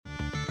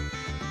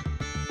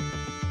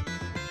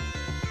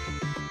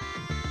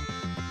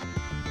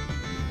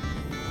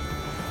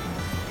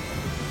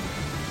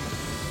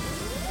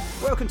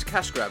Welcome to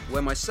Cash Grab,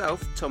 where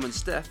myself, Tom and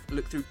Steph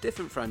look through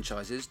different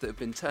franchises that have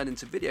been turned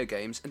into video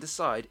games and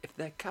decide if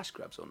they're cash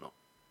grabs or not.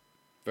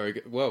 Very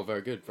good. Well,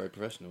 very good. Very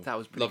professional. That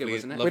was pretty good,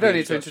 wasn't it? We don't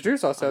need to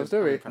introduce ourselves,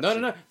 do we?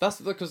 No. That's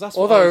because that's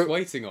what I was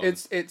waiting on.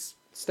 It's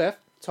Steph,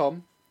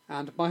 Tom,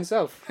 and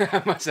myself.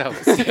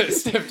 Myself.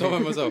 Steph, Tom,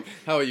 and myself.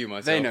 How are you,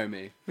 myself? They know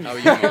me. How are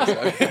you,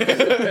 myself?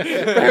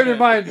 Bearing in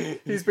mind,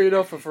 he's been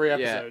off for 3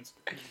 episodes.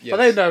 Yes. But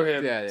they know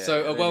him. Yeah.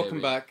 So, welcome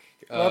back.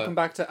 Welcome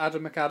back to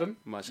Adam McAdam.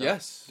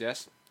 Myself.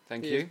 Yes.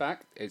 Thank He you. is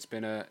back. It's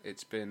been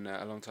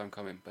a long time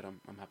coming, but I'm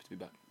happy to be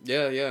back.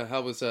 Yeah.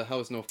 How was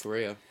North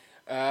Korea?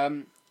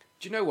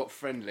 Do you know what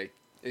friendly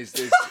is?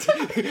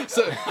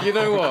 So you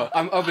know what?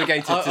 I'm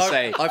obligated to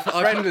say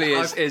friendly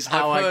is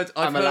how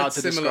I'm allowed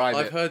to describe it.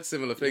 I've heard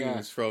similar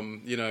things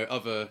from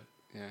other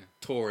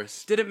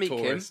tourists. Didn't meet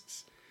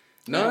tourists.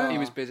 Kim. No, he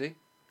was busy.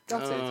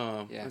 That's it.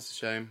 Oh, Yeah. that's a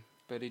shame.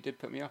 But he did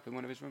put me up in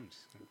one of his rooms.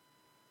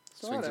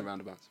 So Swings then. and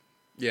roundabouts.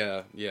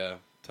 Yeah,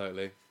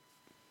 totally.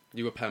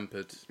 You were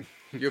pampered.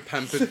 You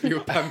were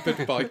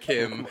pampered by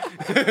Kim,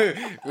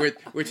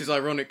 which is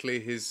ironically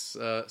his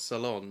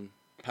salon.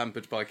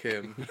 Pampered by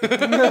Kim.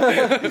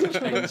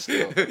 Chain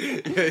store.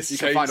 Yes, You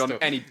can find on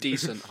any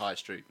decent high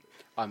street.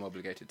 I'm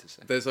obligated to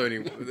say. There's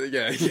only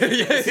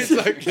It's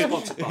like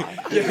Sponsored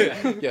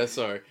by. yeah.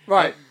 Sorry.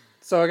 Right.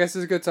 So I guess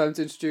it's a good time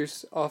to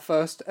introduce our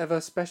first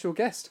ever special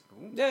guest.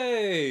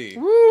 Yay!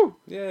 Woo!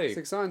 Yay! It's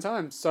exciting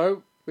times.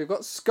 So we've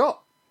got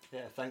Scott.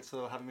 Yeah, thanks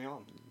for having me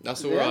on.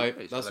 That's all Yeah.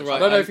 right. That's all right. I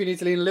don't know if you need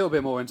to lean a little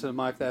bit more into the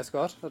mic there,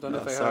 Scott. I don't know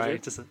if they heard Sorry, you.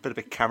 just a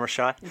bit camera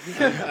shy.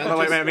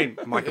 I mean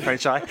microphone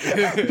shy.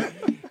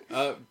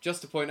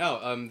 Just to point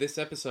out, this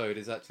episode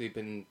has actually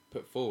been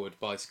put forward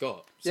by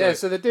Scott. So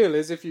the deal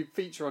is if you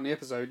feature on the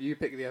episode, you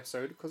pick the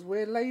episode because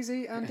we're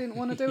lazy and didn't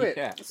want to do it.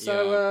 Yeah.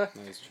 So,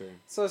 that's true.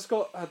 so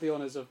Scott had the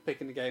honours of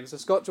picking the game. So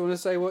Scott, do you want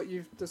to say what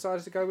you've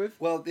decided to go with?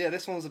 Well, yeah,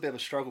 this one was a bit of a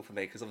struggle for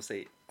me because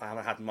obviously I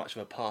haven't had much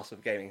of a past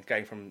with gaming,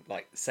 going from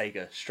like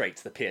Sega straight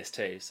to the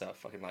PS2, so I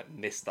fucking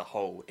missed the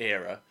whole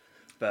era.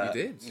 But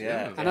You did,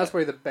 yeah. And that's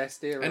probably the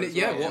best era. And as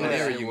what well. an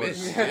era it you was.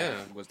 missed. Yeah.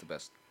 Yeah. It was the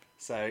best.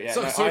 So yeah.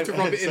 Sorry to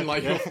rub it in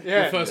like your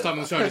first time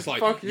on the show. It's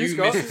like Fuck you, you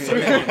Scott. missed so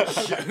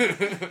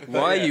much.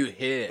 Why are you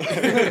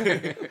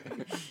here?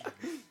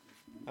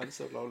 I'm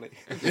so lonely.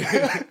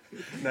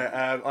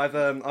 No,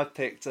 I've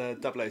picked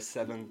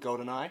 007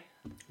 GoldenEye.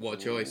 What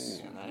a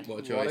choice! Ooh. What a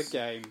What a choice!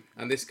 game.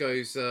 And this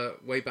goes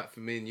way back for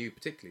me and you,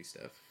 particularly,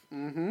 Steph,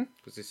 Mm-hmm.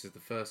 because this is the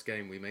first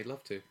game we made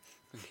love to.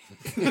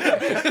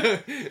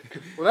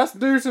 Well, that's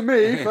new to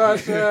me,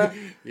 but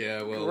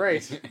Yeah, well,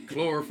 great.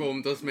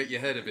 chloroform does make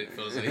your head a bit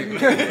fuzzy.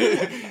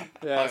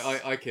 Yes.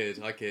 I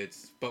kid.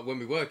 But when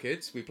we were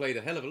kids, we played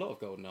a hell of a lot of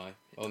GoldenEye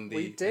on the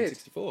We did.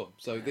 N64.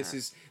 So this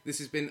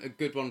has been a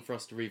good one for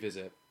us to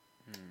revisit.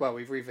 Well,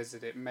 we've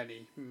revisited it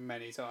many,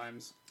 many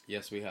times.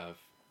 Yes, we have.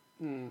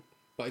 Mm.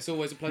 But it's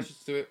always a pleasure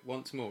to do it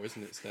once more,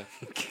 isn't it, Steph?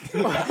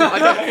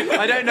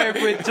 I don't know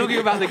if we're talking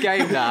about the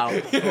game now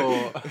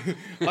or...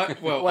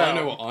 I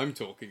know what I'm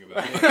talking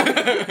about.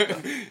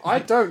 I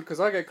don't, because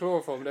I get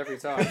chloroformed every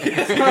time.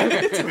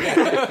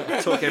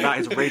 Talking about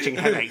his raging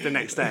headache the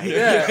next day.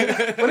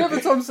 Yeah. Whenever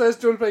Tom says,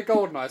 do you want to play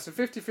GoldenEye, it's a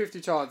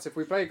 50-50 chance if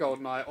we play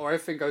GoldenEye or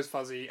everything goes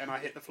fuzzy and I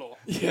hit the floor.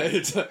 Yeah,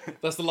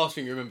 that's the last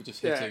thing you remember,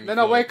 just Yeah. hitting. Then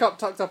the I floor. wake up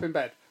tucked up in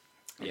bed.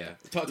 Yeah,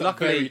 tucked up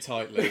Luckily- very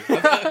tightly.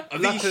 Are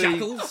these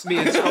shackles? me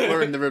and Scott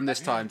were in the room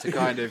this time to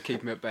kind of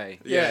keep him at bay.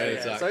 Yeah, So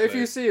exactly. if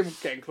you see him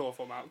getting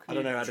chloroform out, I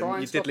don't know, try Adam.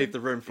 and You stop did leave him? the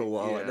room for a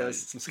while. Yeah. There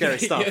was some scary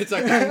stuff. Yeah,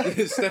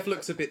 exactly. Steph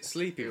looks a bit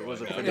sleepy right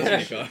now, pretty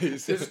doesn't Yeah. he,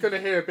 guys? You're just going to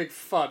hear a big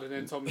thud and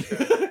then Tom's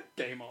going,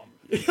 game on.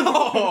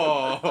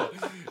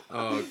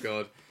 Oh,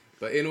 God.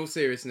 But in all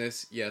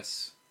seriousness,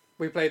 yes.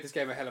 We played this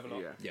game a hell of a lot.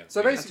 Yeah. Yeah.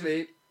 So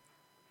basically,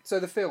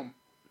 the film.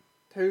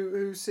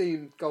 Who's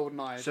seen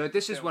GoldenEye? So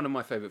this is one of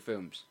my favourite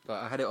films.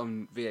 Like, I had it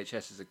on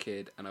VHS as a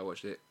kid and I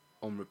watched it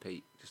on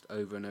repeat just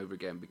over and over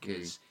again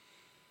because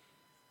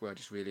well, I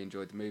just really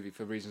enjoyed the movie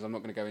for reasons I'm not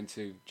going to go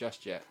into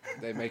just yet.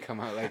 They may come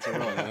out later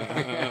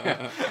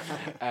on.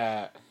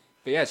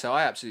 But yeah, so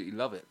I absolutely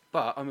love it.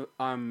 But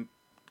I'm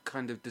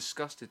kind of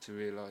disgusted to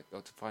realise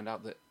or to find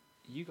out that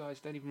you guys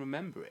don't even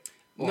remember it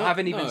or No,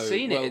 haven't even no,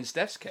 seen it well- in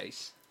Steph's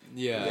case.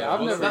 Yeah,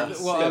 I've never I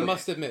seen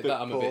must admit that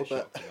I'm a bit before,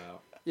 shocked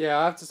about. Yeah,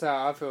 I have to say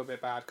I feel a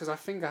bit bad because I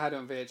think I had it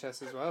on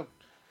VHS as well.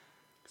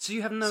 So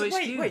you have no So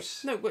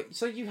excuse. wait.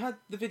 So you had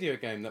the video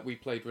game that we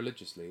played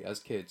religiously as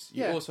kids.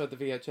 You Yeah. also had the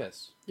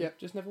VHS. You Yeah.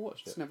 just never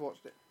watched it. Just never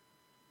watched it.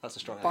 That's a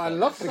strong But I effort.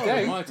 love the Oh,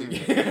 game.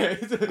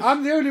 mighty.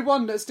 I'm the only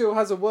one that still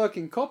has a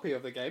working copy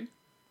of the game.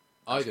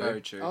 I That's do.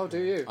 very true. Oh, do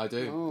you? I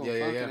do. Oh,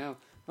 Yeah. fucking hell.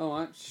 All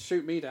right,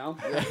 shoot me down.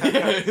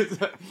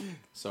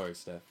 Sorry,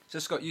 Steph. So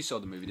Scott, you saw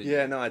the movie, didn't you?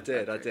 Yeah, no, I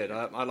did. I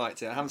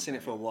liked it. I haven't seen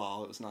it for a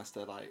while. It was nice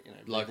to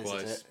revisit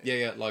Likewise. it.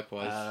 Yeah,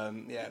 likewise.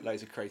 Yeah,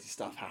 loads of crazy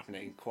stuff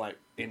happening. Quite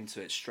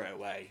into it straight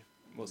away,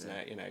 wasn't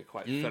it?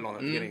 Quite full on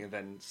at the beginning, and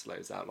then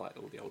slows out like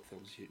all the old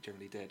films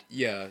generally did.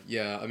 Yeah.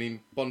 I mean,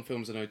 Bond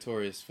films are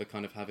notorious for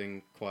kind of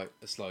having quite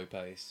a slow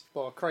pace.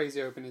 Well, a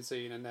crazy opening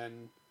scene and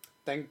then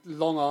then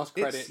long ass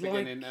credit It's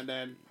beginning, and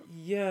then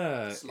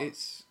Yeah,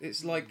 It's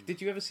it's like.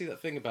 Did you ever see that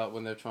thing about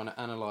when they're trying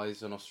to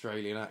analyse an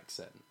Australian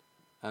accent,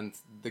 and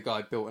the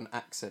guy built an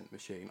accent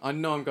machine? I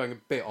know I'm going a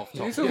bit off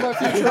are you topic.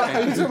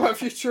 talking about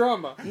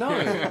Futurama?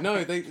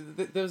 No.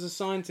 There was a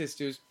scientist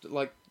who was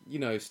like,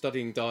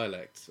 studying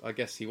dialect. I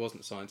guess he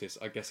wasn't a scientist.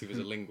 I guess he was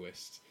a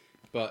linguist,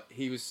 but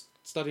he was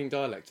studying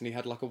dialect, and he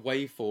had like a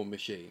waveform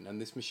machine,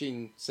 and this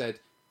machine said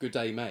 "Good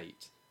day,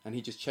 mate," and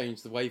he just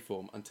changed the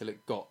waveform until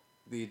it got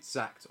the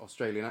exact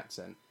Australian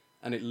accent,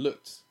 and it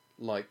looked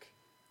like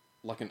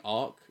an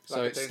arc.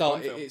 So a it James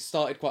Bond film.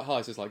 started quite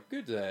high. So it's like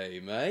 "Good day,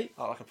 mate."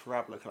 Oh, like a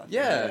parabola kind of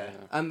Yeah.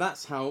 thing. And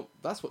that's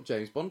what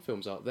James Bond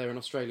films are. They're an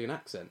Australian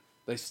accent.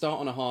 They start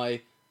on a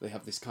high, they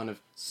have this kind of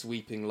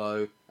sweeping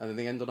low, and then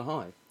they end on a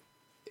high.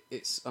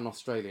 It's an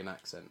Australian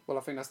accent. Well,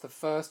 I think that's the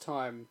first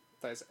time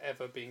that it's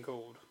ever been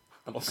called.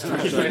 An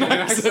Australian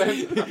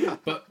accent.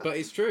 But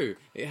it's true.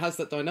 It has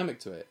that dynamic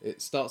to it.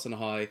 It starts on a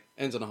high,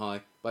 ends on a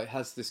high, but it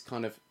has this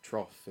kind of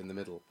trough in the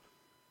middle.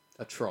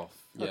 A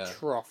trough. Yeah. A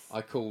trough.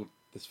 I called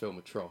this film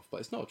a trough, but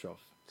it's not a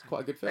trough. It's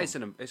quite a good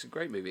film. It's a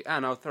great movie,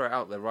 and I'll throw it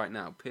out there right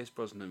now. Pierce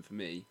Brosnan for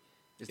me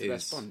is the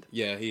best Bond.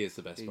 Yeah, he is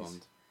the best He's-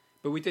 Bond.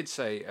 But we did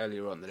say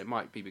earlier on that it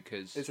might be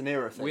because It's an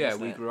era thing. we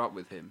isn't it? grew up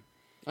with him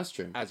That's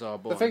true. as our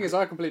Bond. The thing is,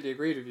 I completely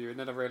agreed with you, and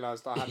then I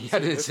realised I hadn't You seen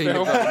hadn't this seen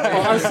film. it.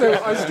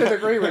 I still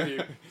agree with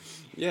you.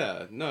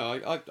 Yeah, no,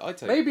 I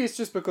take. Maybe it's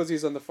just because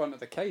he's on the front of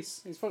the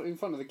case. He's in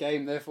front of the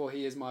game, therefore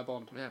he is my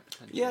Bond. yeah,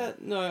 potentially. Yeah,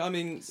 no, I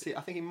mean, See,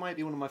 I think he might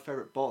be one of my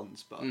favourite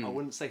Bonds, but Mm. I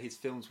wouldn't say his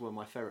films were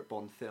my favourite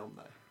Bond film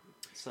though.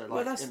 So like,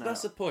 well,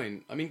 that's the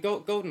point. I mean,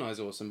 GoldenEye's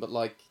awesome, but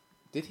like,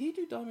 did he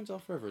do Diamonds Are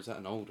Forever? Or is that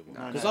an older one?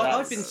 No, Because no, I've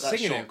that's- been that's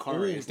singing Sean it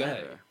Connery, all isn't it?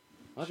 day.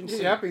 I've been You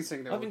singing, have been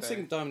singing it all I've been day.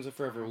 singing Diamonds Are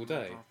Forever all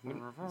day.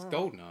 It's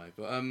GoldenEye,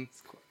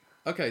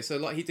 but okay, so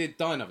like he did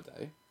Die Another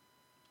Day,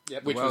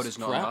 Yep. The which world was is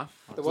not crap. enough.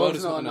 The World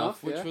Is Not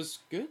Enough, which yeah. was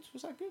good.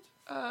 Was that good?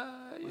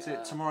 Was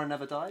it Tomorrow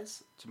Never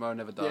Dies? Tomorrow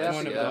Never Yeah, Dies.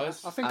 Tomorrow Never yeah.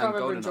 Dies. I think And I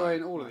remember GoldenEye.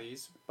 enjoying all of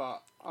these,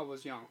 but I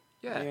was young.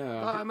 Yeah,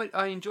 Yeah.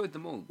 I enjoyed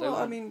them all. They Well, were-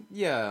 I mean,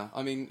 yeah.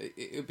 I mean,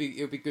 it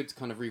would be good to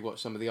kind of rewatch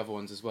some of the other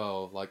ones as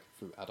well, like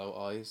through adult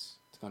eyes,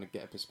 to kind of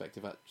get a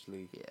perspective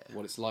actually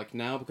what it's like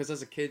now. Because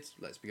as a kid,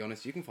 let's be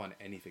honest, you can find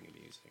anything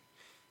amusing.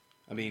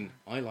 I mean,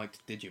 I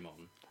liked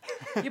Digimon.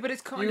 yeah, but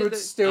it's kind You of would the,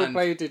 still and-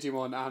 play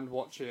Digimon and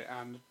watch it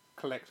and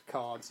collect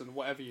cards and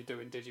whatever you do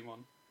in Digimon.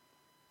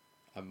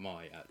 I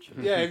might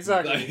actually. Yeah,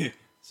 exactly.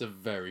 It's a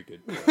very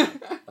good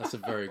point. That's a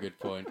very good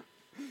point.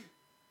 I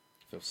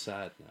feel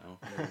sad now.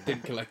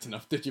 Didn't collect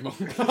enough Digimon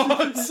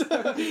cards.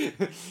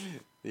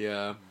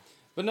 Yeah,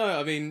 but no,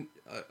 I mean,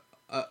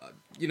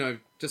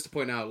 just to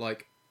point out,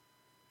 like,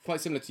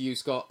 quite similar to you,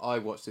 Scott. I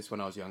watched this when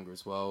I was younger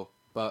as well,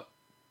 but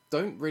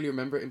don't really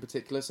remember it in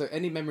particular. So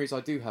any memories I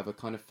do have are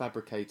kind of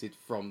fabricated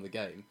from the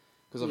game,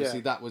 because obviously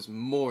Yeah. that was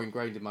more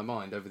ingrained in my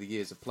mind over the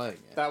years of playing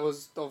it. That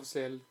was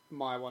obviously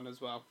my one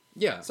as well.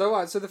 Yeah. So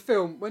right, so the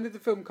film. When did the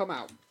film come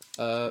out?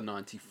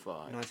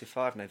 95.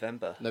 95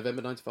 November.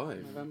 November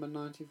 95. November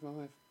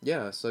 '95.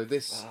 Yeah, so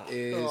this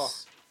is... Oh.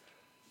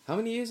 How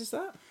many years is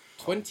that?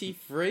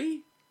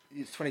 23?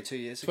 It's 22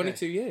 years ago.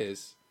 22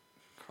 years.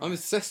 I'm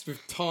obsessed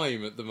with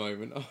time at the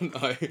moment, aren't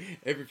I?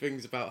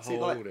 Everything's about how See,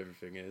 like- old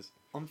everything is.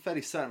 I'm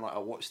fairly certain like I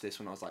watched this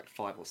when I was like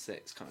 5 or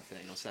 6 kind of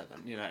thing, or 7,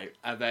 you know.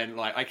 And then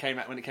like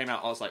when it came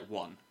out I was like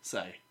 1,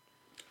 so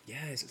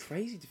Yeah, it's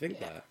crazy to think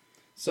that.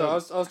 So I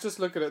was just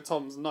looking at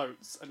Tom's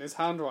notes, and his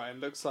handwriting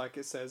looks like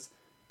it says,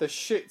 "The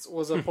shit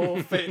was a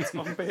poor fit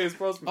on Pierce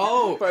Brosnan."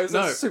 Oh, but it's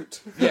no. a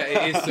suit. Yeah,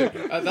 it is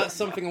too. That's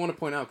something I want to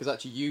point out, because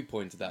actually you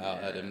pointed that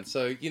out, Yeah. Adam.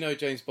 So,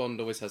 James Bond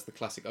always has the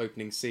classic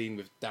opening scene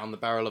with down the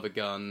barrel of a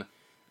gun,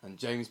 and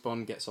James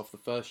Bond gets off the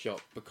first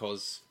shot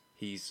because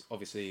he's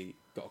obviously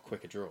got a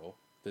quicker draw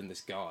than this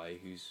guy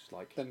who's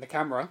like... Then the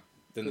camera.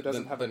 Than, who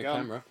doesn't than, have than a gun.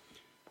 camera.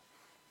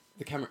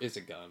 The camera is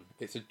a gun.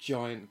 It's a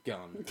giant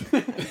gun.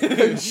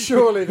 And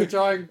surely the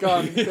giant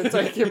gun can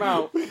take him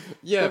out.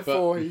 Yeah,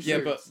 Before but he yeah,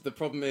 shoots. but the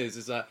problem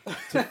is that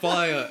to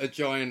fire a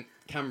giant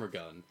camera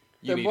gun,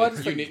 you Then need why a, does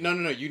you the- need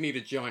no, you need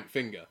a giant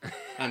finger,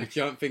 and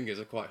giant fingers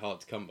are quite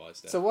hard to come by.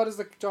 Still. So why does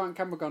the giant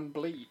camera gun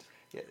bleed?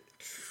 yeah.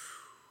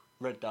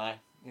 Red dye,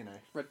 you know.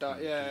 Red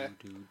dot, yeah.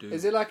 Do.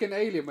 Is it like an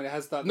Alien when it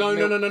has that? no,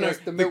 the milk, no. yes,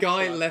 The milk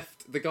guy blood?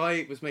 left. The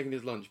guy was making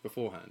his lunch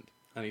beforehand,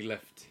 and he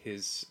left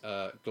his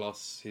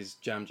his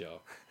jam jar,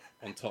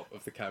 on top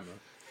of the camera.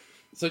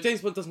 So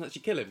James Bond doesn't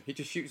actually kill him. He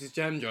just shoots his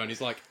jam jar, and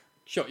he's like,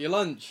 "Shot your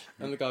lunch,"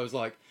 and the guy was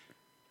like,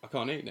 "I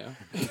can't eat now."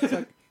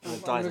 I'm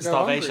Dies gonna of go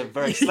starvation hungry.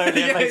 very slowly and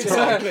Yeah, later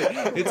on. exactly. That's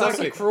a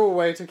Exactly. cruel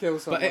way to kill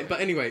someone.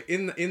 But anyway,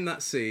 in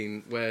that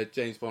scene where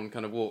James Bond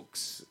kind of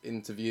walks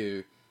into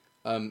view,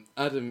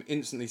 Adam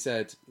instantly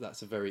said,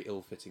 "That's a very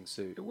ill-fitting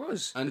suit." It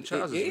was. And the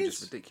trousers it were is.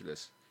 just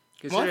ridiculous.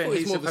 Well, I thought it was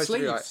he's more the supposed to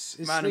be like sleeves.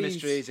 His man of sleeves-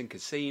 mysteries and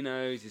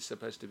casinos. He's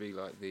supposed to be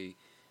like the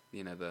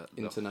hot-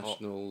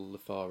 International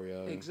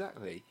Lothario.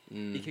 Exactly.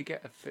 Mm. He could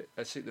get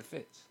a suit that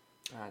fits.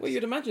 Well,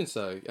 you'd imagine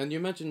so, and you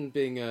imagine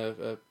being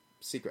a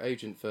secret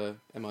agent for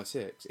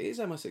MI6. It is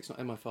MI6, not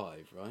MI5,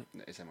 right?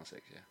 It's MI6,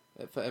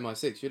 yeah. For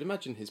MI6, you'd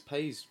imagine his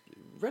pay's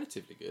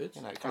relatively good.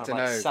 You know, I kind of don't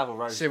like know. Savile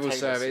Row Civil Taylor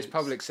service, suits.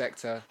 public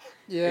sector.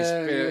 Yeah,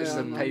 It's a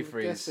I'm pay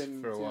freeze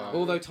guessing, for a you know, while.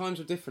 Although times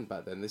were different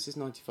back then. This is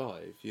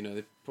 95. You know,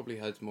 they probably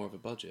had more of a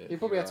budget. He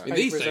probably had to Right. pay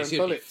In these for his days, own you'd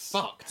be bullets.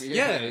 fucked. Yeah.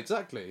 Yeah,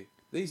 exactly.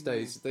 These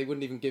days, they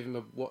wouldn't even give him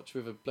a watch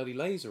with a bloody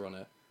laser on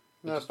it.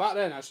 No, back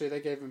then, actually, they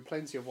gave him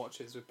plenty of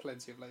watches with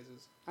plenty of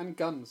lasers. And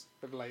guns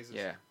with lasers.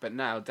 Yeah, but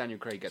now Daniel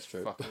Craig gets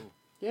True. fuck all.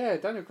 Yeah,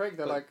 Daniel Craig,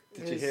 they're But like...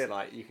 did you hear,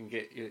 like, you can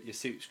get your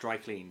suits dry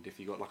cleaned if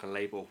you got, like, a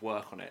label of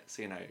work on it?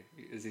 So, you know,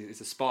 as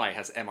a spy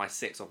has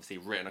MI6 obviously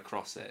written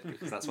across it,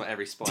 because that's what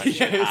every spy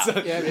should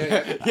have.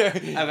 Yeah.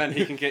 And then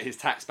he can get his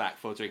tax back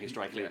for doing his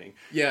dry cleaning.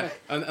 Yeah,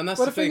 and that's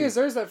Well, the the thing thing. is,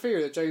 there is that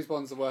theory that James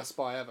Bond's the worst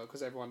spy ever,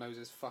 because everyone knows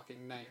his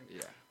fucking name.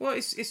 Yeah. Well,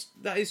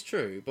 that is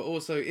true, but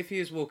also if he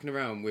is walking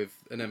around with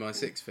an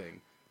MI6 thing,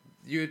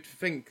 you'd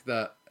think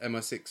that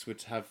MI6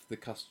 would have the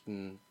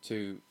custom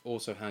to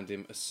also hand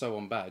him a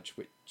sew-on badge,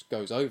 which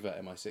goes over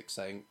MI6,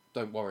 saying,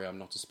 "Don't worry, I'm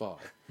not a spy."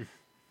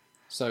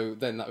 So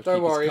then that would Don't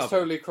keep worry, us it's covered.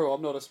 totally cool,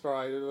 I'm not a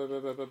spy. Blah, blah,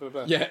 blah, blah, blah,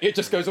 blah. Yeah, it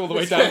just goes all the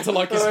way down to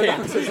like his All the way hip.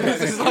 down to his head.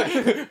 This is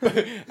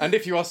like, and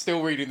if you are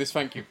still reading this,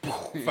 thank you,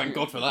 thank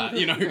God for that.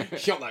 You know,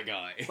 shot that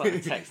guy. It's like the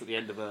text at the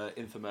end of an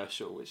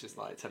infomercial, which is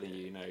like telling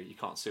you, you know, you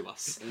can't sue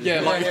us.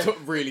 Yeah, like Yeah. it took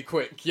really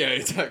quick. Yeah,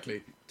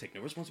 exactly. Take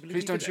no responsibility.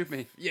 Please don't for shoot death.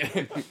 me.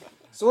 Yeah.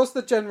 So what's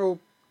the general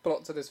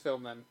plot to this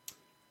film, then?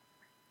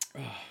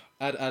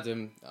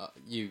 Adam,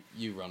 you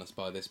run us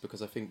by this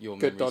because I think your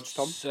Good memory's- dodge,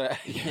 Tom. So,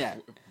 yeah.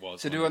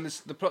 Was So do you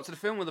want the plot to the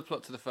film or the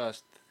plot to the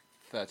first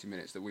 30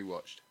 minutes that we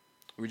watched?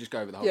 Or we just go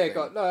over the whole Yeah, thing?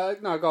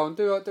 go on,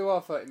 do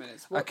our 30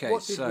 minutes. What Okay,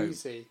 did so- we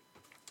see?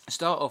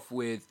 Start off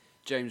with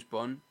James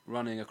Bond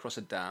running across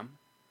a dam.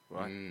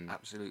 Right, Mm.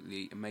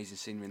 absolutely amazing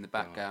scenery in the Oh,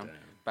 background.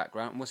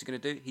 damn. And what's he going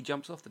to do? He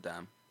jumps off the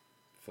dam.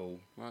 Full.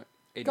 Right,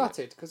 idiot.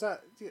 Gutted, because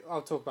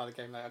I'll talk about the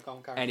game later. Go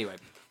on, Karen. Anyway,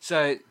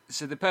 so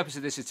the purpose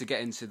of this is to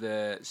get into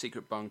the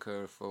secret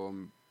bunker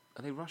from.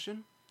 Are they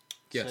Russian?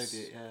 Yes.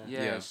 Soviet,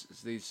 Yeah, Yeah.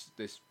 it's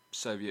this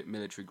Soviet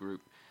military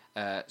group,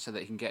 so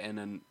that he can get in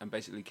and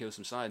basically kill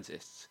some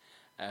scientists.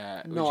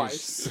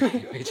 Nice.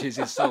 Which is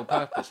his sole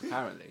purpose,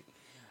 apparently.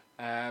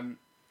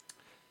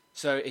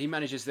 So he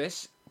manages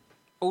this.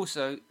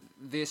 Also,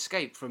 the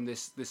escape from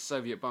this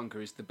Soviet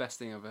bunker is the best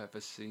thing I've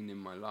ever seen in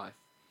my life.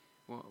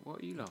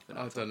 What are you laughing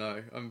at? I don't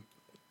know.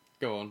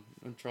 Go on.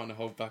 I'm trying to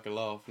hold back a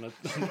laugh, and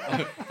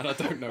I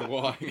don't know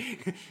why.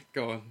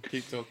 Go on,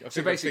 keep talking.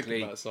 So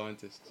basically- about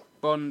scientists.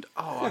 Bond.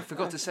 Oh, I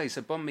forgot to say.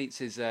 So Bond meets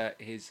his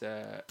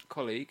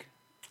colleague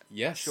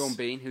Yes. Sean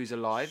Bean, who's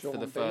alive for Sean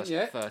the Bean, first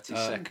yeah. 30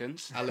 Uh,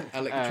 seconds. Alec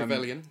Um,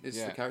 Trevelyan is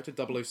yeah. the character,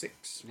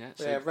 006. Yeah,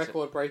 Yeah,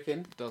 record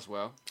breaking, does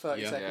well.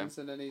 30 Yeah. seconds,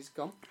 and then he's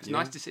gone. It's Yeah.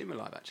 nice to see him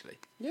alive, actually.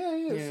 Yeah,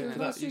 Yeah, it's that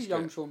nice to see used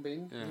young to- Sean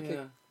Bean. Yeah.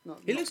 Yeah.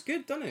 Not, He looks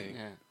good, doesn't he?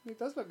 Yeah. He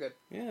does look good.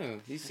 Yeah,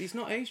 he's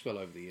not aged well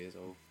over the years,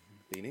 old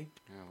Beanie.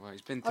 Oh, well,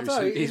 he's been I through don't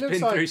know, some. he He's looks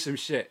been like- through some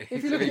shit. If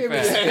you to look be at him,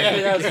 fair.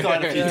 yeah, He's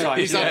died a few times.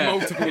 He's had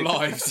multiple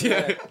lives.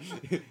 Yeah. But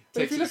if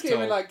Takes you look its at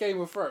him in toll. like Game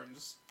of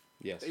Thrones,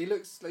 Yes, you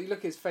look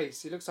at his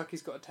face. He looks like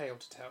he's got a tale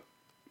to tell.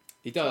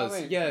 he know does. what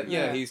I mean? Yeah,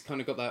 Yeah. he's kind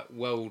of got that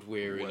world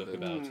weary look Weathered.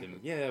 about him.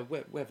 Yeah,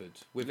 withered.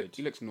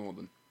 He looks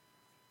northern.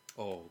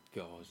 Oh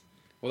God.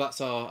 Well,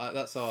 that's our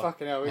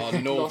Fucking hell, we've our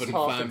lost northern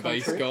half the fan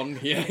base country. gone.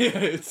 Yeah,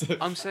 it's,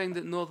 I'm saying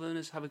that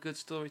northerners have a good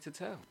story to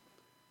tell.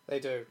 They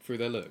do. through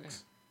their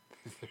looks.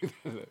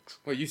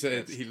 Well, you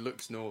said he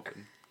looks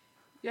northern.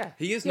 Yeah.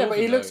 He is Yeah, northern.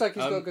 but he looks though. like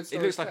he's got a good It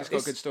story. looks to like he's tell.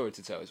 got a good story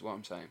to tell, is what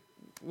I'm saying.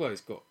 Well,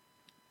 he's got.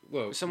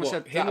 Well, If someone what,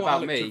 said him that or about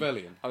Alec me,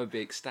 Trevelyan? I would be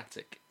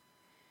ecstatic.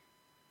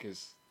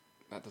 Because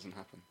that doesn't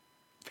happen.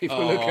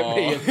 People look at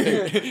me and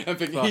think, and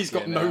think he's got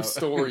 "Fucking no hell."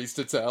 stories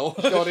to tell.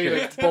 God, he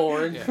looks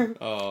boring. Yeah.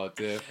 Oh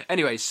dear.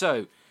 Anyway,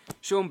 so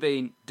Sean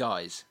Bean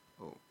dies.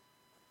 Oh,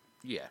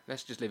 yeah,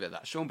 let's just leave it at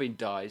that. Sean Bean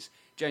dies.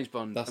 James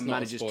Bond That's not a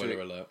manages spoiler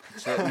to alert.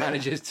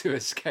 manages to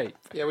escape.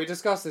 Yeah, we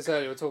discussed this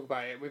earlier. We'll talk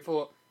about it. We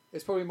thought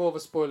it's probably more of a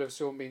spoiler if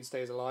Sean Bean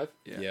stays alive.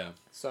 Yeah.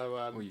 So,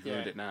 Well, you've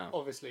ruined it now.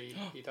 Obviously,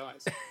 he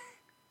dies.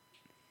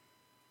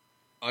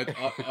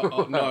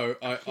 No,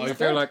 I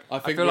feel like I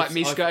think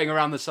me this- I- skirting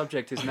around the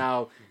subject is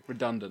now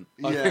redundant.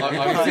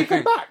 Does he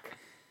come back?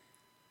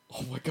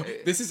 Oh my god!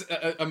 This is,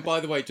 and by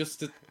the way, just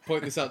to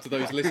point this out to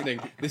those listening,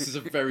 this is a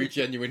very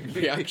genuine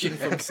reaction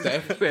from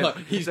Steph. Yeah. Like,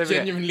 he's So, yeah,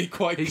 genuinely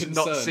quite he's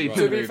concerned. not seen right?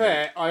 the To be movie.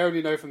 fair, I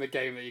only know from the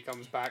game that he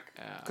comes back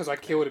Yeah. because I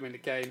killed him in the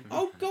game.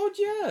 Oh god,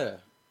 yeah.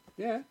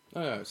 Yeah,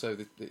 Oh, so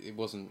it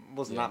wasn't.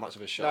 Wasn't yeah. that much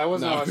of a shock. no, I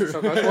wasn't. No. I was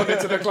shocked. I just wanted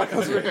to look like I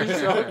was really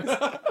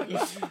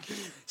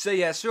shocked. So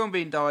yeah, Sean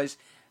Bean dies.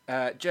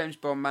 James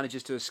Bond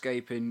manages to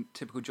escape in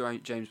typical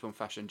James Bond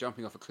fashion,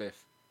 jumping off a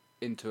cliff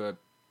into a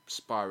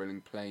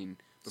spiraling plane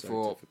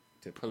before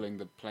pulling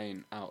the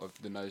plane out of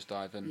the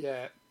nosedive and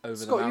Yeah, over the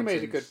Scott, you mountains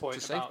made a good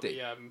point to about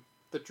safety.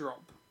 the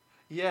drop.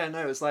 Yeah,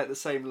 no, it's like the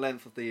same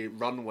length of the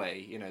runway,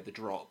 you know, the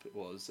drop it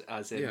was,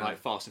 as in Yeah. like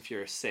Fast and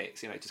Furious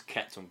 6, you know, it just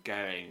kept on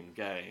going and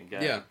going and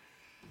going. Yeah.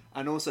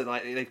 And also,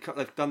 like,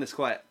 they've done this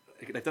quite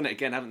they've done it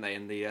again, haven't they?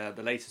 In the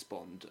latest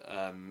Bond,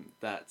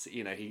 that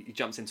he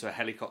jumps into a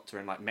helicopter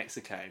in like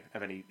Mexico,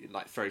 and then he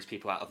like throws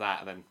people out of that,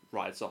 and then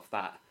rides off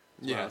that.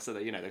 Yeah. So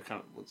that they've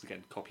kind of once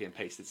again copy and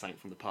pasted something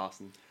from the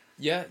past and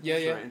Yeah. throw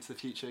it into the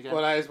future again.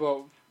 Well, that is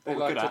what they What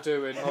we're like good to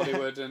do in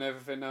Hollywood and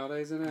everything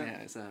nowadays, isn't it? yeah,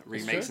 it's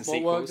remakes and What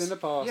sequels. worked in the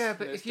past. Yeah,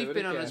 but let's if you've do it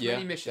been on again. as Yeah,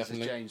 many missions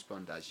definitely. as James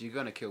Bond does, you're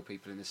going to kill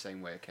people in the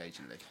same way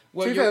occasionally.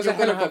 Well, To be fair, it was a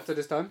gonna helicopter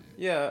this time.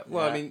 Yeah,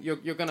 well, Yeah. I mean,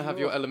 you're going to have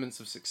your elements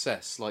of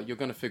success. Like, you're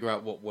going to figure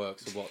out what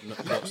works and what's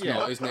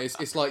not, isn't it?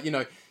 It's like,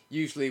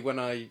 usually when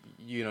I,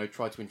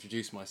 try to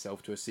introduce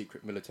myself to a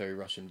secret military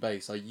Russian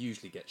base, I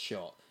usually get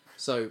shot.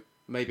 So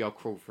maybe I'll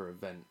crawl for a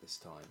vent this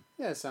time.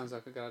 Yeah, it sounds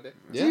like a good idea.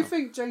 Yeah. Do you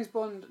think James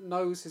Bond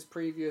knows his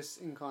previous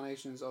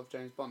incarnations of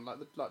James Bond, like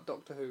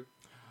Doctor Who,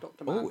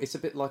 Doctor Man? Oh, it's a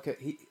bit like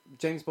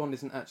James Bond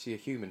isn't actually a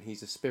human.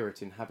 He's a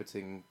spirit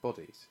inhabiting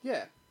bodies.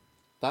 Yeah.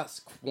 That's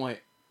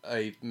quite a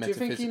Do you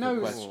metaphysical think he knows?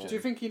 question. Do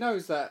you think he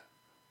knows that?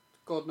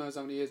 God knows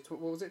how many years. What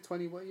was it?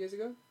 20 years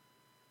ago?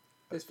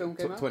 This film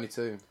came out.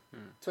 22.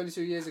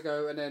 22 years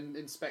ago, and then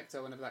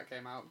Inspector, whenever that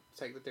came out,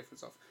 take the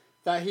difference off.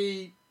 That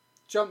he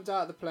jumped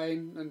out of the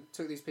plane and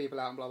took these people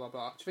out and blah blah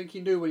blah. Do you think he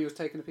knew when he was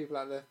taking the people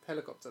out of the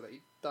helicopter that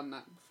he'd done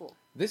that before?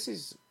 This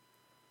is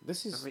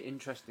Very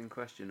interesting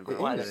question. It About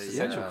Quite an is,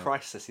 existential yeah.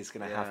 crisis he's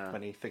going to Yeah. have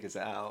when he figures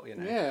it out.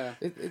 Yeah.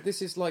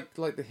 This is like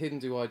the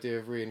Hindu idea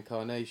of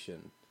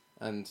reincarnation,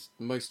 and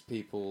most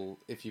people,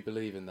 if you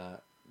believe in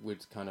that,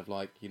 would kind of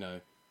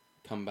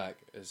come back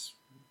as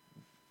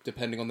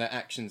depending on their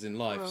actions in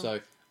life. Well- So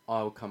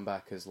I'll come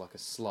back as like a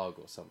slug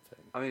or something.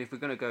 I mean, if we're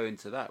going to go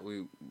into that, But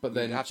we'd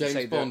then have to say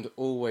James Bond that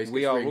always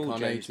we gets are all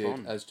reincarnated James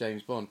Bond. as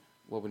James Bond.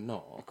 Well, we're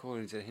not.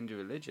 according to Hindu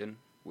religion,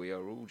 we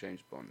are all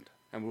James Bond,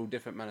 and we're all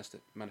different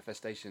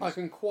manifestations. I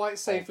can quite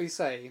safely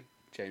say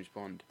James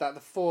Bond. that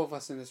the four of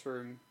us in this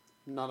room,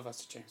 none of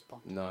us are James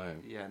Bond. No,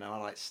 Yeah, no, I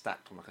like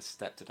stacked on like a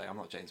step today. I'm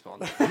not James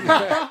Bond.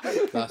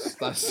 that's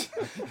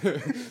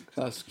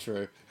that's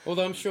true.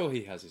 Although I'm sure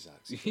he has his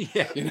acts.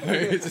 Yeah.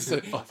 It's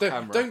just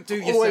camera. don't do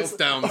yourself Always-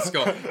 down,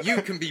 Scott.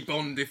 You can be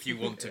Bond if you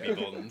want to be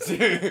Bond.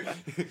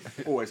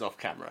 Always off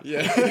camera.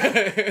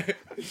 Yeah.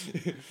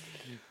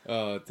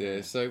 Oh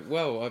dear.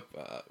 So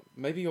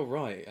maybe you're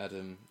right,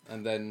 Adam,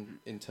 and then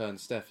in turn,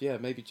 Steph. Yeah,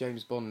 maybe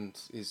James Bond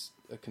is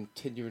a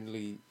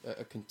continual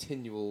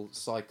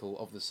cycle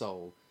of the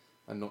soul,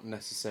 and not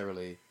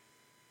necessarily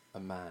a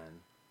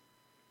man.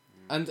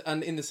 And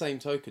in the same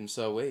token,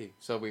 so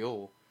are we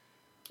all,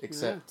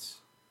 except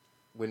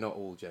we're not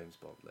all James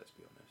Bond. Let's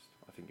be honest.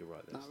 I think you're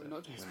right there. No, we're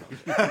not James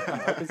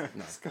Bond.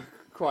 It's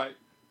quite.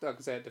 I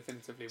can say it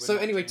definitively. we're So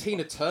not anyway, James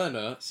Tina Bond.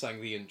 Turner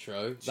sang the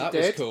intro. She That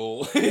did. was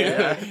cool.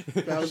 Yeah.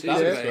 That was That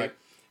good. was great.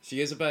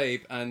 She is a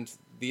babe, and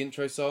the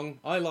intro song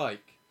I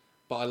like,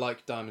 but I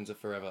like Diamonds Are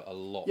Forever a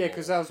lot. Yeah, more.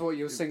 because that was what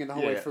you were singing the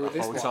whole way through the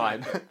this whole one.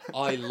 time.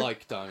 I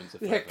like Diamonds Are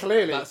Yeah, Forever.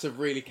 clearly. That's a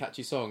really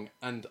catchy song,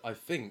 and I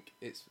think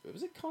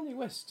was it Kanye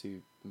West who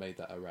made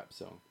that a rap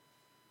song?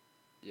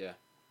 Yeah.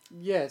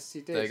 Yes,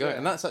 he did. There you go, yeah.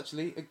 and that's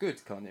actually a good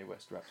Kanye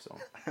West rap song.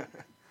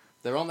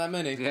 There aren't that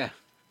many, Yeah.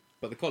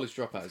 but The College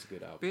Dropout is a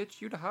good album.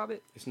 Bitch, you the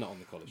hobbit. It's not on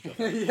The College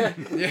Dropout. yeah.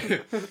 Yeah.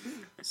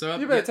 So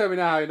You better tell me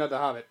now how you know the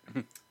habit.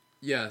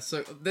 Yeah,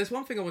 so there's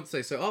one thing I want to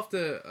say. So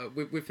after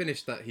we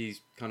finished that, he's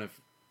kind of,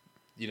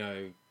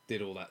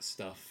 did all that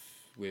stuff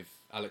with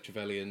Alec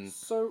Trevelyan.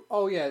 So,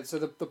 so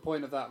the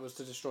point of that was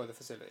to destroy the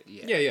facility.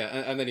 Yeah,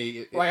 and then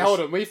he... Wait, hold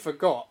on. We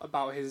forgot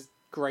about his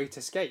great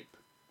escape.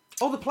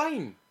 Oh, the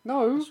plane!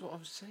 No. That's what I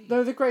was saying.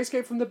 No, the great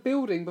escape from the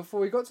building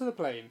before we got to the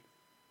plane.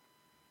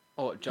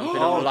 Oh,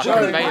 jumping Oh, on like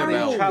jumping a conveyor on the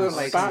belt. tram-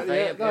 Like Ba-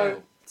 conveyor yeah, no.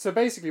 belt. So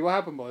basically, what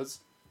happened was,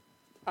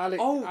 Alec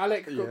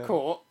got yeah.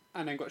 caught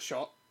and then got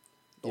shot,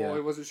 or Yeah.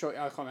 he wasn't shot.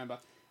 I can't remember.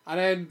 And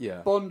then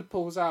Yeah. Bond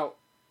pulls out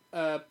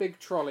a big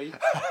trolley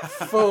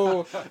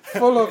full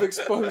of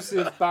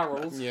explosive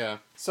barrels, Yeah.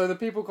 so the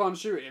people can't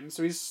shoot him.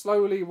 So he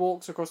slowly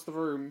walks across the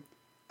room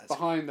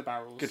behind the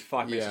barrels. Good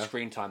 5 minutes Yeah. of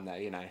screen time there,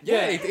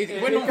 Yeah,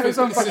 it went it on goes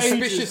for on for ages,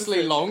 suspiciously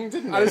doesn't it? long,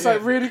 didn't it? And it's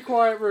like really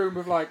quiet room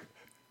with like,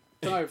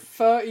 I don't know,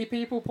 30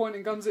 people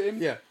pointing guns at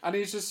him. Yeah. And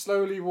he's just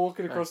slowly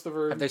walking across the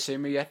room. Have they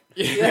seen me yet?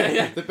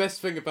 Yeah. The best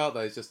thing about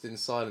that is just in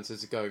silence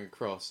as it's going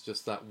across,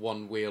 just that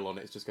one wheel on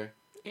it is just going...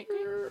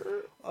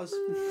 I was,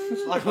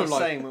 like I was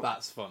saying, when,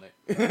 that's funny.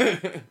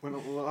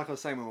 like I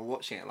was saying when we were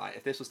watching it, like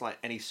if this was like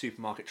any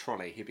supermarket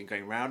trolley, he'd been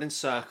going round in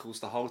circles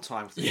the whole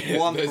time with Yeah,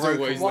 one there's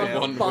broken always One the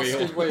wheel. one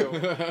busted wheel.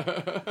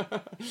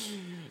 wheel.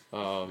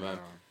 Oh man!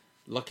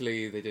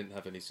 Luckily, they didn't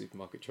have any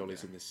supermarket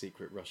trolleys in this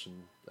secret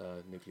Russian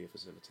nuclear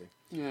facility.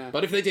 Yeah.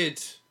 But if they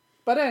did,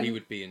 But then he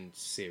would be in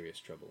serious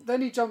trouble.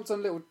 Then he jumped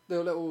on the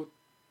little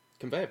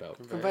Conveyor belt.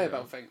 conveyor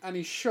belt thing, and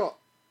he shot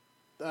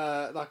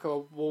like a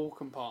wall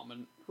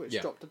compartment, which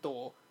Yeah. dropped a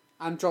door,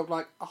 and dropped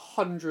like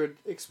 100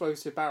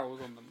 explosive barrels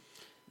on them.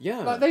 Yeah.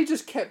 Like they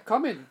just kept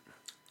coming.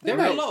 There Didn't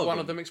were a they? lot of One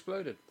them. of them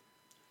exploded.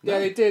 Yeah, No.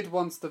 they did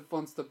once the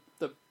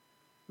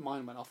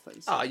mine went off. That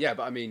you said. Ah, yeah,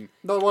 but I mean,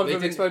 No, one of They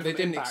them didn't, exploded. they from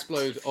didn't impact.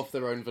 explode off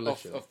their own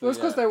volition. off It was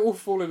because they were all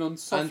falling on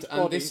soft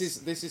and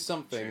bodies. this is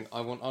something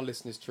I want our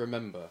listeners to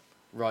remember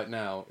right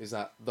now, is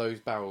that those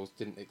barrels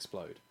didn't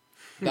explode.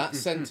 That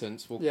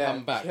sentence will Yeah,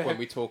 come back yeah, when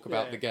we talk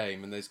about yeah. the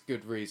game, and there's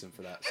good reason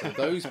for that. So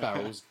those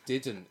barrels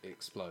didn't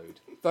explode.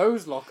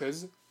 Those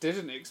lockers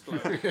didn't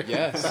explode.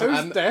 Yes.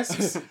 Those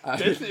desks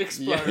didn't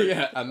explode.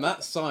 Yeah, and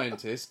that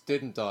scientist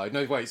didn't die.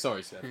 No, wait,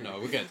 sorry, Seth. No,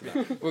 we'll get to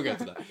that. We'll get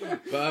to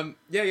that. But,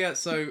 yeah,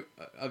 so,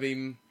 I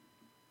mean,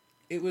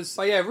 it was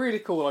But yeah, really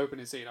cool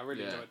opening scene. I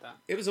really Yeah. enjoyed that.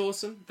 it was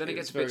awesome. Then it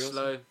was gets a bit very awesome.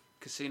 slow.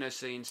 Casino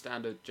scene,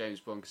 standard James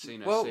Bond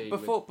casino Well, scene.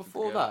 before with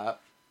before the girl.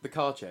 that, the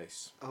car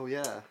chase. Oh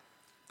yeah.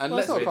 And Well,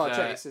 it's not a With, car uh,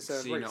 chase, it's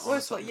a Cena race. on well,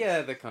 it's like, something.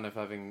 yeah, they're kind of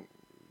having...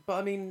 But,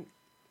 I mean,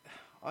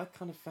 I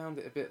kind of found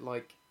it a bit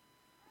like...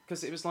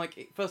 Because it was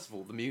like, first of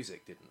all, the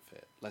music didn't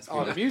fit. Let's be Oh,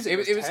 the honest. music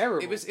was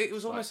terrible. It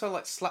was almost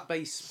like slap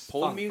bass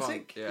porn Funk,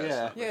 music. yeah.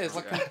 Yeah. Funk, Yeah, it's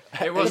like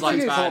yeah. It was The like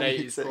thing is- bad Porn 80s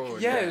music.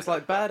 porn. Yeah, it was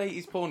like bad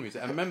 80s porn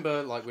music. And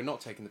remember, like, we're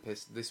not taking the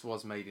piss. This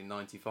was made in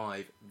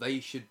 95. They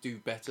should do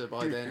better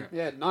by then.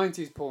 Yeah,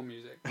 90s porn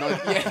music.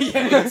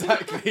 Yeah,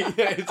 exactly.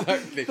 Yeah,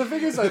 exactly. The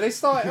thing is, though, they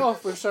started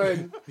off with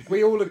showing,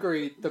 we all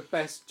agreed, the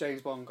best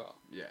James Bond car.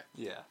 Yeah.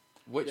 Yeah.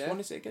 Which Yeah.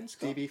 one is it again,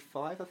 Scott?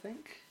 DB5, I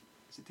think.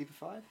 Is it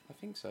DB5? I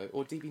think so.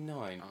 Or DB9.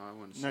 I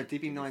want to No, say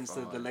DB9's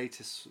the 5.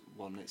 latest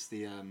one. It's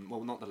the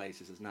well, not the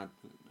latest. There's now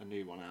a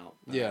new one out.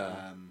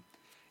 Yeah.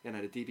 You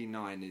know, the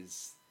DB9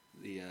 is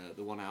the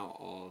one out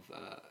of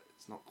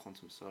it's not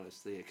Quantum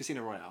Solace, the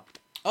Casino Royale.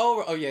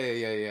 Oh,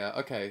 yeah.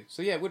 Okay.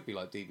 So, yeah, it would be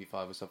like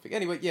DB5 or something.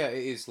 Anyway, yeah,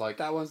 it is like...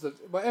 That one's the...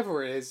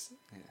 Whatever it is,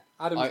 Yeah.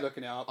 Adam's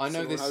looking it up. I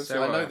know so this. we'll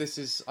So I know I- this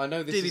is. I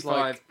know this DB5. is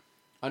like.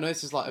 I know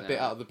this is like a bit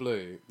No. out of the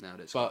blue, No,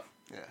 that's but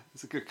Yeah,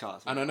 it's a good car.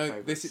 It's and one I of know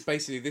my this is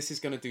favourites. basically this is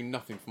going to do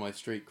nothing for my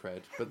street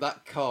cred. But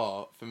that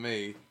car for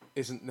me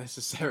isn't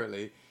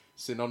necessarily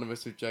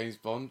synonymous with James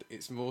Bond.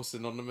 It's more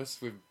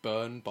synonymous with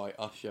 "Burn" by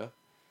Usher.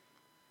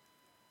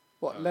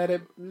 What? Let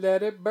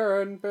it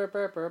burn. Burr,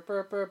 burr, burr,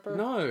 burr, burr, burr.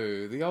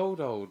 No, the old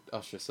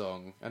Usher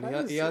song, and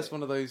That he is has it.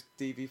 one of those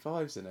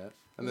DB5s in it,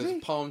 and Does there's he?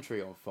 a palm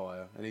tree on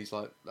fire, and he's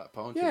like that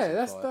palm tree. Yeah,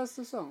 on fire. that's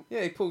the song.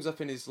 Yeah, he pulls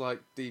up in his like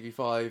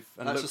DB5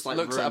 and That's looks, just, like,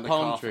 looks at ruined a the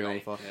palm car for tree on me.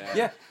 fire. Yeah.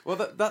 Yeah, well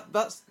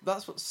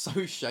that's what's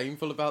so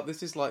shameful about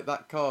this is like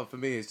that car for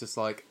me is just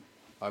like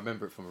I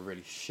remember it from a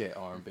really shit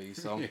R&B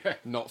song, Yeah.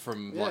 not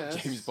from Yeah, like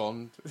that's- James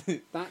Bond.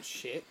 It That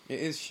shit.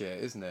 is shit,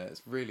 isn't it?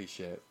 It's really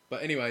shit.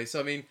 But anyway, so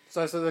I mean,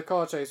 So the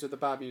car chase with the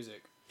bad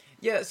music.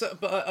 yeah, so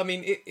but I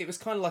mean, it was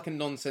kind of like a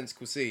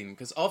nonsensical scene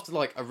because after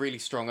like a really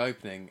strong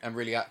opening and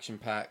really action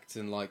packed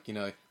and like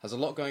has a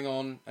lot going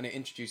on and it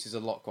introduces a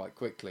lot quite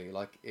quickly.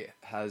 Like it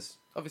has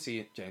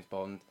obviously James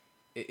Bond.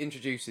 It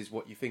introduces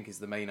what you think is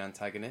the main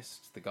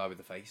antagonist, the guy with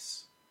the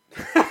face.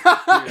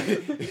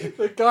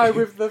 The guy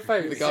with the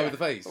face. The guy with the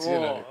face, you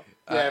know.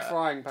 Oh. Yeah,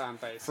 frying pan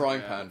face.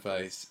 Frying Yeah. pan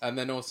face. And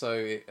then also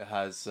it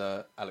has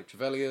Alec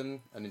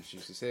Trevelyan and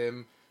introduces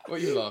him. What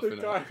are you laughing The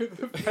guy at? with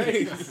the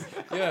face.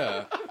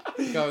 Yeah.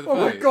 The guy with the Oh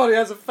my face. god, he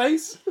has a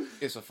face.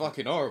 It's a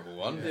fucking horrible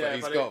one, Yeah, but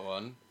he's but got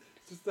one.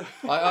 Just the-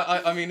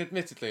 I mean,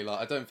 admittedly, like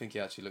I don't think he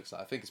actually looks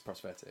like. I think it's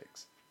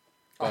prosthetics.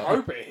 I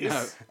hope it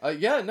is. No,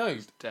 Yeah, no.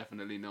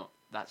 definitely not.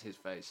 That's his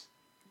face.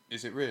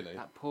 Is it really?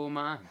 That poor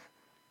man.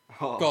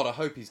 Oh. God, I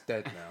hope he's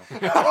dead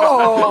now.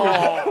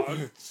 Oh, I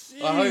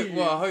hope.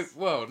 Well, I hope.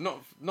 Well,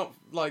 not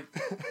like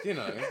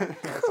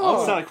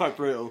That sounded quite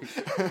brutal.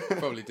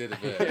 probably did a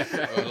bit.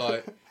 Or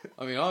like,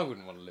 I mean, I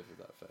wouldn't want to live with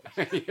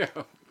that face. Yeah.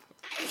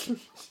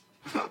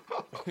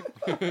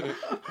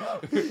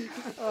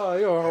 Oh,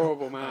 you're a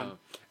horrible man.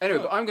 Anyway,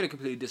 but I'm going to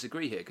completely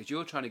disagree here because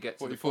you're trying to get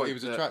to What, the you thought point he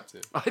was that-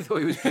 attractive? I thought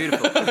he was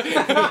beautiful.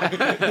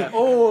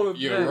 All of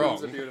You're them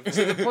wrong. are beautiful.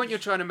 So the point you're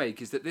trying to make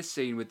is that this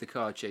scene with the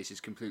car chase is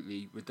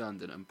completely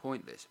redundant and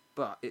pointless,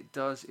 but it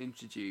does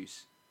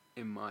introduce,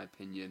 in my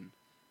opinion,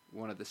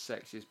 one of the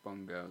sexiest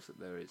Bond girls that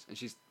there is, and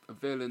she's a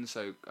villain.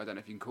 So I don't know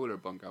if you can call her a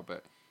Bond girl,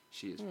 but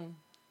she is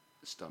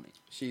stunning.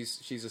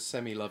 She's a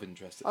semi love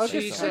interest. I was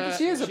She's, just saying, uh,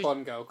 she is a she's-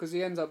 Bond girl because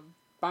he ends up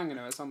banging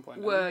her at some point.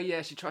 doesn't Well, he?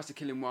 yeah, she tries to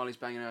kill him while he's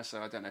banging her,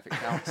 so I don't know if it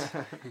counts.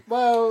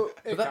 Well,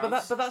 But, but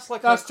that's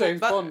like That's her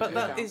James Bond, But it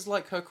that counts. is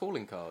like her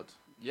calling card.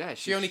 Yeah,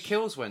 She only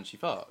kills when she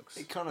fucks.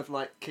 It kind of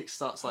like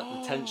kickstarts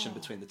like the tension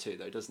between the two,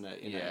 though, doesn't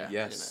it? You know, Yeah.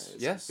 Yes.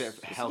 You know, it's Yes. a bit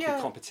of healthy Yeah.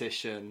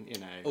 competition. You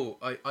know.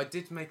 Oh, I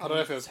did make. I don't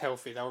know if it was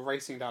healthy. They were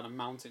racing down a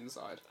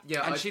mountainside.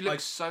 Yeah, and she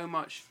looks so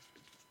much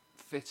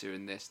fitter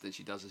in this than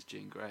she does as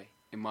Jean Grey,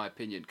 in my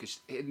opinion. Because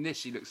in this,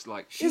 she looks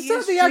like She Is that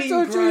is the actor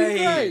Jean Jean Grey?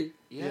 Grey.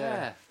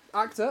 yeah.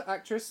 Actor,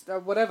 actress,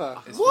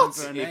 whatever. It's What?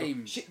 for her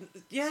name. She, Someone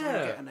yeah.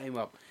 get her name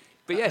up.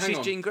 But yeah, Hang she's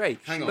on. Jean Grey.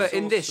 Hang on. But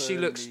in She's this, she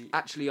also looks the-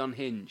 actually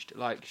unhinged.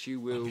 Like she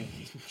will,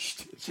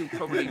 she'll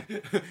probably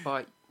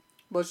fight.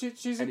 Well,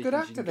 she's a good anything she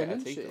actor can then, get her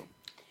isn't teeth she? on.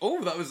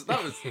 Oh, that was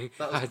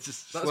I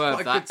just that's swerved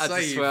quite a that. good I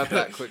just save. swerved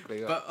that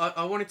quickly. But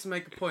I wanted to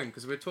make a point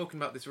because we're talking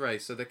about this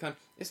race. So they're kind.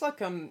 It's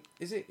like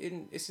Is it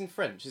in? It's in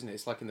French, isn't it?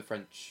 It's like in the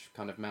French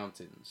kind of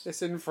mountains.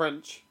 It's in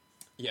French.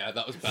 Yeah,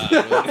 that was bad.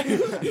 Wasn't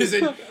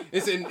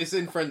it? It's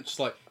in French.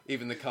 Like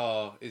even the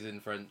car is in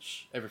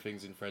French.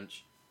 Everything's in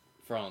French.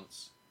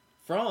 France.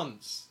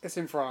 It's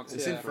in France.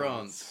 It's yeah. in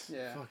France.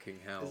 Yeah. Fucking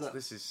hell. Is that-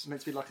 This is. It's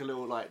meant to be like a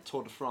little like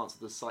Tour de France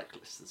of the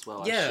cyclists as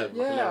well. I Yeah. assume,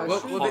 like a Yeah, little I Well,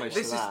 assume. well homage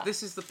this to is that.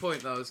 this is the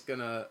point that I was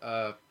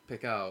gonna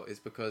pick out is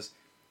because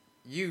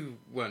You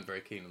weren't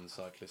very keen on the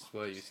cyclists,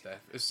 were you,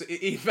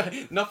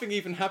 Steph? Nothing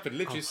even happened.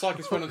 Literally, the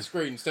cyclist went on the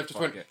screen. Steph just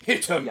went,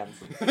 hit him.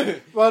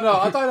 Well, no,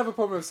 I don't have a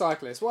problem with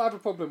cyclists. What I have a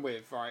problem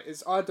with, right,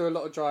 is I do a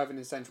lot of driving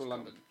in central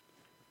London.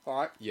 All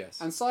right?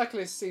 Yes. And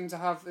cyclists seem to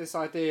have this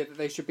idea that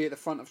they should be at the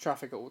front of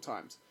traffic at all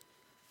times.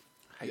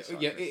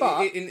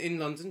 But- in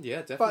London, yeah,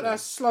 definitely. But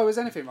as slow as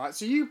anything, right?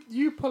 So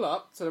you pull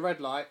up to the red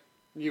light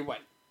and you wait.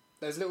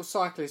 There's a little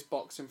cyclist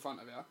box in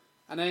front of you.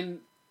 And then,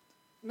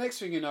 next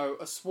thing you know,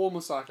 a swarm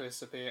of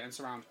cyclists appear and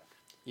surround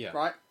you. yeah.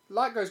 Right?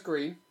 Light goes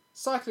green.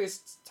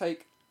 Cyclists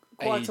take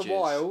quite Ages. a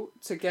while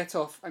to get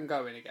off and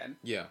going again.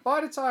 Yeah.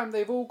 By the time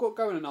they've all got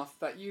going enough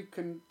that you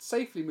can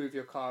safely move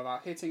your car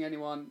without hitting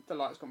anyone, the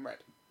light's gone red.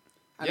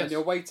 And then Yes.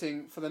 you're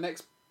waiting for the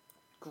next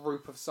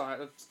group of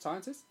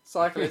scientists?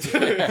 Cyclists.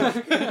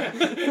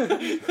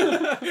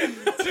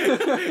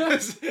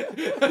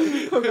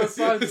 I've got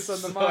scientists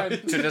on the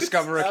mind. To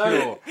discover a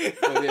cure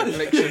for the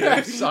affliction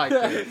of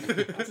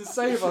cycling. To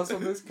save us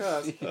from this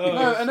curse.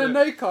 No, and then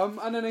they come,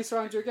 and then they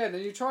surround you again,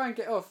 and you try and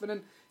get off, and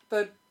then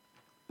they're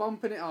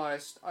bumping it.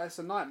 It's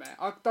a nightmare.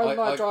 I don't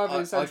like driving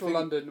in central think-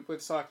 London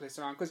with cyclists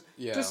around, because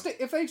Yeah.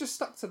 if they just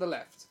stuck to the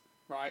left,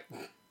 right,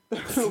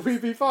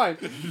 we'd be fine.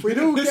 We'd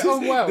all get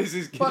on well. This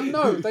is But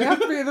no, they have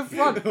to be at the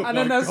front, Oh and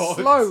then my they're God.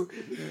 slow.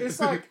 It's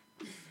like,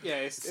 yeah,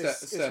 it's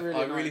Steph, really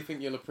I annoying. really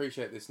think you'll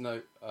appreciate this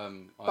note.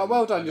 But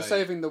well done, you're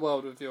saving the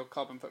world with your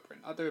carbon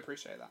footprint. I do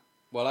appreciate that.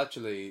 Well,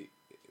 actually,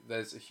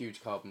 there's a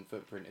huge carbon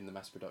footprint in the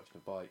mass production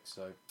of bikes,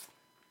 so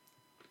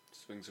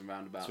Swings and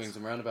roundabouts. swings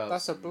and roundabouts.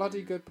 That's a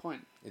bloody good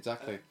point.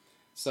 Exactly.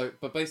 So,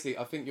 but basically,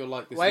 I think you'll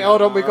like this. Wait, note.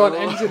 hold on, we got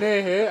an Oh.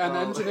 engineer here, and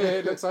Oh.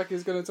 engineer looks like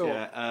he's going to talk.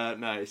 Yeah,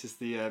 no, it's just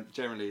the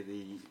generally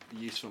the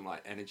use from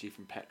like energy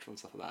from petrol and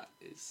stuff like that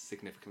is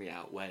significantly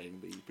outweighing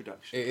the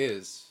production. It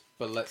is,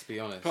 but let's be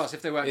honest. Plus,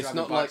 if they weren't It's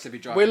driving not bikes, like- they'd be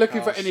driving We're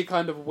looking cars. for any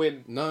kind of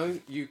win. No,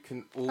 you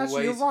can always.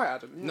 Actually, you're right,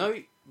 Adam. yeah.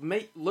 No,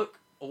 look.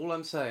 All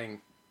I'm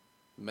saying,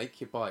 make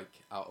your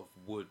bike out of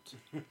wood,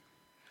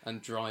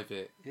 and drive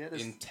it Yeah,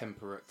 there's- in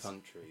temperate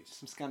countries.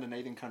 Some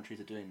Scandinavian countries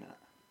are doing that.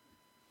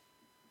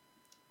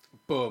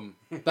 Boom!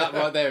 That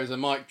right there is a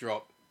mic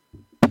drop.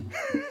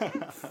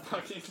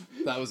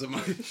 That was a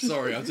mic.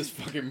 Sorry, I just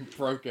fucking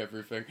broke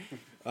everything.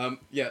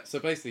 Yeah. So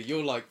basically,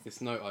 you'll like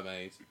this note I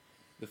made.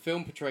 The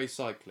film portrays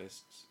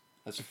cyclists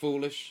as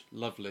foolish,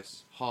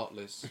 loveless,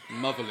 heartless,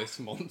 motherless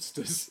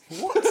monsters.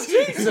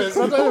 Jesus,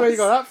 I don't know where you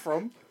got that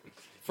from.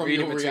 From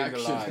Reading your between the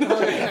reaction.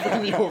 lines.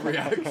 From your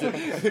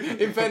reaction.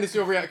 In fairness,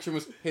 your reaction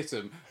was hit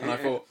 'em, and I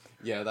thought,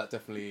 yeah, that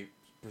definitely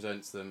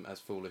presents them as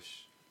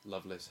foolish,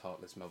 loveless,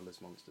 heartless, motherless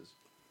monsters.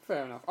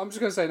 Fair enough. I'm just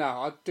going to say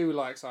now, I do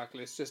like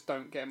cyclists, just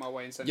don't get in my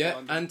way in central Yeah,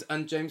 London.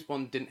 and James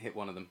Bond didn't hit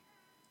one of them.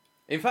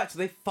 In fact,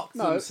 they fucked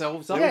No.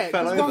 themselves up. Yeah,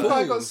 fell because one over.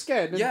 guy got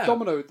scared and Yeah.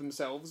 dominoed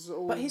themselves.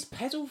 All... But his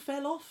pedal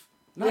fell off.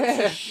 That's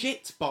Yeah. a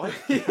shit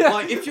bike.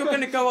 Like, if you're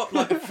going to go up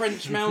like a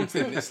French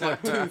mountain, it's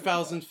like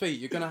 2,000 feet.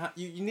 You're going to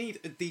you need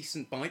a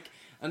decent bike.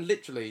 And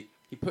literally,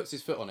 he puts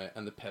his foot on it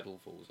and the pedal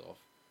falls off.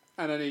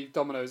 And then he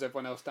dominoes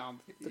everyone else down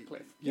the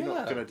cliff. You're Yeah.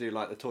 not going to do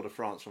like the Tour de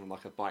France from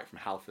like a bike from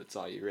Halfords,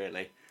 are you?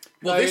 Really?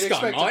 Well, No, this you'd guy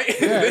expect might.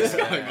 it. Yeah. This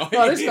guy might.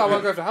 No, this guy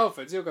won't go for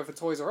Halfords, he'll go for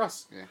Toys R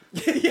Us.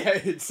 Yeah,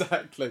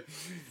 exactly.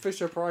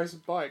 Fisher Price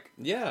bike.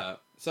 Yeah.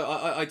 So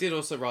I did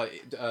also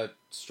write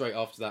straight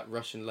after that,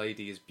 Russian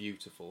lady is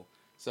beautiful.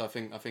 So I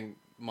think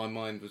my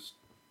mind was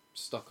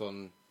stuck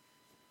on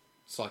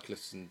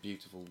cyclists and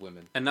beautiful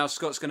women. And now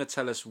Scott's going to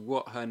tell us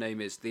what her name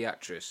is, the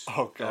actress.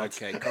 Oh, God.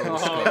 Okay, cool.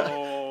 Scott.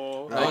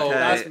 Oh, Okay.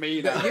 that's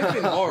me now. You've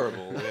been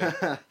horrible.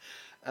 Yeah.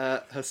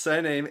 Her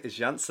surname is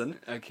Janssen,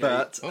 Okay.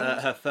 but Oh.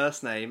 her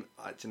first name,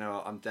 do you know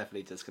what, I'm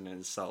definitely just going to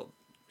insult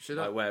Should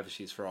I? wherever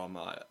she's from.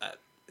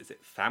 Is it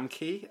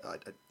Famke?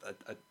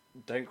 I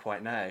don't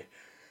quite know.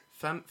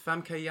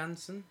 Famke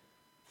Janssen?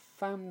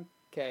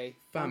 Famke.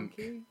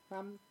 Famke.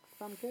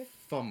 Famke?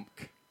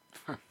 Funk.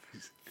 I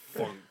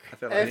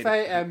feel like I need-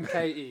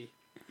 Famke.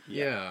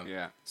 Yeah.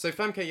 Yeah. So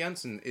Famke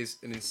Janssen is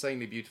an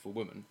insanely beautiful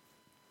woman.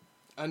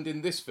 And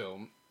in this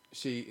film,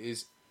 she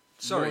is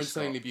Sorry, more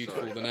insanely Scott.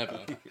 beautiful Sorry. than ever.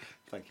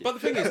 Thank you. But the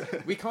thing is,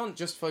 we can't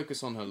just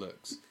focus on her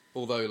looks.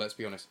 Although, let's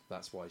be honest,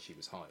 that's why she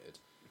was hired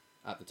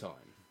at the time.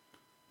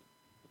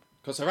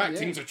 Because her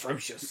acting's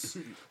atrocious.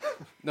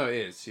 No, it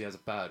is. She has a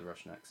bad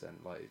Russian accent.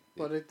 Well,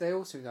 they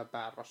all seem to have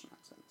bad Russian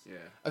accents. Yeah.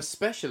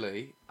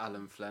 Especially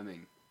Alan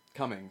Fleming.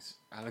 Cummings.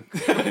 Alan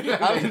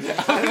Fleming.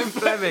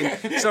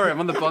 Sorry, I'm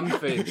on the Bond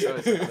theme.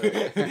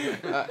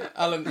 Sorry.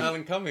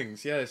 Alan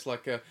Cummings, yeah, it's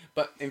like a...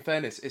 But in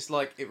fairness, it's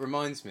like, it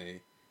reminds me,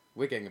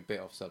 we're getting a bit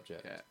off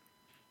subject. Yeah.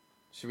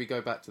 Should we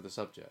go back to the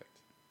subject?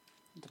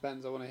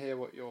 Depends, I want to hear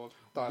what your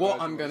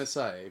What I'm going to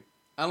say,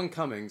 Alan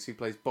Cummings, who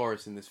plays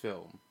Boris in this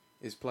film,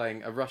 is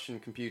playing a Russian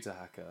computer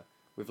hacker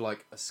with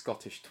like a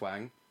Scottish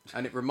twang.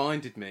 And it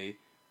reminded me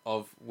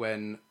of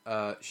when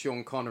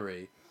Sean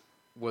Connery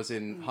was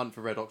in Hunt for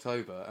Red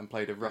October and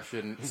played a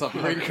Russian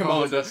submarine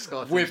commander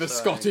with a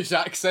Scottish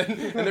accent,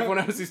 and everyone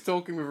else is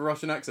talking with a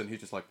Russian accent.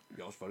 He's just like,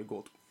 "Yeah, it's very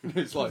good."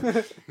 It's like,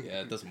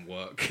 yeah, it doesn't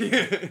work.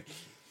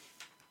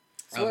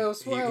 So what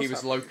else he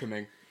was happened?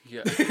 locoming.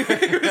 Yeah.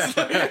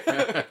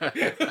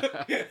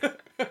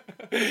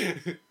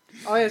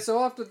 Oh yeah,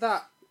 so after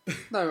that,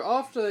 no,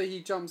 after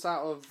he jumps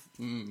out of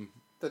Mm.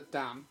 the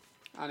dam,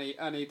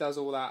 and he does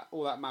all that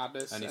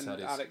madness, And and he's had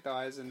his Alec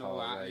dies and all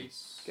car that, and he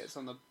race. gets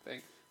on the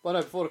thing. Well,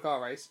 no, before the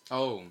car race,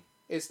 Oh.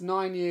 it's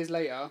 9 years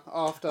later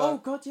after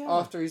God, yeah.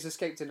 after he's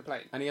escaped in a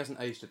plane. And he hasn't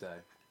aged a day.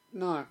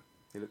 No,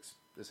 He looks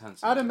as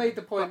handsome. Adam as made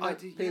ever. the point But I that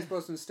do- Pierce yeah.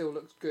 Brosnan still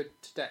looks good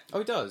today, Oh,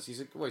 he does. He's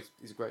a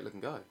great looking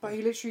guy. but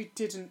he literally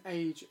didn't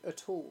age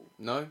at all,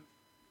 No.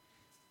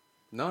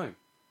 No.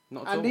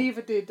 Not at and all.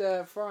 neither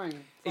did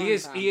Frying. He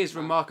is Pan Man.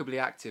 remarkably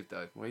active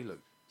though, Well, he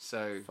looked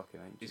so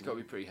fucking ancient. he's got to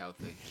be pretty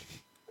healthy.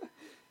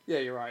 Yeah,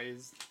 you're right.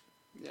 He's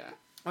yeah.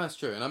 Oh, that's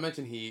true. And I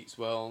imagine he eats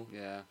well.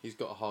 Yeah. He's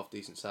got a half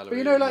decent salary. But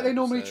you know, like in they the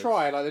normally episodes.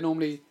 try, like they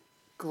normally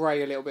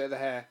grey a little bit of the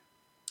hair.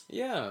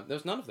 Yeah,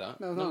 there's none of that.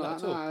 No, none no, of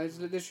that at all. no. It's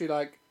literally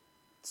like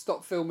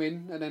stop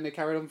filming and then they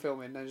carried on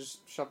filming and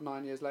just shoved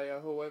 9 years later.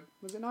 Or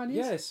was it 9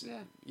 years? Yes.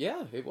 Yeah.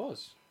 Yeah, it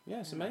was. Yeah,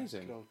 it's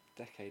amazing. Good old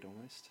decade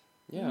almost.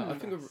 Yeah, I Mm.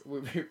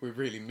 think we're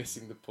really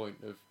missing the point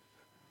of,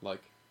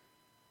 like,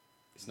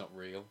 it's not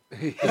real.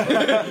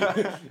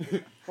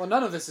 Well,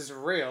 none of this is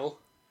real.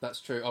 That's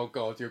true. Oh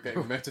God, you're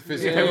getting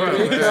metaphysical. Yeah,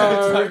 here we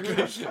go.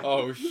 Exactly.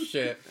 Oh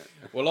shit.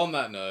 Well, on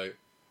that note,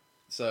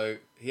 so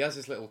he has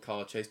his little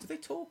car chase. Do they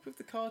talk with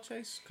the car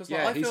chase? Because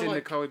Yeah, I he's feel in the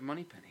like car with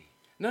Moneypenny.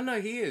 no,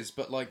 he is.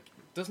 But like,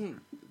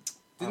 didn't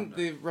no.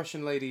 the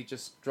Russian lady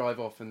just drive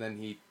off and then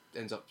he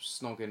ends up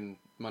snogging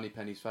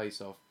Moneypenny's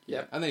face off?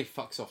 Yep. And then he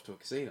fucks off to a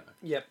casino.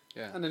 Yep.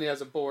 Yeah. And then he has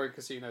a boring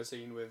casino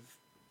scene with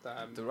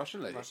The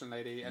Russian lady. Russian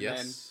lady, and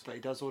Yes. But he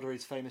does order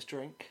his famous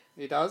drink.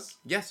 then he does.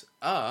 Yes.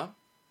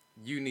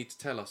 You need to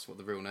tell us what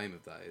the real name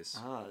of that is.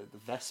 Ah, the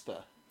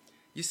Vesper.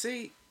 You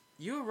see,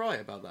 you were right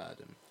about that,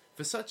 Adam.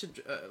 For such a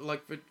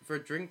for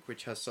a drink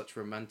which has such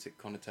romantic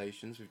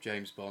connotations with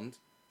James Bond,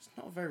 it's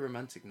not a very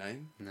romantic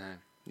name, No.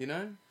 you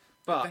know.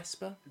 But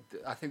Vesper.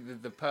 I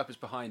think the purpose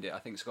behind it, I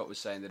think Scott was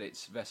saying that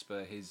it's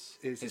Vesper, his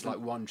It's like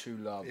one true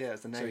love. Yeah,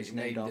 it's the name So he's he's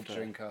named named the after.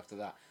 drink after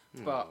that.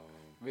 But Oh.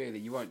 really,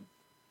 you won't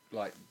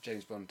like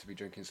James Bond to be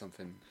drinking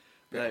something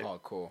a bit No.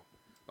 hardcore,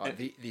 like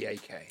the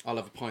AK. I'll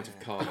have a pint of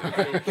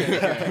Carlin.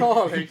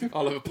 Darling.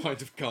 I'll have a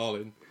pint of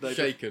Carlin, No,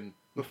 shaken.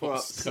 Before not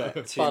upset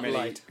stirred. too Bud many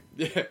Light.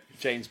 Yeah.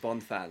 James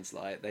Bond fans,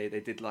 like they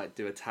did like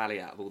do a tally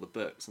out of all the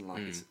books, and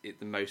like Mm.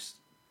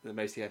 the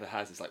most he ever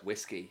has is like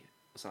whiskey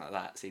or something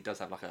like that. So he does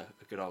have like a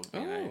good old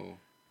Oh.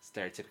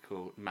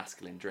 stereotypical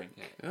masculine drink.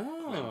 Yeah.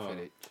 Oh.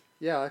 Glenfiddich.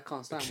 Yeah, I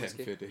can't stand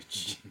whiskey.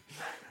 Glenfiddich.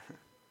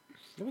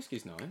 The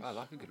whiskey's nice. I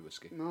like a good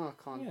whiskey. No,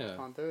 I can't. Yeah.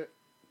 Can't do it.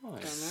 Don't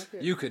Nice.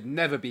 like it. You could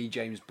never be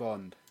James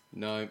Bond.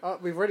 No.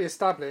 We've already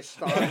established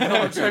that I'm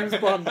not James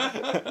Bond.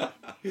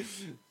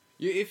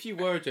 If you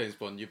were James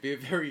Bond, you'd be a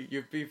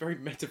very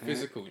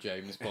metaphysical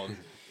James Bond.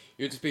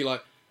 You'd just be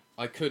like,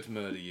 I could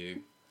murder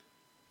you,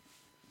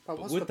 But but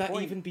what's would the that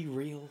point? even be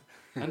real?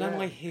 And am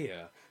I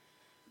here?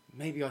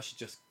 Maybe I should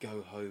just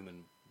go home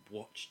and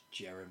watch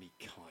Jeremy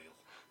Kyle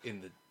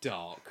in the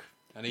dark.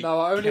 And eat No,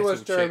 I only kettle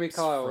watched Jeremy chips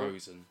Kyle.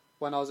 frozen.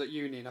 When I was at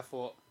uni, and I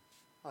thought,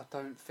 I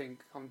don't think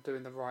I'm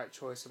doing the right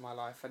choice in my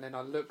life. And then I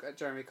look at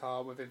Jeremy Kyle,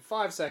 and within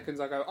 5 seconds,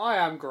 I go, I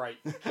am great.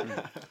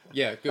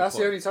 Yeah, good That's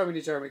point. the only time you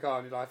need Jeremy Kyle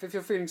in your life. If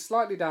you're feeling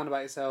slightly down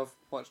about yourself,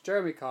 watch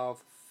Jeremy Kyle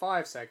for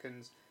 5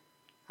 seconds,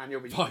 and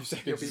you'll be 5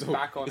 seconds You'll be is all,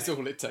 back on it's it.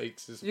 all it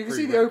takes. As a You can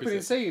see the opening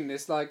prerequisite. scene.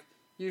 It's like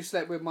you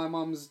slept with my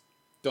mum's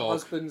Dog.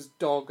 husband's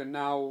dog, and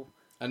now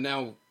And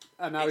now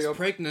you're it's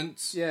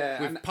pregnant Yeah,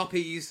 with and-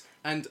 puppies,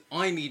 and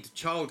I need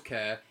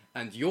childcare,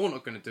 and you're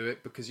not going to do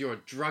it because you're a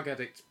drug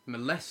addict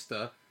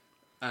molester,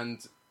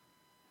 and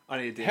I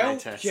need a DNA help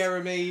test.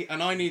 Jeremy,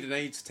 and I need an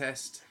AIDS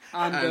test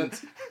and and, a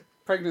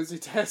pregnancy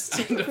test.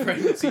 and a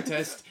pregnancy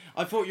test.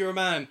 I thought you're a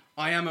man.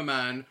 I am a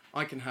man.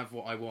 I can have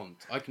what I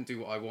want. I can do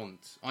what I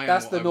want. I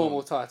That's am the what I normal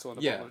want. title on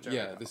the Yeah, bottom of Jeremy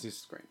yeah. Kyle's This is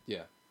screen.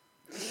 yeah.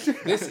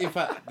 This, in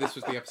fact, this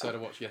was the episode I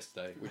watched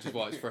yesterday, which is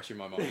why it's fresh in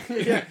my mind.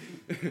 Yeah.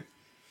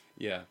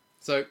 Yeah.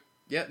 So,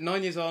 yeah,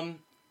 9 years on,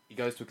 he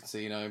goes to a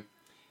casino.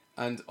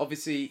 And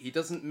obviously, he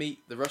doesn't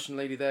meet the Russian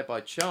lady there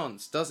by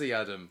chance, does he,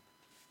 Adam?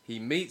 He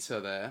meets her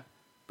there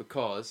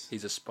because...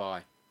 He's a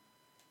spy.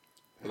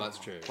 Well, that's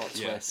true. Plot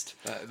yeah. twist.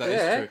 That Yeah,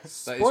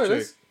 is true. That spoilers.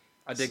 is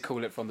I did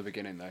call it from the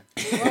beginning though.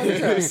 I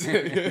Oh, was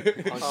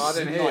I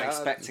didn't hear not that.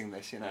 expecting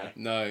this, you know. true.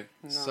 No.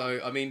 No. So,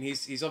 I mean,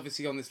 he's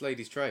obviously on this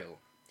lady's trail.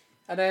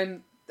 And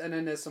then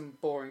there's some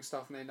boring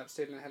stuff, and they end up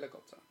stealing a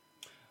helicopter.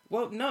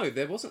 Well, no,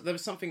 there wasn't. There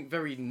was something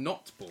very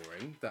not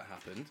boring that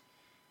happened.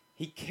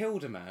 He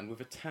killed a man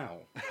with a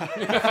towel.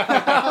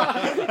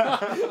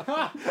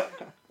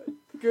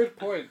 Good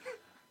point.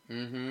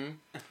 Mm-hmm.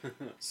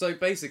 So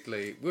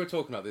basically, we were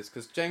talking about this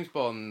because James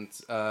Bond,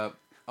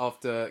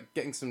 after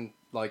getting some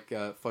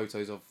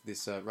photos of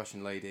this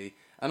Russian lady,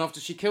 and after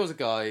she kills a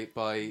guy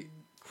by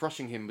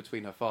crushing him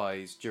between her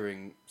thighs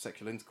during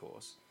sexual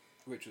intercourse.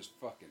 Which was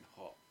fucking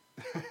hot.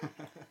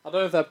 I don't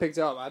know if that picked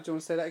it up, man. Do you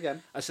want to say that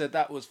again? I said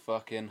that was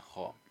fucking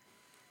hot.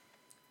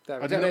 There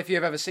we I don't go. know if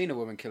you've ever seen a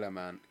woman kill a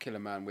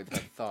man with her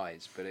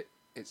thighs, but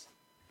it's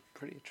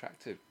pretty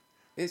attractive.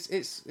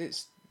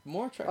 It's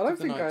more I attractive don't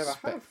than think I I ever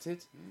have.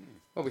 expected.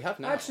 Well, we have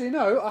now. Actually,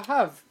 no, I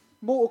have.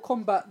 Mortal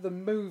Kombat the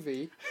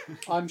movie.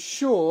 I'm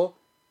sure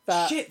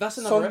that Shit, that's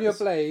another Sonya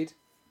episode. Blade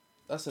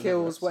That's another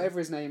kills episode. whatever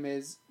his name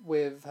is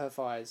with her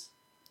fires.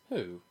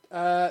 Who?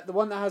 The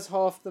one that has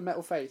half the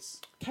metal face.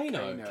 Kano.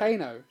 Kano.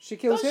 Kano. She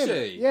kills Does him.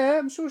 she? Yeah,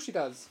 I'm sure she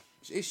does.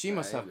 She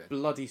must have Maybe.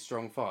 bloody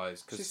strong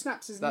thighs. She 'Cause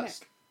snaps his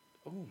that's- neck.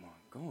 oh my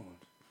god.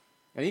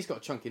 And he's got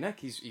a chunky neck.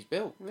 He's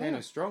built. Yeah.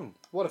 Kano's strong.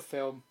 What a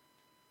film.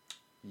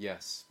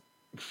 Yes.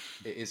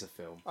 It is a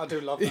film. I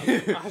do love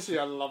that. Actually,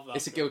 I love that.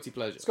 It's a film. guilty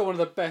pleasure. It's got one of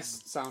the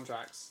best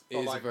soundtracks. It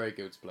Or is like a very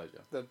guilty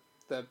pleasure.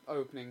 the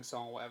opening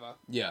song or whatever.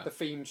 Yeah. The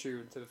theme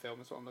tune to the film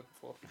is what I'm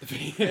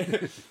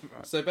looking for.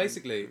 So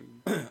basically,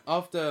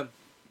 after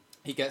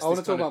he gets I want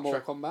this to talk kind about of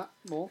Mortal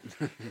Kombat more.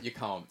 you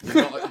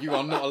can't. You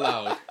are not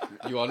allowed.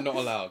 You are not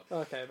allowed.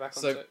 Okay, back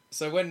on So it.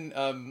 so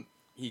when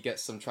he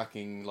gets some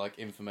tracking like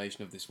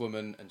information of this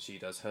woman, and she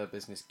does her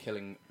business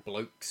killing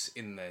blokes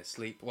in their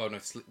sleep. Well, no,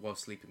 while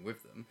sleeping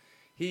with them.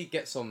 He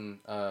gets on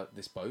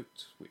this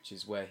boat, which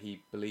is where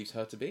he believes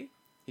her to be.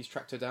 He's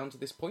tracked her down to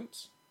this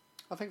point.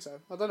 I think so.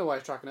 I don't know why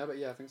he's tracking her, but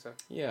yeah, I think so.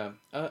 Yeah,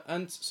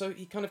 and so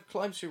he kind of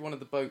climbs through one of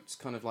the boat's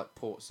kind of like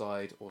port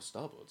side or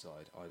starboard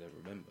side, I don't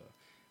remember,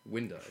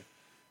 window,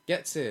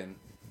 gets in,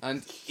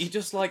 and he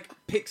just like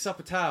picks up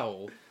a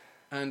towel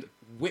and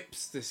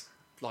whips this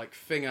like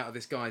thing out of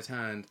this guy's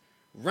hand,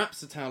 wraps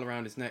the towel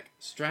around his neck,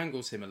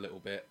 strangles him a little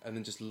bit, and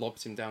then just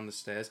lobs him down the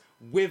stairs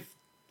with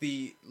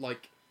the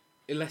like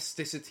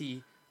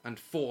elasticity and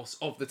force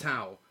of the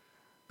towel,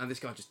 and this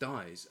guy just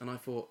dies. And I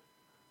thought,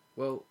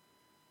 well,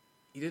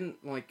 he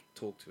didn't like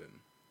talk to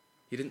him.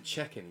 He didn't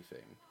check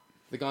anything.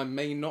 The guy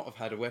may not have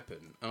had a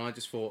weapon, and I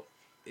just thought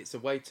it's a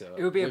waiter.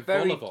 It would be a with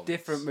very vol-au-vents.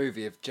 different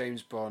movie if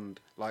James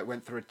Bond like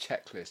went through a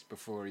checklist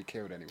before he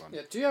killed anyone.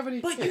 Yeah, do you have any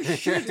But you tips?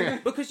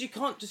 should, because you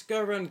can't just go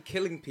around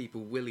killing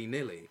people willy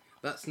nilly.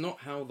 That's not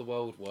how the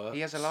world works.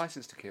 He has a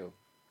license to kill.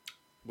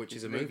 which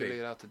He's is a legally movie,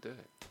 allowed to do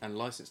it. and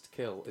License to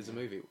Kill is a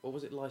movie. Or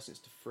was it License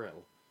to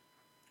Thrill?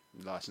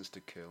 License to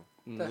kill.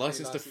 Definitely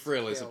License to License to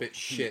Thrill is a Kill. bit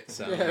shit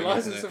sounding. Yeah, isn't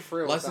License it? to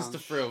Thrill License sounds to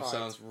Thrill shite.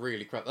 sounds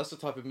really crap. That's the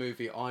type of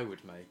movie I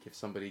would make if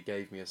somebody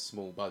gave me a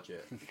small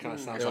budget. Kind of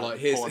sounds They were like, like,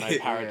 here's porno here-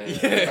 parody.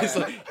 Yeah, it's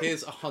like,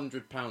 here's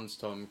 £100,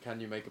 Tom. Can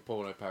you make a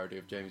porno parody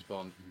of James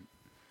Bond?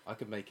 I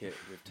could make it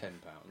with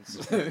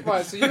 £10.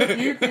 Right, so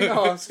you've been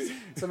asked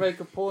to make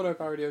a porno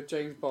parody of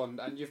James Bond,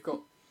 and you've got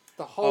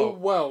the whole Oh.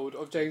 world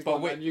of James But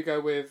Bond, wait- and you go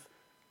with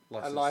a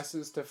License.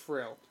 license to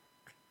thrill.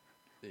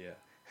 Yeah.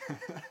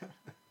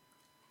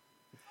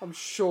 I'm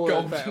sure there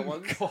are better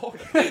ones.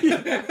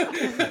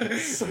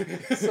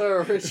 So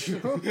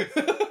original.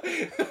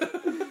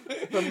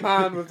 The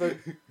man with the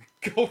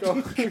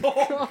Golden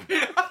cock.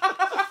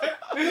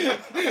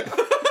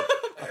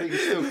 I think you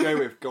still go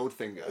with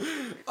Goldfinger.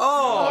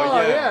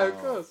 Oh, yeah, of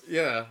course.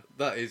 Yeah,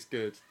 that is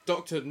good.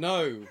 Doctor,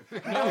 no.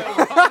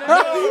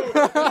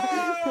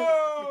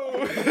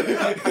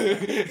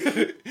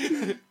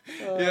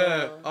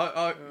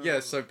 Yeah,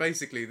 so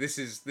basically this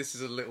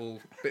is a little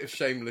bit of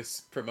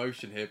shameless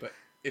promotion here, but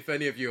if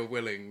any of you are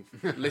willing,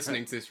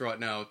 listening to this right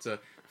now, to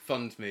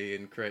fund me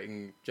in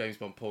creating James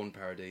Bond porn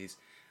parodies,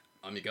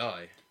 I'm your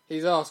guy.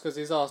 He's asked because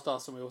he's asked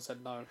us, and we all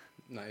said no.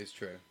 That is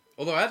true.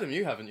 Although, Adam,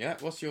 you haven't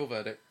yet. What's your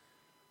verdict?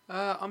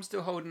 I'm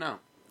still holding out.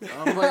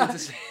 I'm waiting to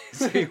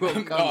see what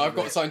comes. Oh, I've of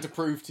got it. something to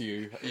prove to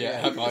you. Yeah,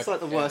 have I? It's like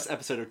the worst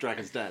episode of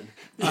Dragon's Den.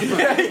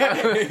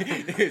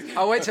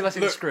 I'll wait till I see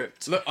the Look,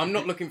 script. Look, I'm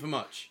not looking for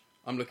much.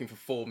 I'm looking for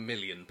 £4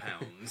 million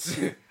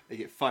You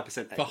get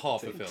 5% for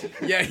half a film.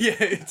 Yeah,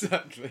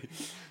 exactly.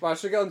 Right,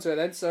 should we get on to it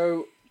then?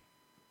 So,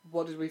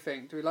 what did we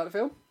think? Do we like the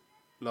film?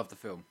 Love the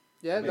film.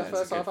 Yeah, Yeah, the it's a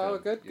first good half hour,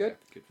 film. good,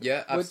 good.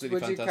 Yeah, absolutely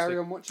Would you fantastic. carry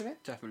on watching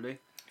it? Definitely.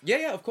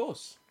 Yeah, of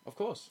course. I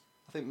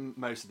think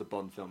most of the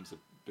Bond films have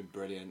been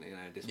brilliant. You know,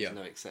 this was Yeah.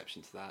 no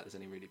exception to that. There's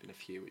only really been a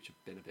few which have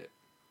been a bit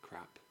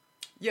crap.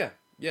 Yeah.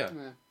 Yeah.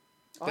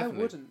 I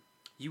Definitely. wouldn't.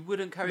 You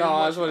wouldn't carry No,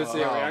 on I just watching wanted to see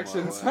it? your Oh, my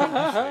reactions.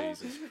 word.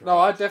 Jesus Christ. No,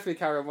 I'd definitely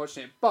carry on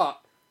watching it. But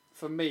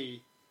for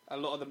me, a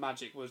lot of the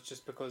magic was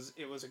just because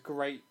it was a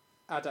great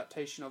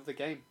adaptation of the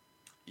game.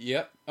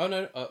 Yep. Oh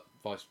no.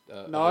 Vice.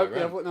 No, other way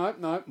yeah,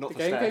 around. no. Not The for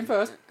game Steph. came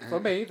first. For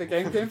me, the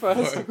game came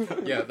first.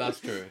 Yeah, that's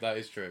true. That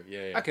is true.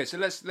 Yeah. Okay, so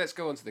let's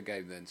go on to the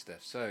game then,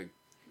 Steph. So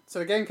So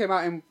the game came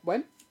out in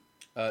when?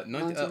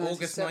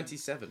 August 1997.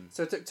 97.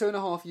 So it took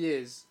 2.5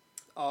 years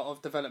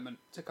of development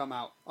to come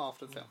out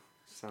after the film.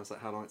 Sounds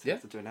like how long it Yeah.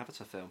 takes to do an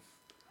Avatar film.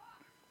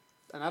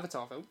 An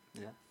Avatar film.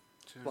 Yeah.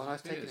 Well,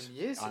 it's taken them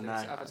years to I do know.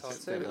 Avatar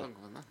It's a bit 2. longer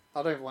than that.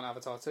 I don't even want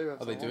Avatar 2.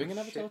 Are they doing an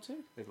Avatar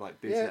 2? They've like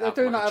Yeah, boosted it they're out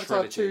doing like that a Avatar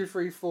trilogy. 2,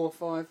 3, 4,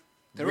 5.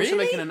 They're also Really?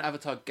 making an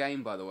Avatar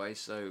game, by the way.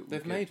 So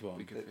They've made one?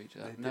 We could feature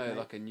that. They No, did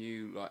like a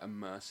new, like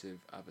immersive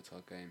Avatar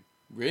game.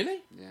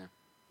 Really? Yeah.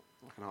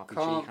 Like an RPG Can't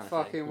kind of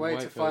fucking thing. wait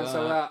Wait to for find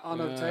some of that that.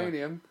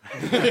 unobtainium.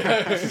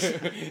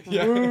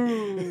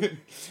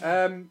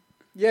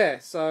 Yeah,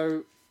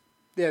 so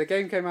the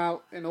game came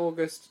out in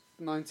August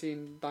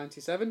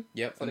 1997.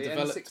 Yep. For And the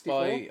developed N64,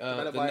 by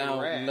developed the by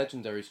now Rare.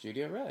 legendary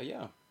studio Rare.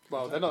 Yeah.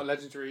 Well, they're not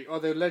legendary. Or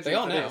they're legendary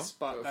are for now. this,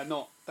 but they're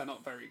not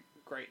very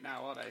great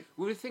now, are they?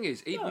 Well, the thing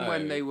is, even No.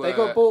 when they were, They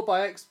got bought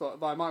by Xbox,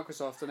 by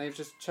Microsoft, and they've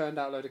just churned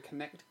out a load of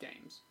Kinect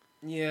games.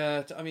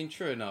 Yeah, I mean,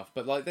 true enough.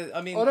 But like,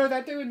 I mean, Although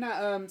they're doing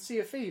that Sea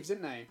of Thieves,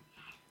 isn't they?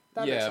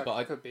 That Yeah, looks like but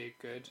it could be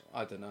good.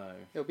 I don't know.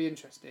 It'll be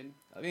interesting.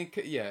 I mean,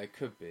 yeah, it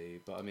could be,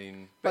 but I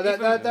mean,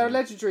 But they're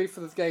legendary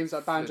for the games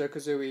like Banjo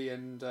Kazooie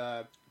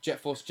and Jet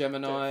Force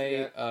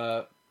Gemini,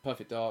 Yeah.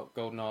 Perfect Dark,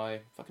 GoldenEye,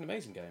 fucking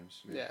amazing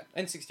games. yeah.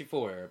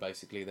 N64 era,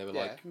 basically, they were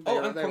Yeah, like, they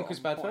were- and they were Conker's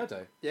on Bad point. Fur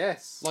Day.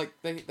 Yes. Like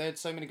they had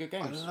so many good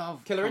I games.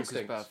 love Killer Conker's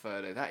Instinct. Bad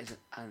Fur Day. That is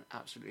an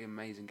absolutely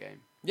amazing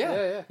game.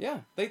 Yeah.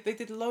 They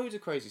did loads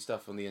of crazy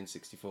stuff on the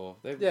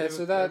N64.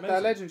 So they're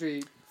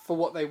legendary for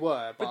what they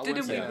were. But But I didn't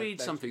wouldn't we say they're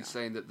read something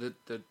legendary now. saying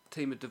that the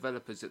team of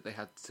developers that they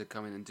had to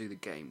come in and do the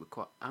game were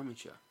quite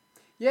amateur?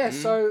 Yeah,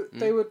 Mm, so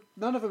they were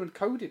none of them had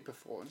coded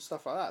before and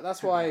stuff like that.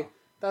 That's why. Wow.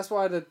 That's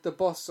why the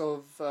boss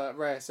of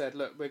Rare said,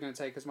 "Look, we're going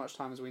to take as much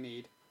time as we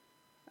need,"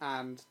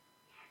 and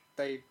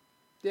they,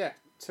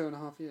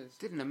 2.5 years.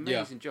 Did an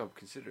amazing job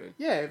considering.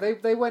 Yeah,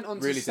 they went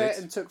on Really to set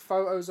did. and took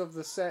photos of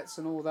the sets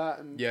and all that,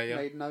 and Yeah.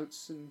 made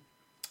notes and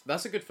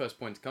That's a good first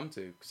point to come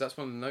to, because that's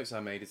one of the notes I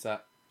made, is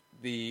that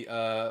the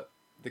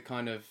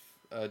kind of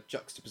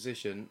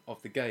juxtaposition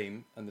of the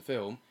game and the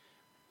film,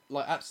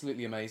 like,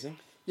 absolutely amazing.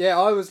 yeah.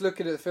 I was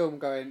looking at the film,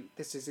 going,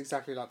 "This is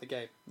exactly like the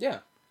game."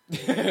 Yeah.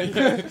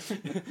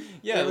 It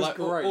Yeah, was like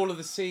great. all of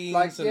the scenes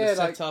Like, and yeah, the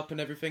like- setup and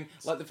everything,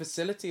 like the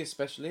facility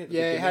especially. At the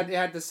Yeah, beginning. it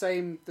had the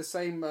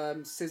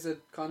same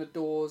scissored kind of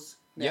doors.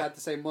 And It Yeah. had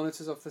the same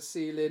monitors off the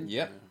ceiling.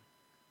 Yep.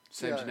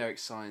 Same Yeah. generic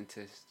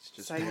scientists.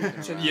 Just Same walking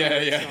around.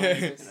 generic Yeah.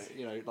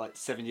 scientists. Like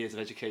 7 years of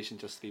education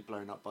just to be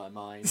blown up by a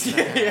mine.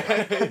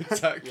 Yeah,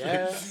 exactly.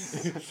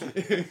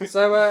 Yes.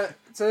 so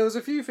there was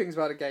a few things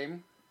about the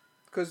game,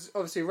 because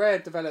obviously Rare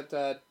developed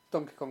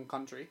Donkey Kong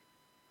Country,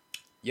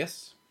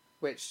 Yes.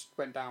 which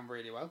went down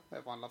really well.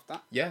 Everyone loved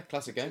that. Yeah,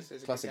 classic game. It's a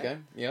good Classic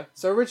game. game. Yeah.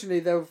 So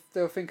originally they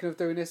were thinking of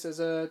doing this as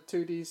a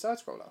 2D side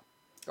scroller,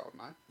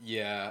 GoldenEye,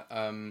 Yeah.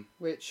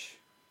 which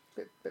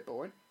bit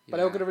boring. But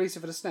they were Yeah. going to release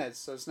it for the SNES,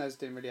 so SNES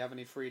didn't really have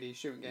any 3D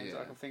shooting games that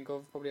I Yeah. can think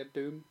of. Probably had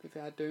Doom, if it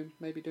had Doom.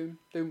 Maybe Doom.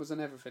 Doom was on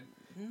everything.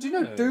 Do you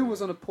know Doom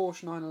was on a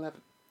Porsche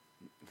 911?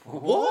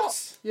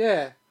 What?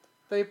 Yeah.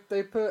 They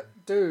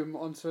put Doom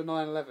onto a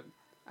 911,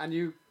 and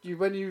you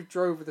when you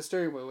drove with the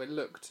steering wheel, it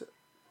looked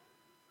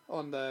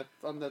on the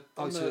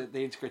So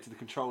they integrated the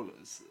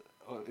controllers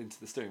into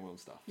the steering wheel and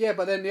stuff. yeah,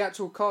 but then the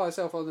actual car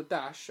itself on the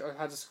dash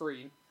had a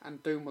screen,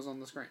 and Doom was on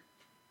the screen.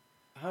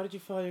 How did you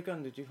fire your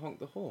gun? Did you honk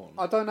the horn?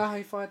 I don't know how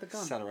he fired the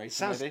gun. Accelerator,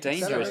 Sounds maybe?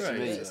 dangerous to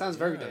Accelerator. me. It sounds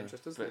very Yeah.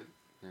 dangerous, doesn't it?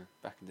 Yeah,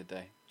 back in the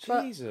day.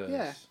 But, Jesus.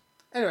 yeah.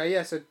 Anyway,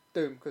 yeah, so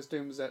Doom, because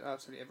Doom was at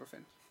absolutely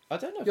everything. I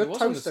don't know if Your it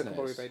was on the toaster can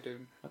probably SNES. play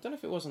Doom. I don't know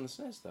if it was on the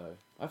SNES though.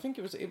 I think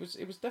it was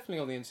definitely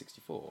on the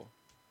N64.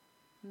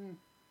 Hmm.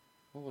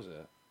 What was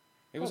it?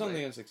 It was on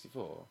Probably. the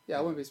N64. Yeah,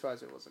 I wouldn't be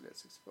surprised if it wasn't at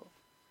 64.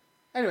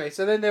 Anyway,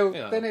 so then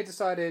Yeah. they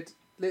decided,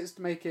 let's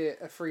make it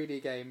a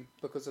 3D game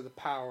because of the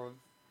power of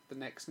the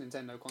next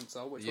Nintendo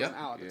console, which Yep. wasn't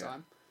out at the Yeah.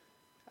 time.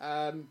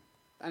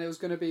 And it was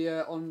going to be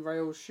an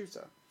on-rails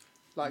shooter,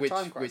 like which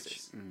Time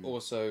Crisis. Mm.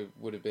 also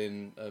would have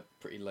been a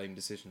pretty lame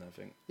decision, I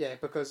think. Yeah,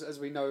 because as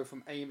we know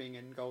from aiming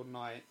in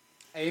GoldenEye,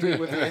 aiming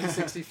with the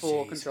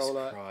N64 Jesus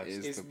controller Christ.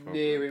 is the problem.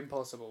 near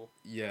impossible.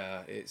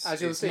 Yeah, it's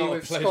As you'll it's see not a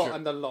with pleasure. Scott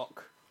and the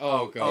lock.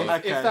 Oh god.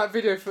 okay. If that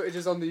video footage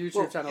is on the YouTube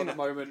Well, channel you at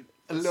the know, moment,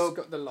 a it's little-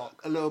 got the lock.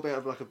 A little bit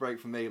of like a break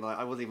for me. Like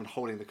I wasn't even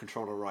holding the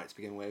controller right to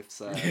begin with,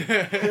 so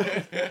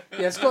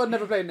Yeah, Scott had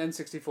never played an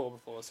N64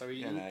 before, so he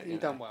You know, he you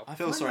done know. well. I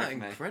feel find sorry that for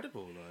me.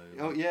 incredible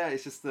though. Oh yeah,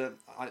 it's just that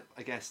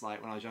I guess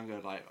like when I was younger,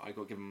 like I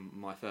got given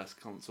my first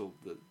console,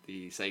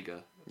 the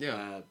Sega,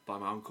 Yeah. by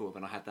my uncle,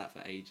 and I had that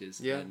for ages.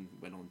 Yeah. And then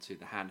went on to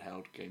the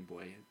handheld Game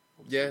Boy.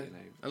 Yeah. You know.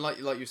 And like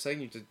you were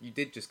saying, you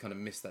did just kind of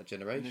miss that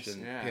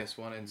generation. Yeah.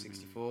 PS1,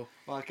 N64.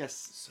 Well, I guess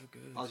So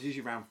good. I was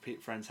usually around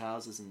friends'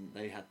 houses, and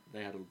they had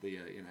all the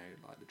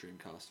like the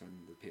Dreamcast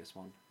and the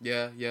PS1.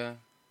 Yeah.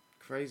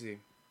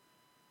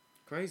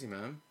 Crazy,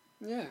 man.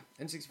 Yeah.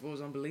 N64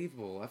 was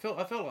unbelievable. I felt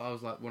like I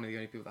was like one of the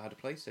only people that had a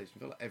PlayStation. I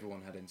felt like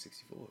everyone had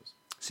N64s.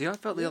 See, I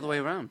felt the other way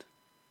around.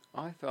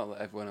 I felt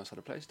that everyone else had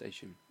a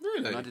PlayStation.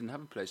 Really? And I didn't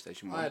have a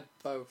PlayStation 1. I had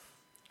both.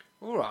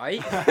 All right.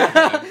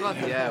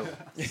 Bloody hell.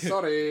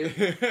 Sorry.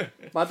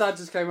 My dad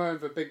just came home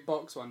with a big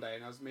box one day,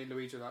 and me and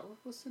Luigi were like,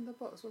 what's in the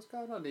box? What's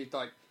going on? And he'd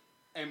like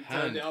turned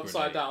Hand it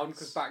upside down, grenades.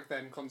 because back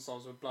then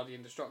consoles were bloody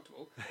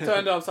indestructible.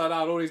 Turned it upside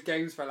down, all these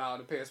games fell out,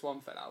 and the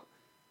PS1 fell out.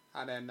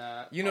 And then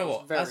You I know was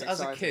what? very As a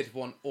excited. kid,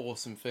 one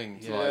awesome thing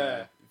to Yeah.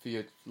 like for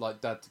your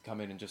like dad to come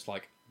in and just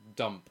like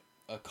dump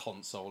a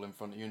console in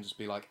front of you and just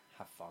be like,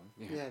 have fun.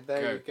 Yeah,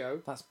 there Go. you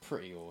go. That's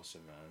pretty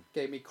awesome, man.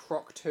 Gave me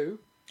Croc 2.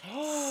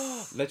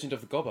 Legend of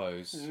the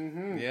Gobbos.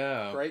 Mm-hmm.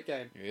 Yeah. Great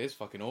game. It is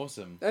fucking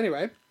awesome.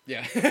 Anyway,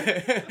 Yeah.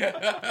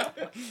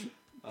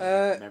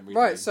 Memory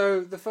right, lane.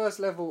 so the first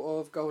level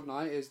of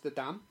GoldenEye is the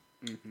dam,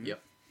 Mm-hmm.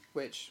 Yep.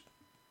 which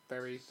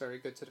very, very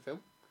good to the film.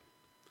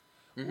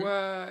 Mhm.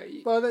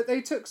 Well, Well,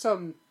 they took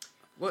some...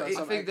 well, Got I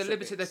some think the extra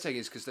liberty they're bits. taking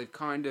is because they've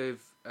kind of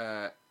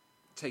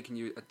taken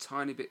you a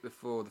tiny bit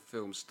before the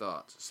film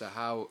starts. So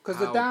how... Because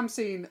the dam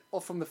scene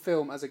off from the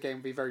film as a game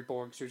would be very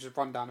boring, because you just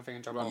run down a thing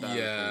and jump Run off. down.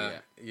 Yeah.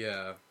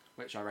 Yeah.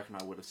 which I reckon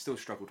I would have still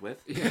struggled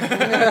with.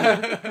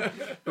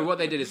 But what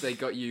they did is they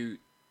got you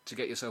to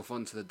get yourself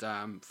onto the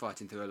dam,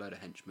 fighting through a load of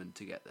henchmen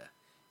to get there,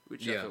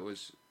 which I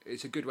thought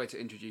it's a good way to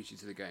introduce you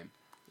to the game.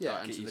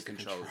 Yeah, and to the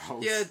controls.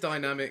 Yeah,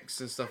 dynamics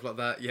and stuff like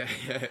that. Yeah,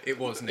 it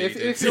was needed.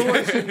 If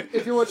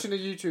you're watching a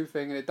YouTube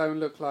thing and it don't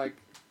look like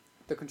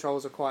the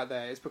controls are quite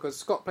there, it's because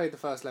Scott played the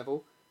first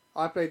level,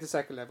 I played the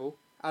second level,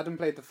 Adam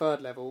played the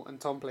third level, and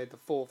Tom played the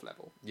fourth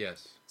level.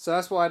 Yes. So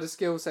that's why the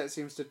skill set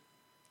seems to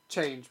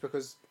change,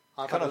 because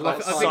I've Kind had of a lot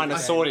like of time.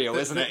 sinusoidal,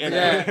 isn't it?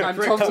 Yeah, and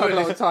Tom's had a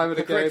lot of time with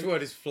The the correct game.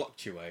 word is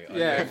fluctuate. I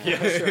Yeah, think.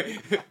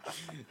 for sure.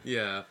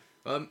 Yeah.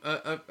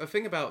 A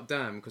thing about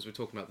Dam, because we're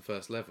talking about the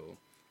first level,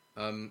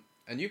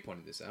 and you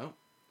pointed this out,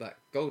 that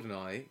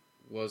GoldenEye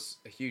was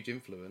a huge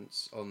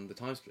influence on the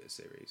Time Splitters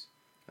series,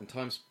 and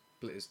Time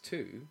Splitters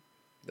 2,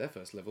 their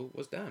first level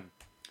was Dam.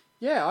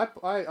 Yeah,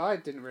 I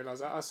didn't realise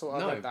that.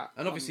 I read that.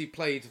 and obviously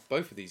played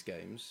both of these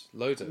games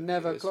loads of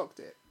never years. clocked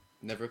it.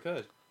 Never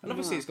occurred. And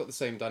obviously No. it's got the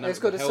same dynamic. It's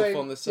got the health same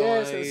on the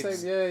Yeah, sides. it's got the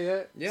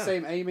same. Yeah.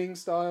 Same aiming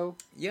style.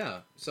 Yeah.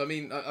 So I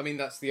mean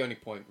that's the only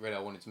point really I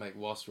wanted to make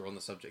whilst we're on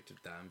the subject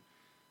of Dam.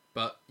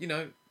 But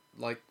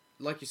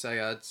like you say,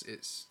 Ads,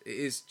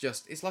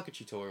 it's like a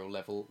tutorial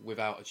level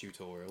without a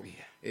tutorial. Yeah.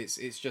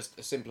 It's just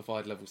a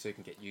simplified level so you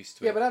can get used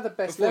to Yeah, it. but at the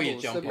best Before you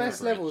levels, jump the on best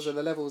the bridge. levels are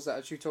the levels that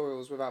are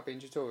tutorials without being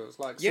tutorials,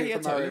 like Yeah, Super yeah,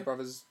 Mario totally.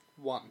 Brothers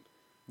 1.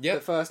 Yeah.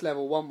 The first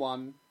level,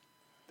 1-1,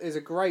 is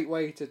a great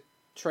way to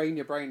train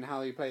your brain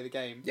how you play the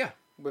game. Yeah.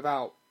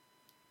 Without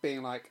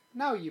being like,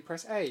 now you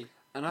press A.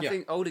 And I Yeah.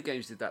 think older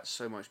games did that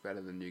so much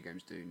better than new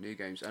games do. New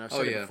games, and I've Oh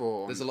said it yeah.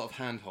 before. There's a lot of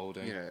hand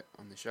holding. You know,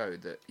 on the show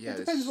that It there's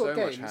depends so what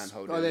much games. hand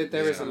holding. Oh,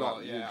 there is a Yeah.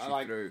 lot, yeah. I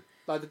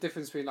like the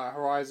difference between like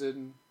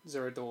Horizon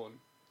Zero Dawn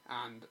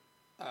and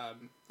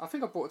I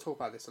think I brought to talk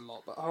about this a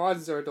lot, but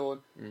Horizon Zero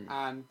Dawn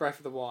and Breath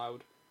of the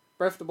Wild.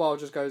 Breath of the Wild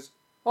just goes,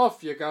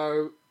 off you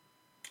go,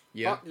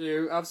 Yeah. fuck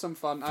you, have some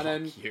fun, and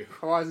then you.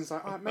 Horizon's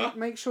like, alright,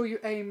 make sure you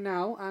aim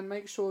now and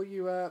make sure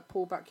you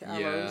pull back your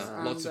arrows. Yeah.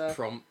 And, Lots of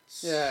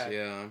prompts. yeah.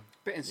 Yeah.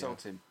 Bit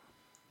insulting.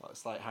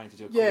 It's like having to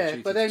do a Call Yeah, of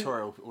Duty but then-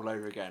 tutorial all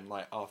over again,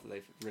 like after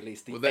they've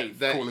released the Well,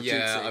 8th Call of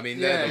yeah, Duty. I mean,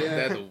 Yeah,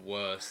 they're yeah. the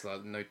worst,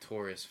 like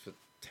notorious for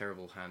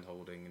terrible hand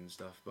holding and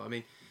stuff. But I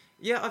mean,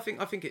 yeah, I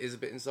think it is a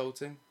bit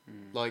insulting.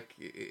 Like,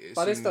 it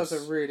But this seems- does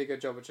a really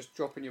good job of just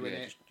dropping you in Yeah,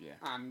 it just- yeah.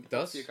 and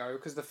Does? off you go.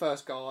 Because the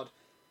first guard,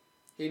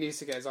 he needs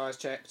to get his eyes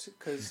checked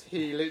because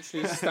he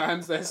literally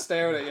stands there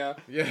staring at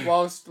you Yeah.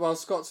 while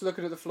Scott's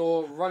looking at the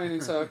floor, running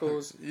in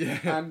circles, Yeah.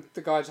 and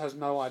the guy just has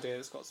no idea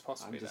that Scott's I'm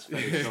possibly just there.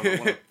 very sure that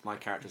one of my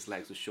character's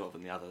legs was shorter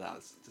than the other. That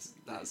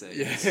was it.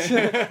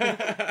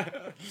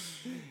 Yeah.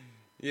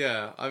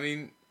 Yeah, I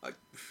mean, I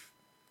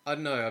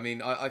don't know. I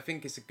mean, I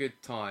think it's a good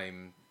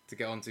time to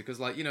get onto because,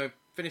 like, you know,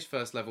 finished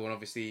first level, and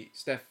obviously,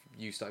 Steph,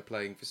 you started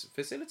playing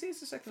Facilities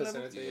the second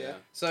level. Facility, yeah.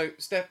 So,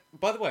 Steph,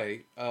 by the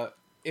way,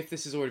 if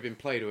this has already been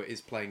played or it is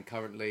playing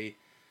currently,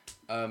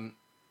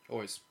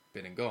 or it's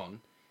been and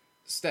gone,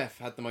 Steph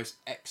had the most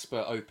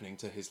expert opening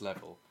to his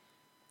level.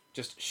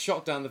 Just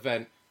shot down the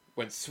vent,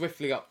 went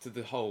swiftly up to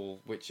the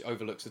hole which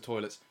overlooks the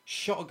toilets,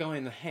 shot a guy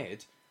in the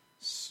head,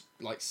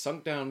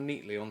 sunk down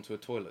neatly onto a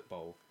toilet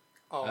bowl,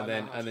 Oh, I and know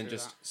then how to do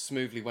just that.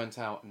 smoothly went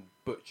out and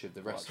butchered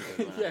the rest of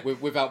it Yeah.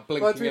 without Well,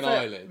 blinking to be an fair,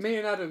 eyelid. me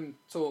and Adam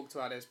talked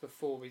about this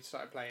before we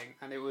started playing,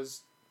 and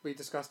we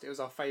discussed it was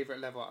our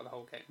favourite level out of the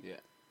whole game. Yeah.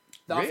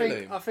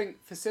 Really? I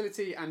think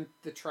Facility and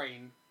the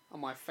train are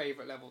my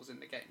favourite levels in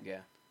the game.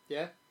 Yeah.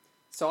 Yeah?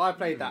 So I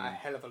played that a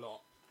hell of a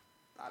lot,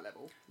 that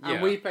level. And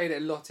Yeah. we played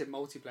it a lot in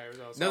multiplayer as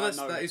well. So No, I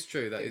know that is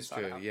true. That is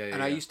inside true. out. Yeah, yeah.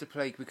 And I yeah. used to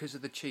play because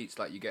of the cheats.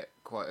 Like you get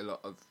quite a lot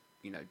of,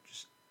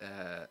 just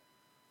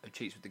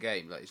cheats with the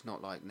game. Like it's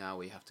not like now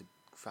where you have to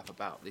faff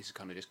about. This is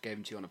kind of just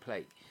given to you on a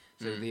plate.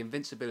 So the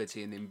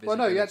invincibility and the Well,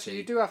 invisibility. no,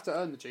 you do have to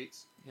earn the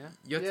cheats. Yeah.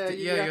 You have Yeah, to,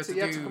 you have to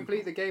do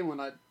complete the game on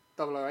like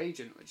Double O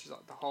Agent, which is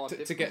like the hard to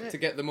difficulty.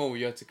 get them all.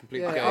 You have to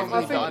complete Yeah, the I game. I,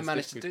 think- think I hardest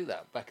managed to difficulty. do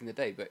that back in the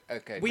day, but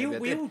okay. We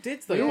maybe I all did.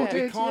 did though. We all we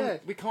did, can't yeah.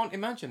 we can't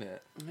imagine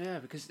it. Yeah,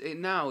 because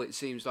now it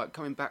seems like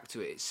coming back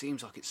to it, it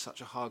seems like it's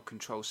such a hard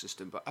control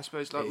system. But I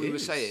suppose, like It we were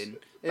is. saying,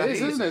 It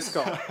is, isn't it,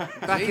 Scott?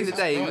 back in the Jesus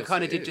day, we Christ,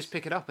 kind of it did is. just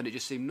pick it up, and it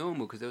just seemed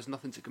normal because there was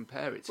nothing to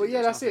compare it to. Well,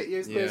 yeah, There was that's it.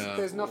 nothing-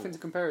 There's Yeah. nothing to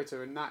compare it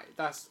to, and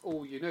that's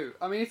all you knew.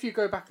 I mean, if you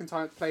go back and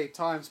play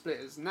Time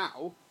Splitters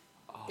now,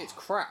 it's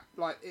crap.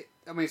 I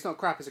mean, it's not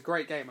crap. It's a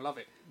great game. I love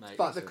it. Mate,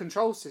 But that's the it.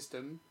 control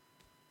system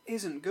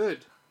isn't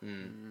good.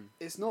 Mm.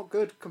 It's not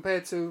good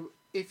compared to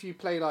if you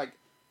play like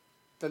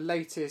the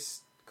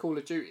latest Call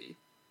of Duty.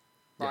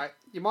 Right?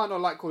 You might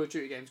not like Call of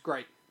Duty games,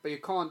 great, but you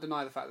can't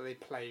deny the fact that they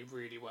play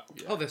really well.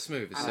 Oh, they're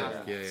smooth as And,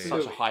 hell. Yeah, yeah, so-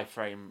 yeah. Such a high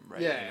frame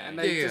rate. Yeah, and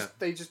Yeah,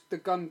 they yeah. just the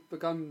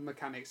gun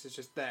mechanics is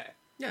just there.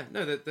 Yeah,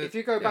 no, they're, If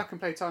you go yeah. back and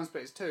play Time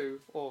Splitters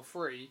 2 or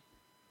 3,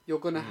 you're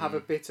going to have a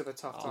bit of a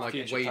tough time. like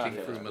Future wading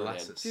Perfect through was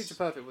molasses. Future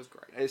Perfect was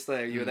great. It's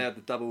there. You were there with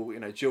the double,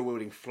 dual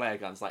wielding flare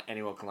guns. Like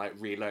anyone can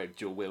reload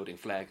dual wielding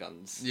flare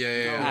guns. Yeah,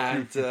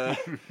 yeah, yeah.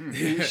 And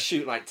you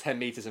shoot 10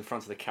 meters in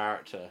front of the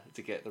character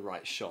to get the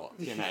right shot.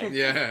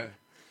 Yeah.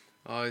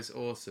 Oh, it's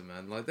awesome,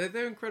 man. Like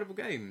they're incredible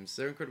games.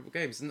 They're incredible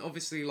games, and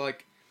obviously,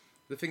 like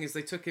the thing is,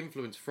 they took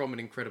influence from an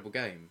incredible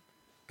game,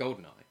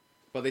 GoldenEye,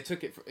 but they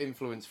took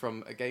influence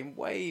from a game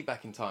way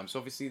back in time. So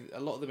obviously, a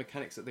lot of the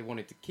mechanics that they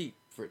wanted to keep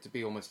for it to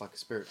be almost like a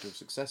spiritual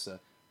successor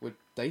were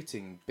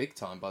dating big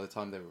time by the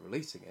time they were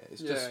releasing it.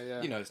 It's just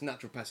it's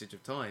natural passage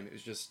of time. It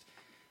was just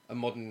a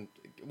modern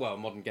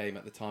game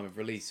at the time of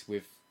release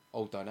with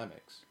old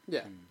dynamics.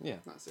 Yeah, Yeah.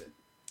 that's it.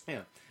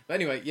 Yeah. But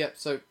anyway, yeah,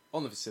 so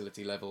on the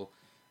facility level,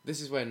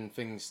 this is when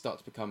things start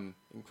to become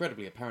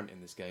incredibly apparent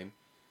in this game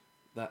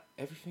that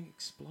everything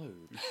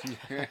explodes.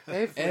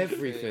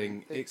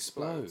 Everything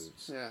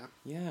explodes. Yeah,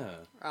 Yeah.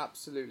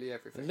 absolutely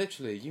everything.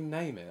 Literally, you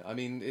name it. I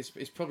mean, it's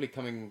probably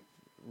coming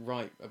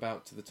right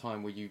about to the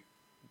time where you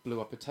blew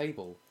up a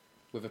table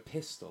with a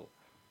pistol.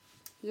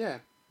 Yeah,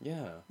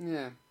 Yeah.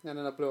 yeah. And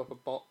then I blew up a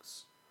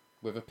box.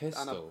 With a And I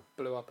pistol.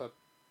 blew up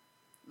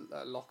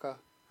a locker.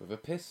 With a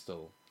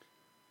pistol.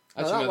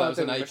 No, Actually, that no, one that was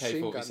I an did with a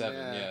machine AK-47, gun,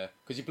 yeah.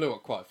 Because you blew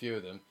up quite a few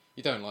of them.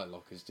 You don't like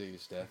lockers, do you,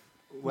 Steph?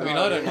 Well, I mean,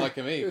 I don't like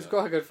them either. It was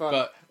quite good fun.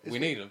 But we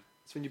need them.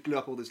 It's when you blew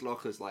up all these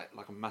lockers, like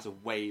a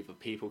massive wave of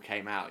people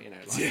came out. You know,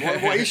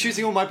 like, what are you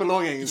shooting all my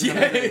belongings? Yeah,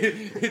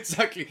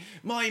 exactly.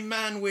 My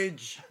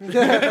manwich.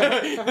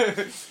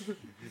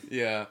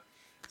 Yeah.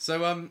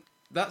 So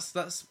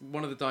that's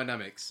one of the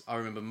dynamics I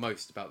remember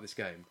most about this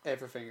game.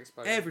 Everything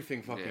exploded.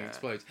 Everything fucking Yeah.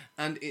 explodes,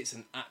 and it's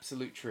an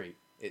absolute treat.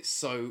 It's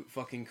so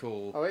fucking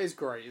cool. Oh, it is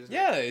great, isn't it?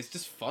 Yeah, it's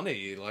just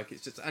funny. Like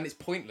it's just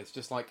pointless.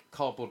 Just like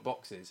cardboard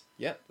boxes.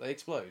 Yep, they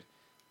explode.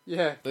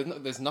 Yeah.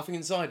 There's nothing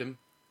inside them.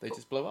 They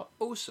just blow up.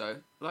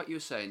 Also, like you were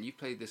saying, you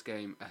played this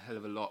game a hell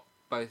of a lot,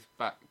 both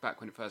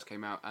back when it first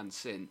came out and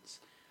since.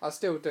 I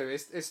still do.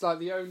 It's like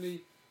the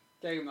only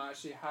game that I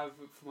actually have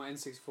for my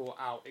N64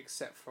 out,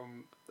 except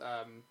from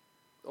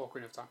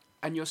Ocarina of Time.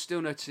 And you're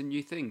still noticing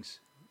new things.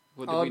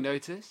 What did we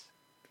notice?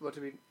 What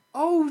do we?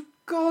 Oh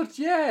God,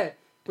 yeah.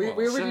 We What?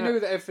 already So- knew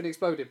that everything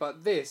exploded,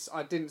 but this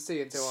I didn't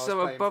see until I was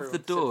So playing above through the on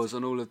Simpsons. doors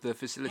on all of the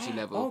facility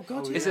level Oh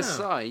god, is yeah. a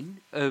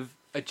sign of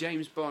a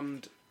James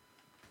Bond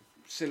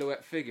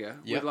silhouette figure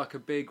Yep. with like a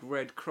big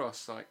red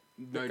cross, like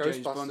no The James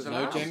Ghostbusters. Bonds No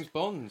allowed. James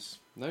Bonds.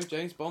 No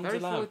James Bonds Very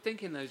allowed. forward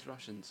thinking, those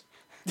Russians.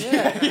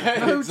 Yeah,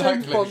 Yeah, no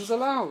exactly. James Bonds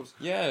allowed.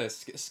 Yeah,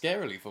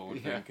 scarily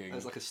forward Yeah. thinking.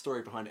 There's like a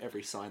story behind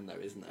every sign, though,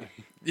 isn't there?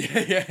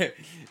 Yeah,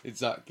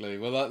 exactly.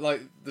 Well,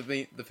 like the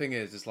thing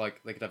is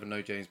like they could have a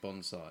no James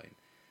Bond sign,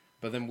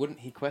 but then wouldn't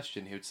he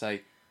question? He would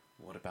say,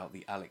 "What about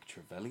the Alec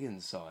Trevelyan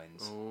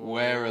signs?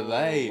 Where are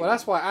they?" Well,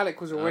 that's why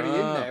Alec was already in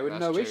there with that's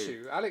no true.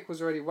 issue. Alec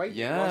was already waiting.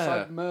 Yeah. Once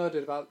I'd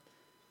murdered about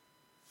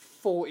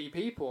 40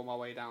 people on my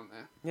way down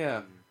there.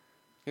 Yeah,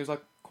 he was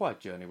like, "Quiet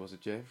journey, was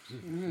it, James?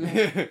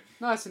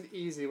 Nice and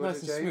easy, Nice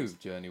was and it, James? smooth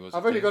journey, was it?"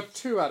 I've only James? got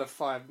 2 out of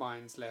 5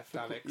 mines left,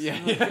 Alex. Yeah.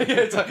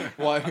 It's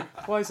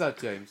like, why is that,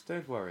 James?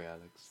 Don't worry,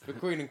 Alex. For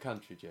Queen and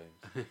Country,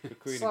 James. For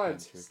Queen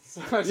Science.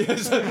 and Country.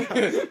 Yes.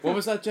 What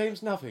was that,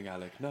 James? Nothing,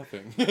 Alec.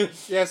 Nothing.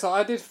 Yeah, so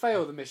I did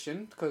fail the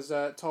mission because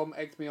Tom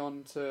egged me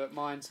on to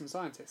mine some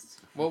scientists.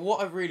 Well, what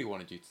I really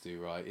wanted you to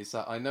do, right, is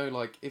that I know,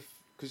 like,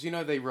 because you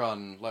know they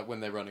run, like, when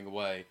they're running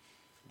away,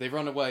 they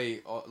run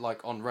away,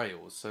 like, on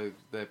rails, so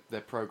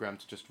they're programmed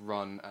to just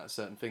run at a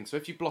certain thing. So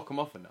if you block them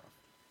off enough,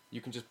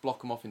 you can just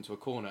block them off into a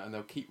corner, and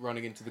they'll keep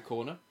running into the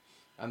corner,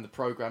 and the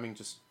programming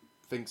just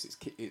thinks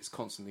it's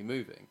constantly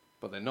moving,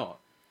 but they're not.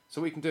 So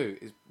what you can do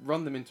is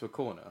run them into a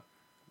corner,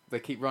 they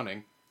keep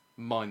running,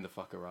 mine the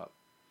fucker up.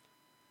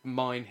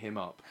 Mine him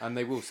up, and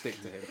they will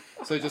stick to him.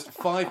 So just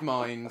 5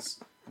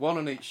 mines, 1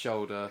 on each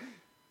shoulder,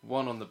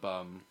 1 on the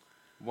bum,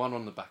 1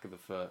 on the back of the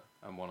foot,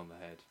 and 1 on the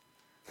head.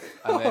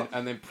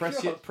 And then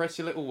press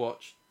your little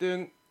watch,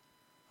 ding,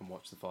 and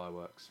watch the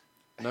fireworks.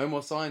 No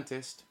more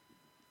scientist,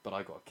 but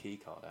I got a key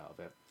card out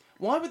of it.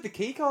 Why would the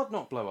key card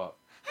not blow up?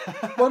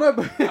 Well, no,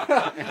 but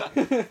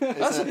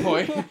That's the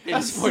point.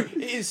 That's the point.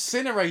 It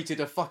incinerated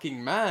a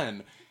fucking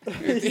man.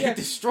 It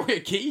destroy a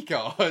key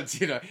card,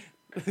 you know.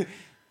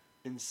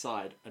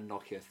 Inside a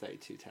Nokia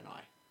 3210i.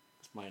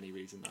 That's my only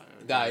reason, though.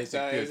 That is a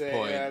That good is it,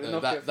 point. yeah, the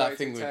Nokia That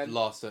thing would 3210.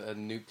 last a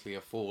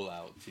nuclear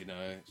fallout, you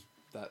know.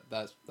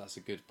 That's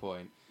a good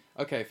point.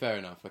 Okay, fair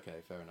enough.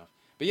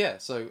 But yeah,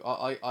 so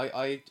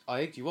I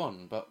egged you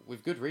on, but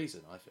with good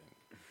reason, I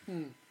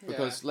think.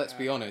 Because let's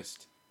be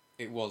honest,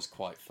 it was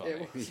quite funny.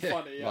 It was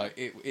funny, yeah. Like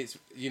it's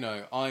you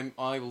know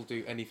I will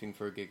do anything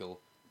for a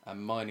giggle,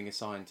 and mining a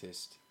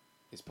scientist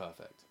is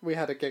perfect. We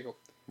had a giggle.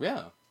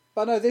 Yeah.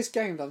 But no, this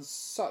game done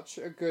such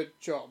a good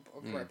job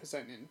of Mm.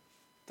 representing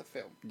the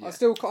film. Yeah. I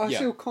still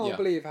Yeah, can't yeah.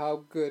 believe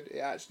how good it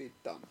actually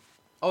done.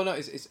 Oh no,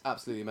 it's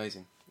absolutely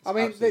amazing. It's I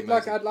mean, absolutely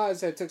like amazing. I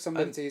said, took some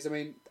And- liberties. I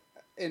mean,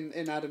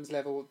 in Adam's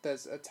level,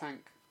 there's a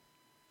tank.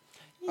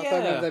 yeah. I don't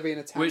remember there being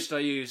a tank. Which I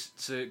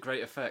used to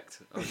great effect.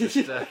 I'll just,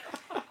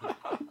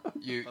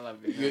 you I'll have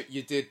it,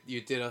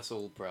 you did us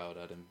all proud,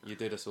 Adam. You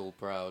did us all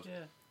proud.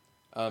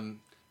 yeah.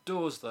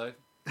 Doors though.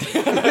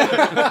 They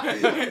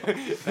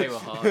were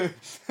hard.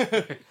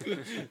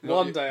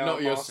 One day I'll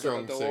not your master the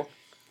strong door.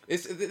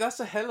 suit. That's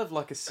a hell of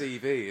like a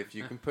CV if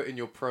you can put in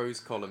your pros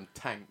column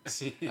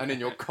tanks and in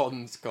your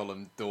cons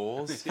column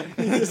doors.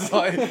 It's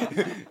like,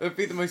 it'd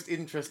be the most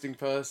interesting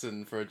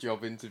person for a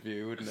job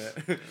interview, wouldn't it?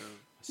 I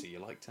see you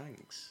like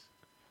tanks.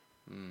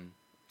 Mm.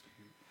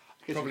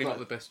 I guess Probably if, not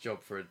like, the best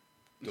job for a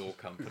door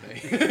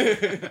company.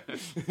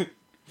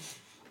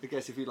 I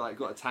guess if you like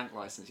got a tank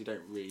license, you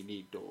don't really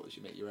need doors.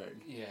 You make your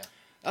own. Yeah.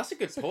 That's a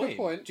good That's a good point.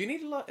 point. Do you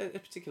need a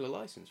particular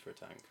license for a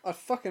tank? I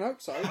fucking hope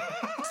so.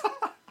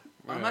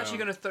 I'm Yeah. actually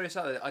going to throw this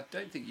out there. I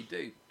don't think you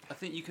do. I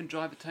think you can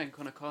drive a tank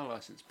on a car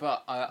license,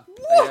 but What?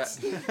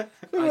 Yeah,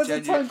 Who I has a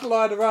genu- tank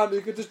lying around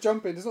you could just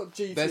jump in? It's not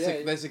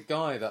GTA. There's a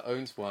guy that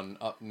owns one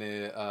up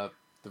near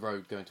the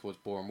road going towards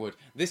Boreham Wood.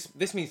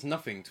 This means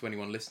nothing to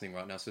anyone listening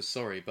right now, so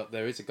sorry, but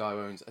there is a guy who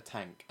owns a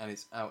tank and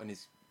it's out in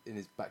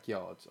his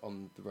backyard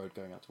on the road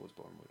going out towards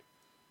Boreham Wood.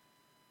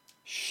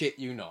 Shit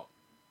you not.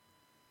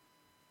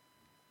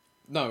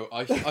 No,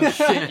 I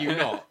shit you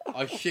not.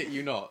 I shit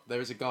you not. There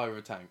is a guy with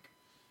a tank.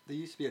 There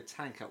used to be a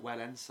tank at Well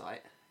End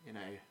site. You know,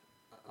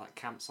 like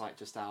campsite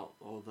just out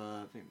of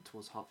I think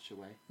towards Hertfordshire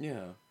way.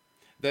 Yeah.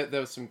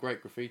 There was some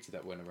great graffiti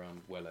that went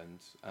around Well End,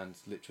 and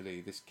literally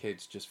this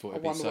kid just thought I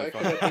it'd be wonder so what it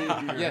funny. could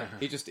have been.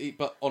 Yeah,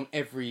 but on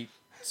every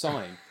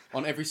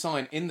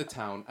sign in the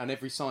town, and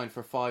every sign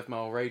for a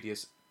 5-mile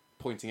radius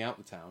pointing out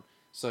the town.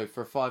 So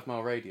for a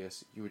 5-mile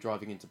radius, you were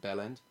driving into Bell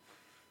End,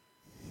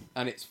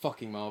 and it's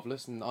fucking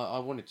marvelous. And I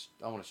want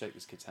to shake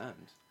this kid's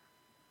hand.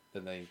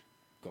 Then they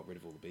got rid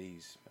of all the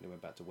bees, and they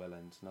went back to Well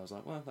End, and I was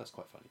like, well, that's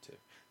quite funny too,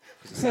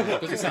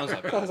 because it sounds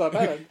like Bell Sounds like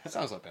Bell End. It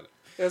sounds like Bell End.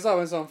 It was like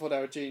when someone thought they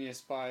were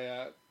genius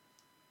by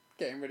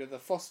getting rid of the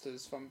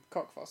Fosters from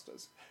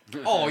Cockfosters.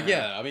 Oh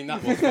yeah, I mean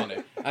that was funny.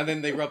 And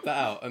then they rubbed that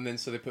out, and then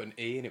so they put an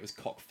E, and it was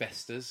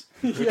Cockfesters,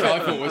 which I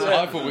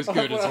thought was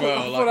good as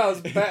well. I Like, thought that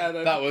was better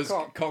than that was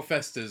cock.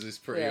 Cockfesters is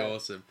pretty Yeah.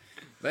 awesome.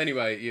 But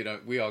anyway, you know,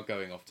 we are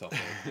going off topic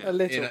A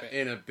little bit.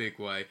 in a big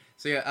way.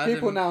 So yeah, Adam,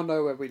 People now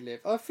know where we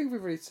live. I think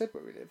we've already said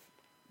where we live.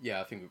 yeah,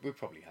 I think we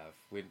probably have.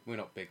 We're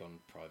not big on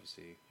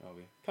privacy, are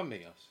we? Come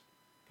meet us.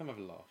 Come have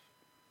a laugh.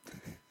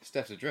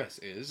 Steph's address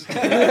is.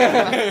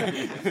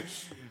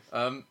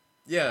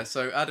 Yeah,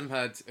 so Adam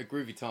had a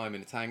groovy time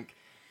in a tank,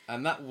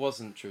 and that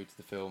wasn't true to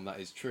the film. That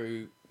is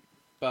true,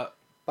 but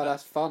But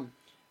that's fun.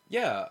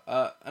 yeah,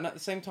 and at the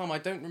same time, I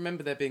don't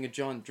remember there being a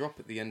giant drop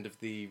at the end of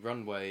the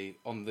runway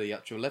on the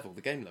actual level,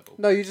 the game level.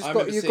 No, you just I got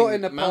remember you seeing got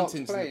in the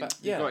mountains plane. in the back.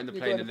 You Yeah, got in the You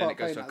plane got in and the then it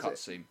goes to plane, a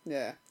that's cutscene.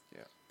 Yeah,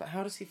 but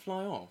how does he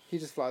fly off? he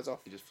just flies off.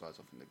 He just flies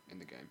off in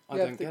the game. I You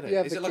have don't the- get you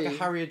have it. Is the it like a key.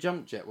 Harrier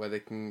jump jet where they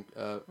can?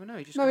 Well, no,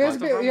 he just No, he has a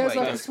goes bit. the He has runway,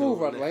 like a goes small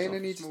to- runway, lifts and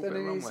then off, he just small and bit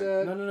then of he's.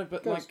 runway. No,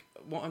 but goes- like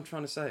what I'm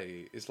trying to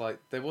say is like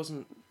there was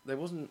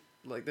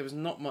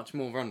not much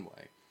more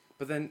runway,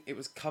 but then it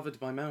was covered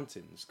by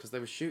mountains because they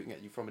were shooting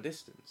at you from a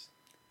distance.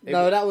 It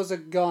No, wa- that was a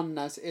gun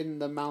that's in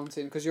the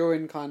mountain because you're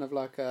in kind of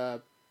like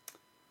a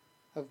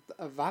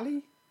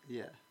valley.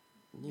 Yeah.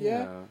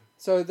 Yeah.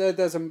 So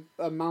there's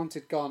a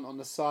mounted gun on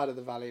the side of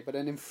the valley, but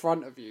then in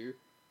front of you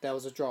there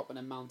was a drop and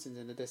then mountains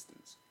in the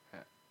distance.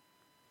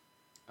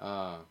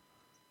 Ah.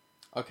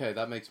 Okay,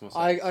 that makes more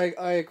sense.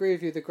 I agree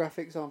with you. The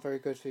graphics aren't very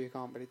good, so you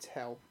can't really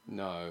tell.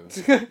 No,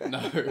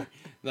 no,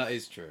 that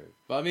is true.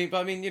 But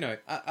I mean, you know,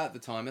 at the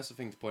time, that's the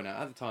thing to point out.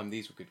 At the time,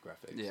 these were good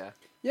graphics. Yeah.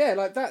 Yeah,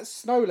 like that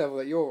snow level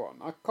that you're on.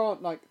 I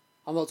can't like.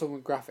 I'm not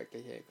talking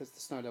graphically here because the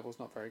snow level's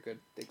not a very good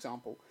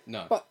example.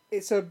 No. But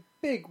it's a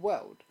big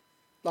world.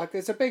 Like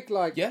it's a big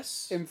like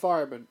Yes.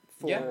 environment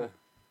for Yeah.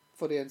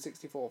 for the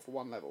N64 for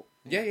one level.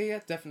 Yeah,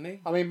 definitely.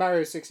 I mean,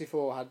 Mario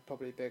 64 had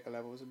probably bigger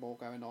levels and more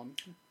going on,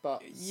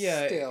 but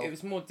Yeah, still, it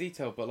was more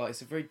detailed, but like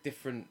it's a very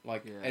different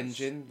like Yes,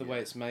 engine. The way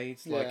yeah. it's made.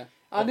 yeah. Like,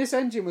 And this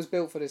engine was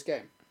built for this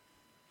game.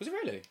 was it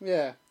really?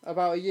 Yeah,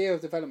 about a year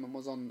of development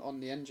was on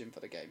the engine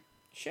for the game.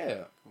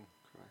 Shit, Oh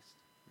Christ.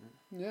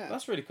 Yeah,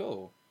 that's really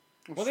cool.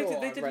 I'm Well, sure they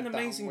I did read an that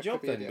on amazing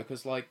job then Wikipedia.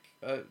 because like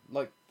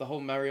the whole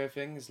Mario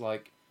thing is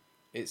like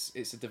it's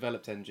a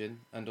developed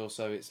engine and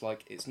also it's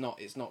like it's not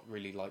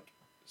really like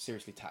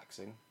seriously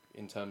taxing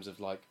in terms of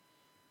like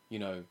you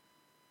know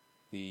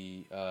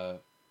the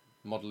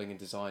modeling and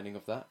designing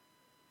of that,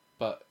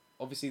 but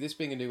obviously this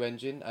being a new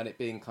engine and it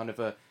being kind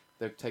of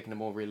they've taken a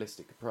more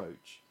realistic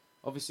approach.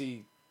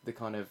 Obviously the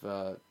kind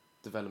of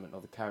development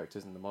of the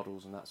characters and the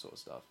models and that sort of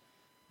stuff,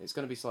 it's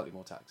going to be slightly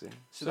more taxing.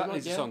 So that like,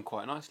 leads us on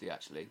quite nicely,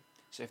 actually.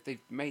 So if they've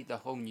made the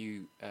whole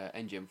new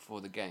engine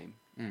for the game,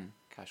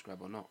 cash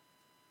grab or not?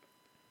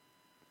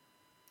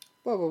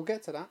 Well, we'll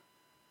get to that.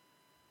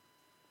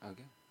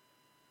 Okay.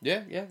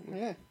 Yeah, Yeah,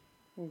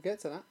 we'll get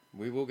to that.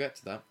 we will get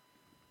to that.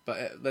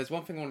 But there's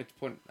one thing I wanted to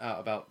point out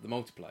about the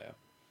multiplayer.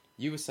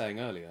 You were saying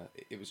earlier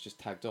it was just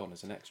tagged on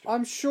as an extra.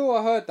 I'm sure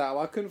I heard that.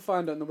 I couldn't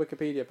find it on the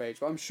Wikipedia page,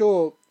 but I'm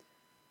sure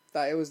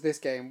that it was this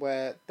game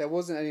where there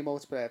wasn't any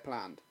multiplayer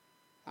planned,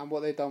 and what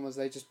they'd done was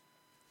they just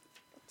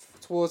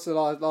towards the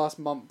last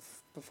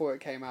month before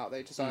it came out,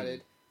 they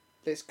decided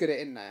let's get it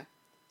in there.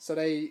 So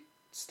they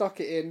stuck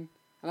it in,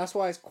 and that's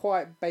why it's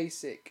quite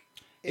basic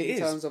It in is,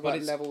 terms of but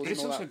like it's- levels. But it's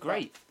and all also that.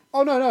 great.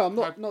 Oh no, I'm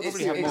not. I'd Not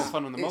probably have more it's-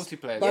 fun on the it's-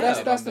 multiplayer. but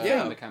than that's the on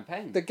thing. the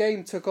campaign. The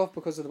game took off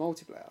because of the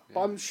multiplayer. But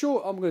Yeah. I'm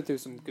sure I'm going to do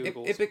some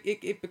Googles.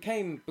 It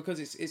became because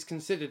it's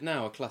considered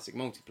now a classic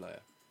multiplayer.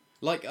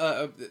 Like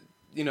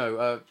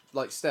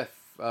like Steph,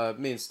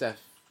 me and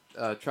Steph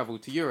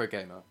travelled to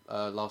Eurogamer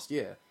last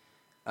year,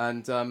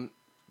 and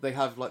they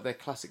have like their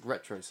classic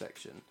retro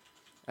section,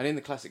 And in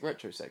the classic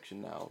retro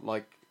section now,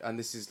 like, and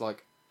this is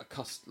like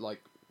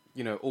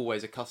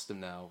always a custom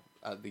now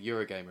at the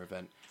Eurogamer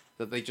event,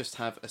 that they just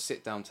have a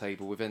sit-down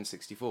table with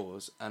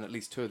N64s, and at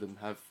least 2 of them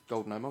have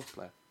GoldenEye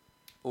multiplayer.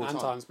 All the And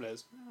time. time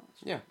splitters.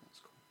 Yeah.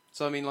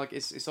 So I mean, like,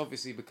 it's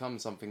obviously become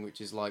something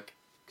which is like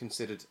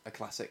considered a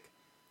classic.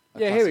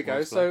 Yeah, here we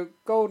classic go. multiplayer. So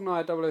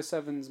GoldenEye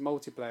 007's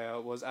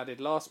multiplayer was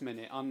added last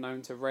minute,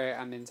 unknown to Rare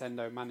and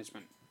Nintendo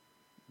management.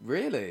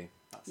 Really?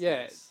 That's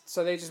Yeah, nice.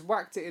 so they just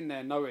whacked it in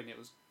there knowing it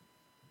was,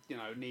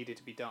 needed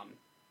to be done.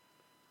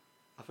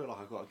 I feel like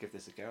I've got to give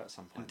this a go at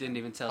some point. And didn't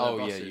even tell Oh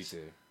their yeah, bosses. you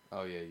do.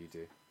 Oh yeah, you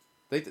do.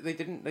 They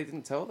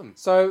didn't tell them.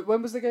 So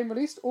when was the game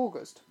released?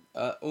 August.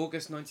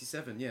 August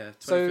 '97. Yeah,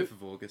 25th So-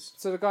 of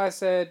August. So the guy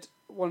said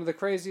one of the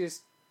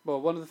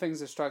things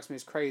that strikes me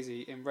as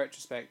crazy in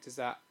retrospect is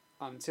that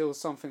until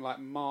something like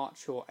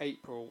March or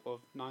April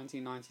of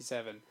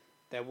 1997,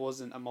 there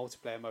wasn't a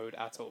multiplayer mode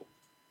at all.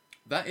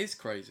 That is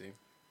crazy.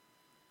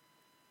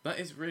 That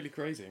is really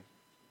crazy.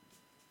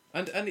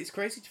 And it's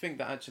crazy to think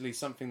that actually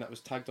something that was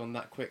tagged on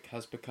that quick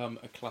has become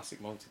a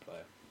classic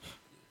multiplayer.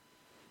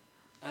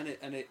 And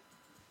it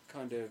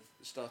kind of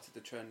started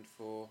the trend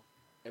for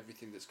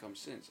everything that's come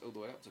since, all the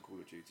way up to Call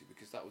of Duty,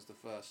 because that was the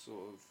first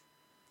sort of...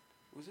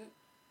 Was it?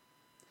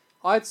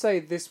 I'd say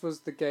this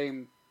was the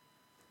game.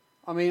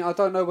 I mean, I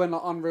don't know when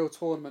like Unreal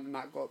Tournament and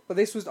that got, but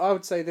I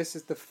would say this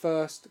is the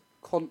first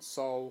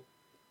console,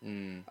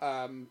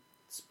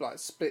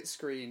 split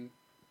screen,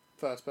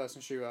 first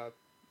person shooter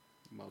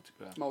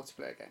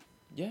multiplayer game.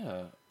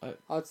 Yeah.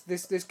 I'd say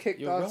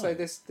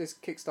this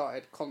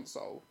kickstarted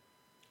console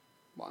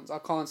ones. I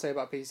can't say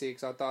about PC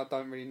because I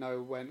don't really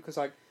know when, because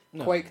like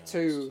Quake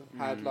 2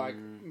 had like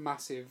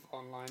massive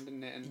online,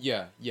 didn't it? And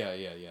Yeah.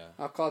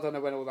 I don't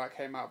know when all that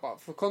came out, but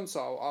for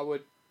console, I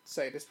would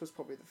say this was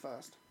probably the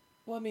first.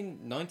 Well, I mean,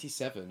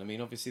 97. I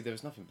mean, obviously there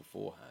was nothing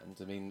beforehand.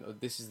 I mean,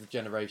 this is the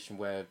generation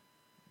where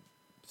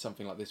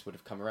something like this would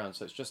have come around.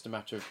 So it's just a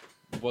matter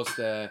of, was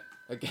there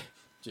a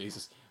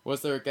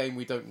game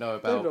we don't know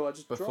about Don't know, I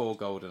just before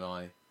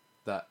GoldenEye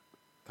that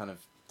kind of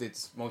did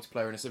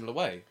multiplayer in a similar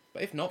way?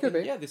 But if not, Could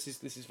then, be. yeah, this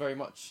is very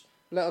much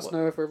Let us What?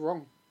 know if we're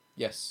wrong.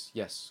 yes.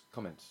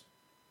 Comment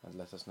and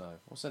let us know,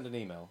 or send an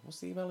email.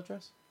 What's the email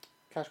address?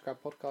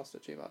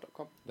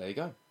 Cashgrabpodcast@gmail.com. There you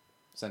go.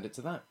 Send it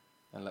to that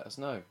and let us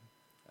know.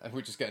 And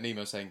we'll just get an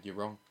email saying you're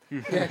wrong. Yeah.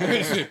 Well,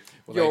 there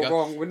You're you go.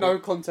 wrong with no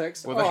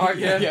context. Well, Alright,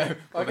 there- yeah.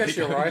 Well, I guess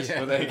there you you're go. right. Yeah,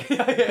 well, there you go.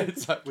 Yeah,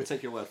 exactly. We'll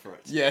take your word for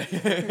it. Yeah.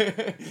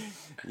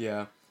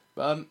 Yeah.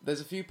 But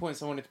there's a few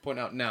points I wanted to point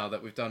out now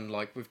that we've done,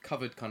 like, we've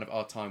covered kind of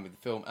our time with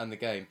the film and the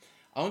game.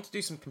 I want to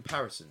do some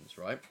comparisons,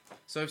 right?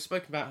 So I've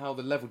spoken about how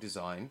the level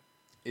design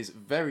is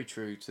very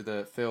true to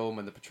the film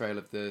and the portrayal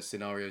of the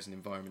scenarios and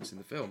environments in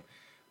the film.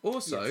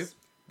 Also, Yes.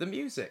 the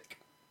music.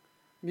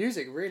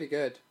 Music, really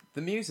good.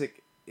 The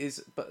music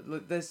is... But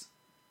look, there's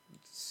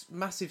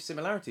massive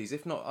similarities.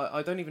 If not,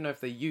 I don't even know if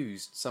they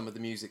used some of the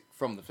music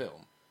from the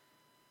film.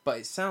 But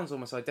it sounds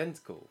almost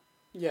identical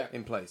Yeah.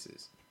 in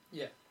places.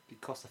 Yeah. Be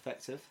cost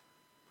effective.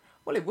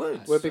 Well, it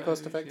would. Would be So,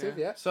 cost effective,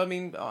 yeah. So, I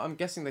mean, I'm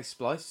guessing they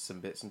spliced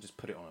some bits and just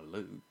put it on a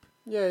loop.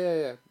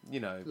 Yeah. You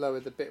know.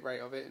 Lowered the bit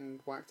rate of it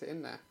and whacked it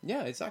in there.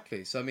 Yeah,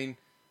 exactly. So, I mean,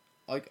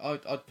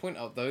 I'd point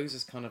out those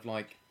as kind of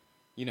like,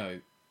 you know,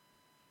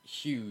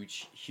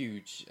 huge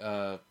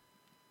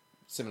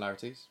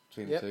similarities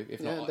between Yep. the two,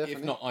 if Yeah, not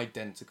definitely.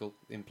 identical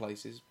in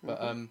places. But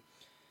Mhm.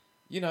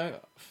 you know,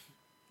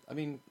 I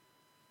mean,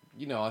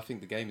 you know, I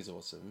think the game is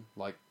awesome.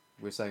 Like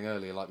we were saying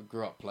earlier, like we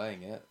grew up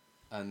playing it,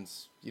 and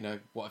you know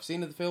what I've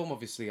seen of the film.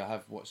 Obviously, I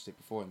have watched it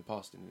before in the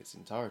past in its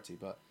entirety,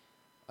 but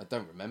I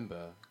don't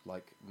remember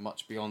like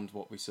much beyond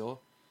what we saw.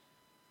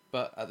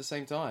 But at the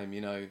same time,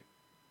 you know,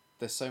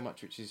 there's so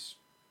much which is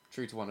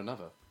true to one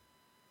another.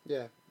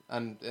 Yeah.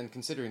 And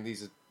considering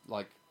these are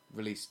like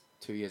released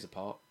 2 years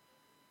apart,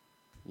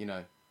 you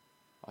know,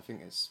 I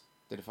think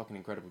did a fucking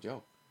incredible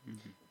job.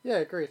 Yeah,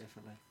 agreed.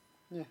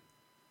 Definitely.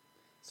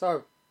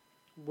 So,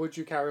 would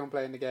you carry on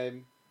playing the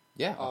game,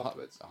 Yeah,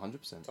 Afterwards.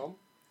 100%. Tom?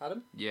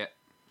 Adam? Yeah.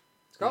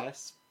 Scott?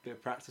 Yes. Bit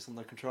of practice on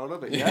the controller,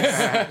 but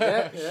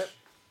yes. Yeah.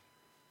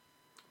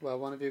 Well,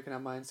 one of you can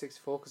have my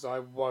N64 because I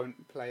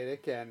won't play it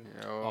again.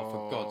 Oh,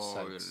 for God's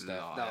sake,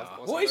 Steph. No, of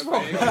course What I'm is not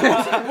wrong?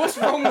 playing it. What's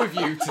wrong with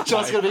you today?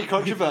 Just going to be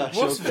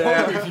controversial. What's wrong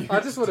Yeah, with you? I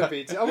just want to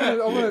be. I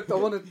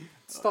want to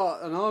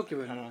start an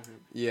argument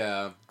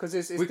Yeah. because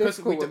it's Because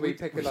difficult when we we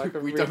pick like a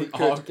we really don't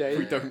good argue, game.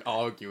 We don't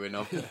argue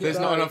enough. There's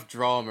No. not enough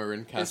drama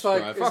in Cash It's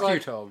like- Grab. it's Fuck like- you,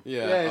 Tom.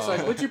 Yeah, Yeah, it's oh.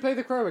 like, would you play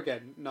The Crow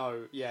again?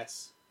 No.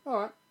 Yes. All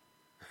right.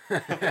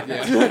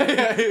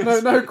 Yeah.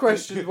 No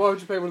question. Why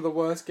would you play one of the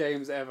worst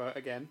games ever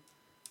again?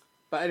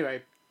 But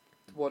anyway,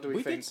 what do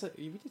we think?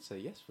 we did say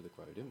yes for the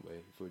Crow, didn't we?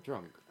 If we were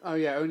drunk. Oh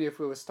yeah, only if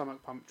we were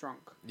stomach pump drunk.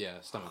 Yeah,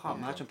 I stomach. can't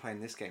pump. imagine playing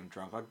this game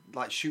drunk. I'd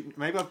like shoot.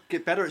 Maybe I'd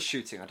get better at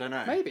shooting. I don't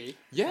know. Maybe.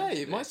 Yeah,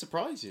 it might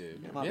surprise you.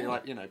 It might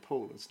be like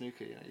Paul and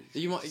Snooker.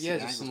 You might, see yeah,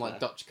 the just some angles like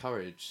there. Dutch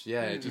courage.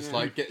 Yeah, Mm, just yeah.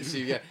 like gets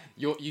you. Yeah,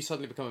 you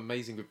suddenly become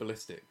amazing with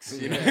ballistics.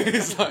 You know,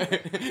 it's like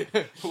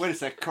Wait a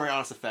sec,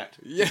 Coriolis effect.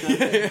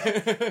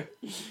 yeah.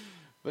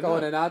 But Go no.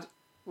 on then, Ad.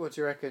 What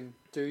do you reckon?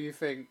 Do you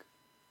think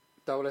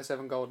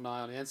 007 GoldenEye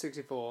on the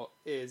N64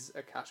 is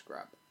a cash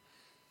grab?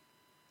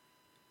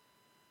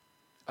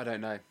 I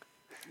don't know.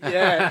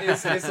 Yeah,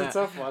 it's a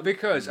tough one.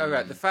 Because,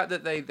 alright, the fact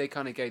that they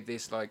kind of gave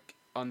this, like,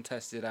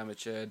 untested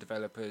amateur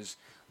developers,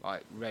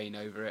 like, reign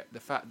over it, the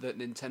fact that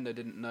Nintendo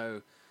didn't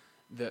know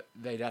that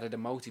they'd added a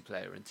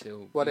multiplayer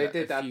until Well, they a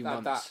did few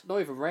that. months, Not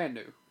even Rare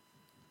knew.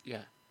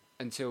 yeah,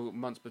 until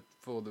months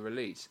before the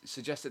release,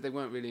 suggests that they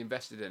weren't really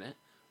invested in it.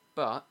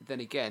 But, then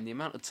again, the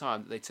amount of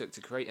time that they took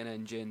to create an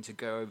engine, to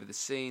go over the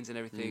scenes and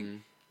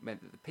everything,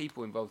 meant that the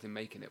people involved in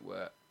making it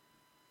were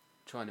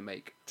trying to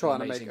make a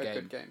an amazing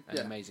good game. An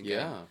amazing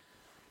Yeah. game.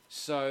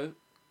 So,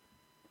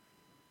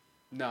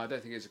 no, I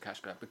don't think it's a cash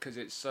grab because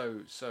it's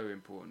so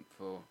important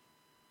for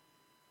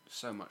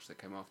so much that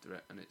came after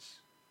it, and it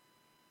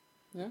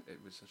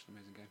was such an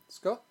amazing game.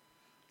 Scott?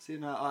 See,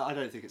 no, I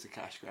don't think it's a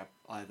cash grab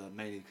either.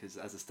 Mainly because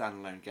as a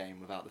standalone game,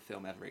 without the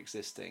film ever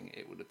existing,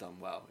 it would have done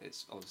well.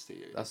 It's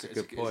obviously That's a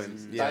it's good point.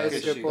 it's Yeah, That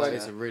is a good point.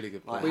 It's a really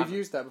good point. Like, We've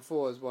used that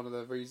before as one of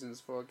the reasons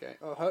for a game.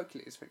 Oh,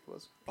 Hercules, I think it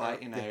was.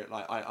 Like, you know,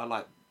 like I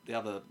like the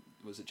other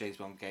was a James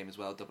Bond game as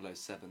well,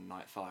 007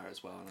 Nightfire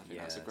as well, and I think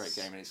that's a great Yes.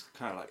 game, and it's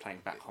kind of like playing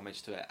back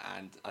homage to it.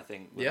 And I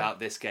think Yeah. without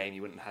this game,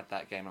 you wouldn't have had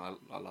that game. And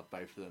I love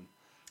both of them.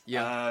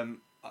 Yeah.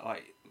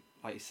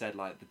 Like you said,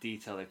 like the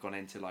detail they've gone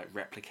into, like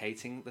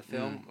replicating the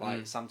film.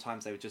 Like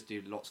sometimes they would just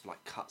do lots of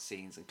like cut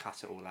scenes and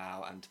cut it all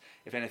out. And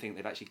if anything,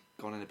 they've actually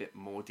gone in a bit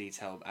more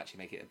detail, actually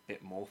make it a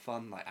bit more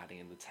fun, like adding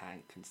in the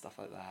tank and stuff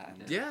like that.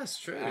 And Yeah, it's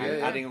true.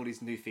 and adding all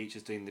these new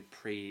features, doing the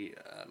pre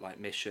like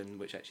mission,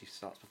 which actually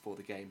starts before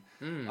the game.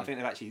 I think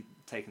they've actually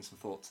taken some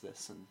thought to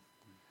this and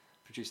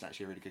produced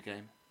actually a really good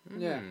game.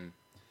 Yeah.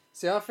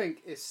 See, I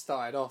think it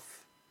started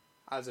off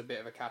as a bit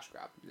of a cash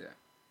grab.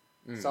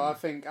 Yeah. So I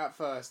think at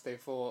first they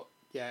thought,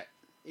 yeah,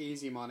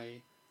 easy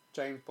money,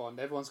 James Bond,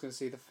 everyone's going to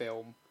see the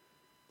film.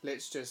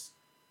 Let's just,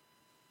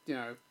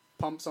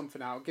 pump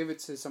something out, give it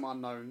to some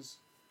unknowns,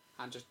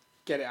 and just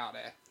get it out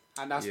there.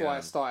 And that's why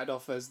it started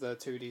off as the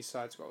 2D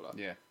side scroller.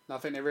 Yeah. And I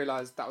think they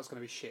realised that was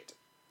going to be shit.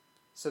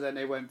 So then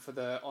they went for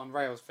the on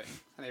rails thing,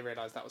 and they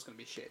realised that was going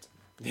to be shit.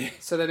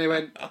 So then they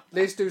went,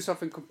 let's do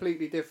something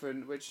completely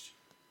different, which,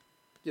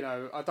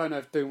 I don't know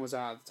if Doom was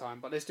out at the time,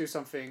 but let's do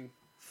something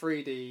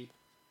 3D,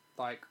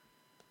 like,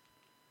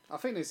 I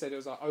think they said it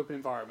was like open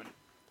environment.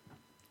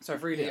 So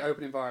 3D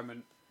open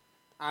environment.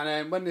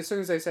 And then as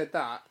soon as they said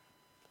that,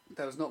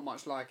 there was not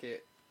much like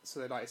it. So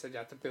they said you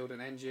had to build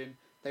an engine.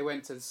 They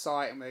went to the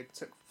site and they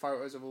took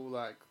photos of all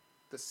like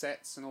the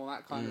sets and all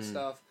that kind of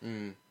stuff.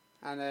 And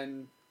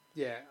then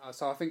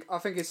so I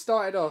think it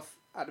started off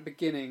at the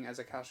beginning as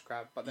a cash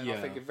grab, but then I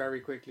think it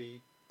very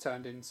quickly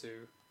turned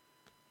into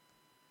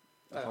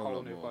a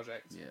whole new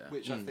project. Yeah.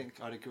 Which I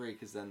think I'd agree,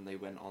 because then they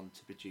went on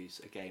to produce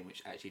a game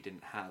which actually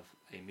didn't have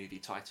a movie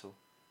title.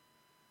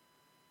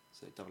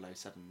 So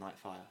 007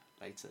 Nightfire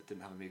later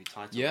didn't have a movie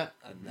title. Yeah.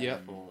 And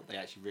therefore they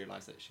actually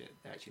realised that shit.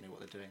 They actually know what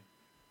they're doing.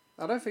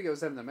 I don't think it was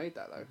them that made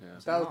that though.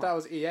 Yeah. That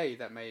was EA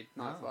that made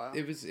Nightfire.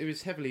 It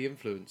was heavily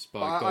influenced by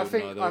But I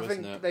think GoldenEye, though, I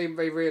wasn't think it?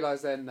 they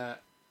realised then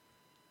that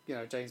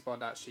James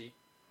Bond actually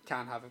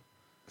can have A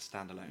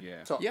standalone.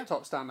 Yeah. a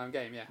top standalone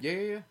game.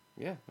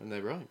 Yeah, and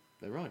they're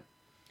right.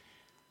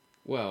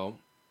 Well,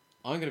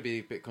 I'm going to be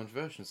a bit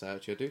controversial and say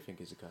actually I do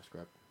think it's a cash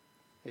grab.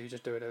 Are you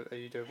just doing it? Are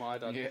you doing what I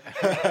done?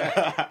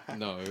 Yeah.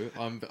 No,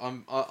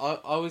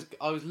 I was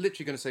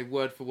literally going to say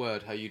word for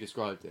word how you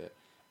described it,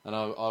 and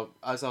I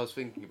as I was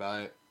thinking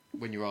about it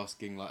when you were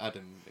asking like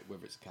Adam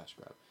whether it's a cash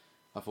grab,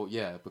 I thought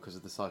because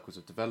of the cycles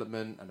of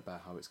development and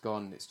about how it's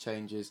gone, its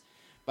changes,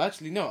 but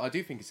actually no, I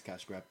do think it's a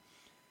cash grab,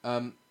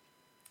 and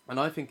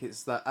I think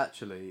it's that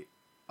actually.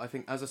 I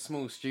think as a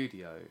small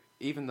studio,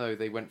 even though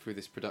they went through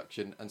this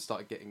production and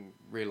started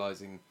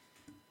realising,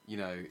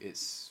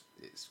 it's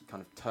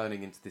kind of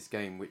turning into this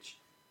game which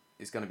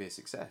is going to be a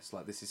success.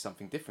 Like, this is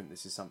something different,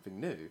 this is something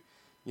new,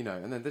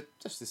 and then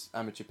just this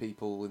amateur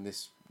people in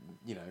this,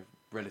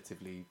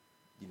 relatively,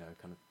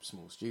 kind of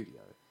small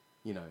studio,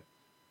 and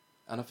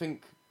I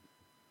think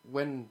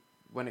when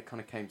it kind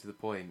of came to the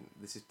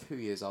point, this is 2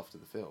 years after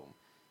the film,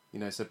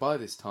 so by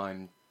this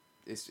time,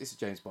 it's a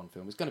James Bond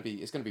film. It's going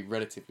to be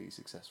relatively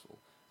successful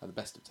at the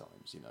best of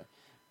times,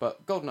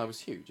 But GoldenEye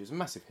was huge. It was a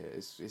massive hit.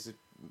 It's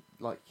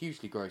a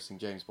hugely grossing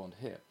James Bond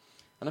hit.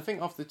 And I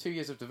think after 2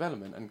 years of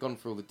development and gone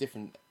through all the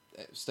different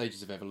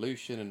stages of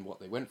evolution and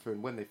what they went through,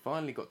 and when they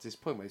finally got to this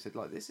point where they said,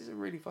 like, this is a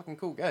really fucking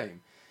cool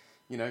game,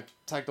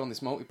 tagged on this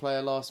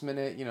multiplayer last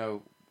minute,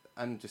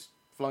 and just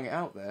flung it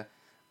out there,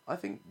 I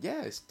think,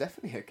 it's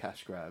definitely a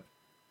cash grab.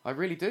 I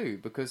really do,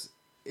 because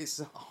it's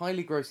a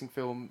highly grossing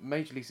film,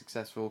 majorly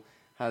successful,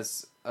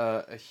 has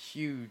a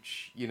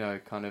huge,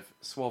 kind of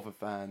swath of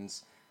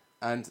fans,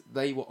 and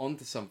they were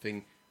onto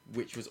something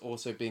which was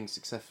also being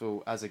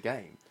successful as a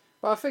game.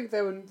 But I think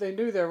they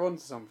knew they were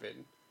onto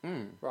something,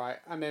 right?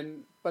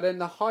 But then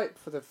the hype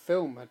for the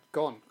film had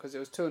gone because it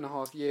was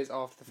 2.5 years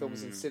after the film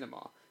was in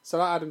cinema. So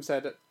like Adam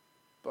said,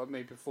 but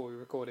maybe before we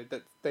recorded,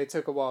 that they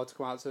took a while to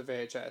come out to the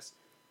VHS,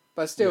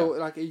 but still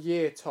like a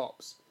year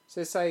tops.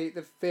 So say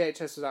the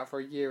VHS was out for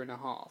a year and a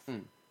half.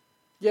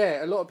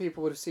 Yeah, a lot of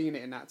people would have seen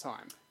it in that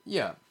time.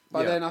 Yeah,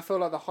 But Yeah. then I feel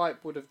like the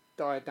hype would have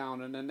died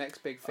down, and the next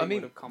big thing I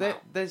mean, would have come there,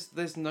 out.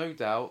 there's no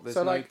doubt. There's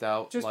So, no like,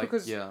 doubt. Just like,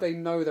 because yeah. they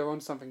know they're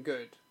on something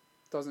good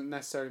doesn't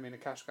necessarily mean a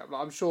cash grab.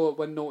 Like, I'm sure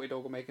when Naughty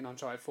Dog were making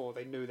Uncharted 4,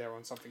 they knew they were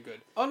on something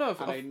good. Oh no,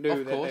 And they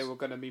knew that they were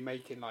going to be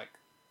making, like,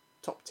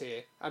 top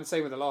tier. And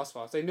same with The Last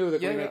of Us. They knew they were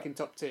going to be making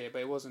top tier,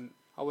 but it wasn't...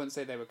 I wouldn't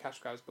say they were cash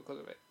grabs because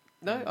of it.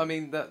 No, I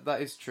mean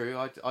that is true.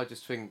 I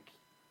just think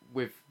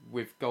with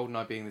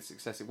GoldenEye being the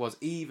success it was,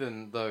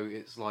 even though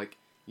it's like,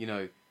 you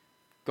know,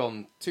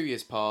 gone 2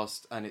 years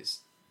past and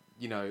it's,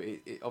 you know,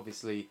 it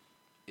obviously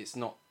it's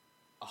not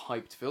a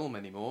hyped film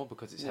anymore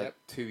because it's had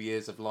 2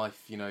 years of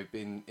life, you know,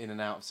 been in and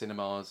out of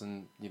cinemas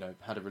and, you know,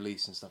 had a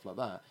release and stuff like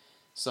that.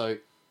 So,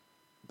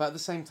 but at the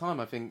same time,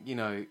 I think, you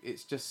know,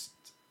 it's just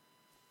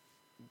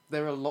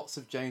there are lots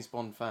of James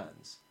Bond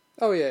fans.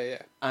 Oh, yeah,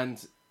 yeah.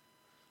 And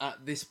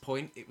at this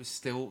point, it was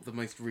still the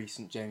most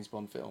recent James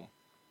Bond film.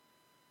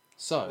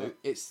 So,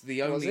 it's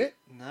the only... Was it?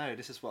 No,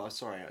 this is what I'm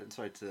sorry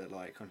to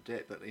like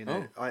contradict, but you know,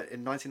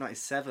 in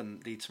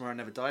 1997, the Tomorrow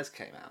Never Dies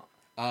came out.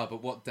 Ah,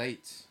 but what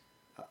date?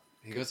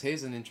 Because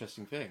here's an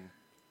interesting thing.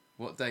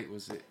 What date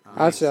was it?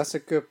 Actually, that's a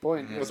good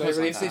point. Yeah. Was Because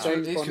they if this, released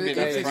if James Bond this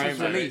game? was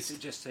promo,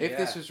 released, Just if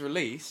this was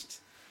released,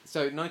 so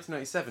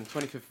 1997,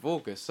 25th of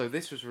August, so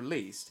this was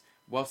released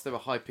whilst they were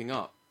hyping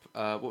up,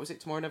 what was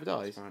it, Tomorrow Never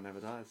Dies? Tomorrow Never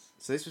Dies.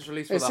 So this was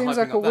released It while they're seems hyping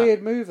like a up that.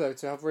 weird move, though,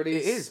 to have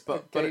released It is,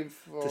 but a game it-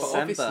 for But December.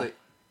 obviously,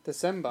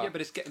 December. Yeah,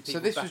 but it's getting so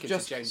people this back was into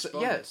just James so,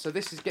 Bond. yeah. So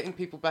this is getting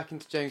people back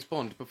into James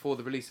Bond before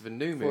the release of a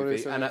new Before the movie,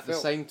 release of a and new at the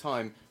film. same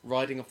time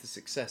riding off the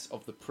success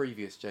of the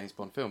previous James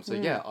Bond film. So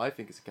Mm. yeah, I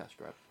think it's a cash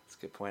grab. That's a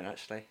good point,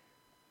 actually.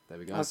 There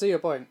we go. I see your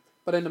point.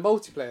 But in the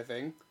multiplayer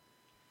thing,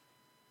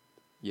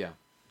 Yeah,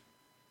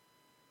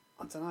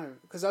 I don't know.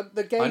 Because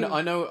the game...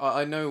 I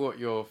know what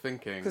you're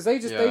thinking. Because they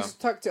just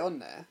tucked it on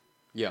there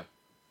yeah,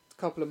 a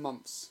couple of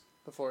months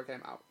before it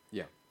came out.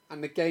 Yeah.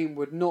 And the game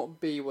would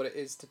not be what it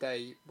is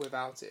today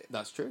without it.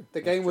 that's true.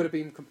 The game would have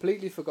been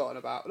completely forgotten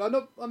about. Like,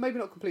 maybe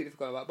not completely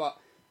forgotten about, but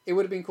it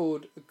would have been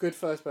called a good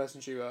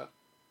first-person shooter,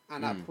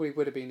 and that probably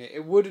would have been it.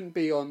 It wouldn't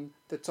be on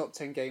the top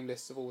 10 game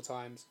lists of all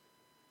times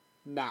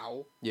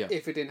now Yeah,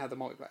 if it didn't have the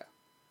multiplayer.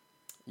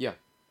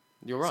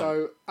 you're right.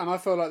 So, and I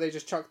feel like they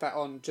just chucked that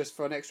on just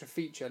for an extra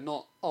feature,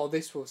 not, oh,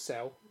 this will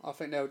sell. I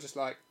think they were just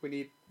like, we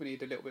need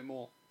a little bit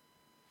more.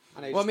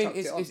 And they Well, I just mean,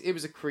 chucked it on. it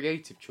was a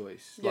creative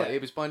choice. Like, Yeah.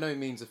 it was by no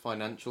means a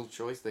financial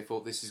choice. They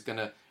thought this is going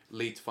to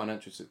lead to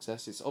financial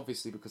success. It's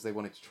obviously because they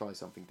wanted to try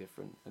something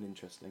different and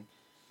interesting.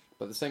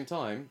 But at the same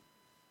time,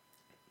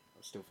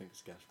 I still think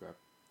it's a cash grab.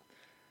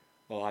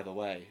 Well, either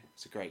way,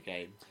 it's a great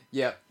game.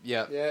 Yeah.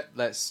 Yeah.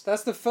 Let's.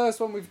 That's the first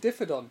one we've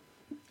differed on.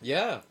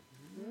 Yeah.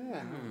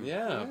 Yeah.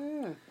 Yeah.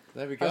 Yeah.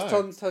 There we go.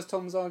 Has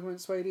Tom's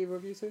argument swayed either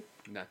of you two?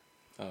 No.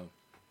 Oh.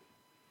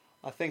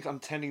 I think I'm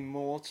tending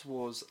more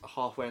towards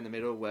halfway in the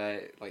middle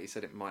where, like you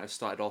said, it might have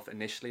started off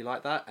initially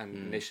like that and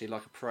initially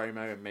like a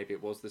promo and maybe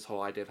it was this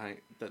whole idea of having...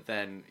 But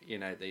then, you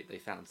know, they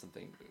found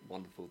something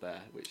wonderful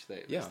there which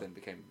then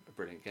became a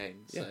brilliant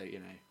game. So, you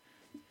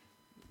know,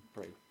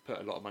 probably put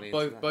a lot of money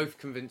into that. Both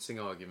convincing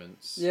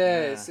arguments.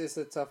 Yeah, Yeah. It's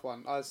a tough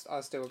one. I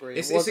still agree.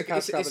 It's, it was it's, a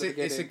cash grab it's, at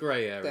the it's beginning, a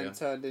grey area. then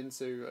turned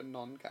into a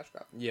non-cash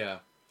grab. Yeah.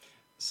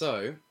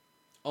 So,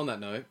 on that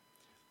note,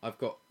 I've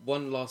got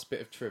one last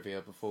bit of trivia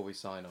before we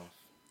sign off.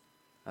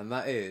 And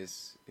that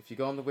is, if you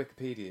go on the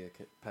Wikipedia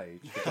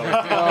page, Oh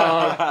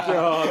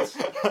God!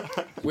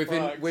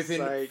 within Fuck's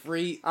sake.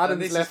 free... Adam's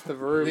and this left is, the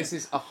room. This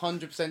is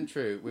 100%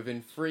 true.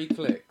 Within 3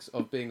 clicks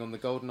of being on the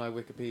GoldenEye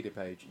Wikipedia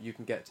page, you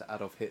can get to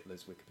Adolf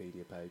Hitler's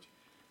Wikipedia page.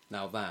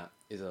 Now that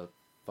is a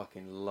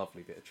fucking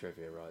lovely bit of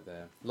trivia right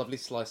there. Lovely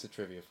slice of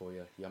trivia for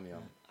you. Yum yum.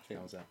 I think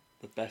How's that?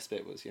 the best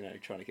bit was, you know,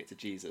 trying to get to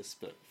Jesus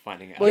but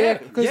finding it Well, out.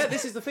 yeah, 'cause- Yeah,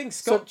 this is the thing.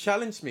 Scott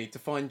challenged me to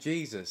find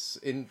Jesus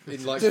in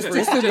like just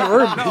three- in the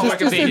room.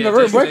 just in the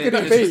room. Just Where in-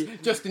 could he be?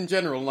 Just in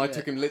general, and I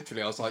took him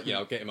literally. I was like, yeah,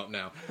 I'll get him up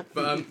now.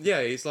 But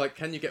yeah, he's like,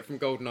 can you get from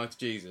GoldenEye to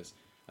Jesus?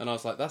 And I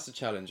was like, that's a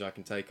challenge I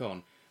can take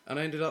on. And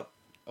I ended up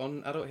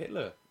on Adult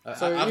Hitler.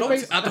 So you Adult,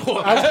 basi-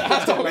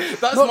 Adult.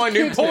 That's Not my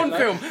new Kid porn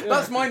Hitler. film.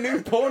 That's my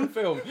new porn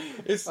film.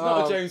 It's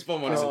not Oh, a James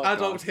Bond one. It's God.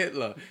 Adult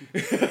Hitler.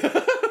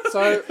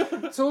 So,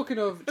 talking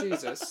of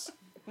Jesus,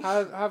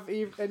 have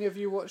any of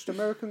you watched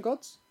American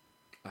Gods?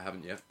 I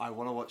haven't yet. I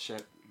want to watch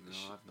it. No,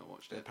 I've not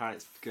watched But it. apparently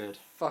it's good.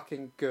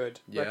 Fucking good.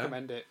 Yeah?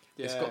 Recommend it.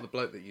 Yeah. It's got the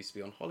bloke that used to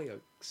be on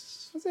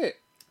Hollyoaks. Was it?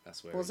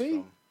 That's where Was he's he?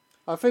 from.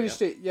 I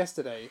finished it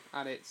yesterday,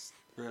 and it's.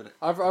 Really?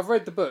 I've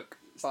read the book,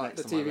 It's but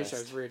next the on my TV list. show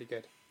is really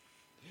good.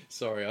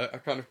 Sorry, I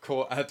kind of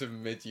caught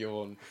Adam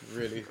mid-yawn.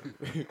 Really,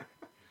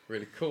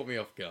 really caught me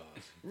off guard.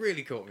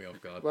 Really caught me off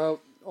guard.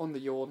 Well, on the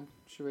yawn,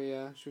 should we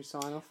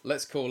sign off?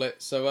 Let's call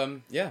it. So,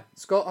 yeah,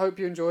 Scott, hope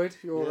you enjoyed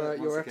your Yeah, your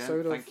once again,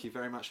 episode of. Thank you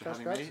very much for Cash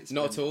having Grabs. me. It's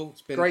not been- at all.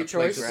 It's been Great a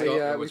pleasure, choice. Scott.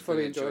 We was fully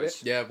brilliant enjoyed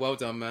choice. it. Yeah, well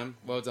done, man.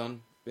 Well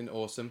done. Been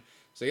awesome.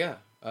 So yeah,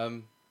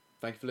 thank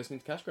you for listening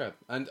to Cash Grab.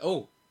 And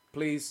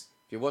please,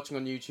 if you're watching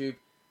on YouTube,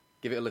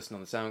 give it a listen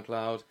on the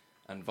SoundCloud,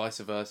 and vice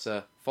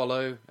versa.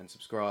 Follow and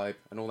subscribe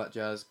and all that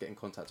jazz. Get in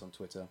contact on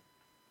Twitter.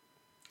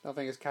 I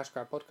think it's Cash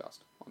Grab Podcast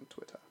on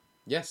Twitter.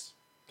 Yes,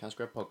 Cash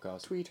Grab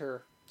Podcast.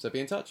 Twitter. So be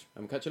in touch,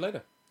 and we'll catch you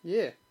later.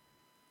 Yeah.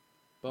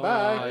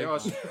 Bye.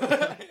 Adios.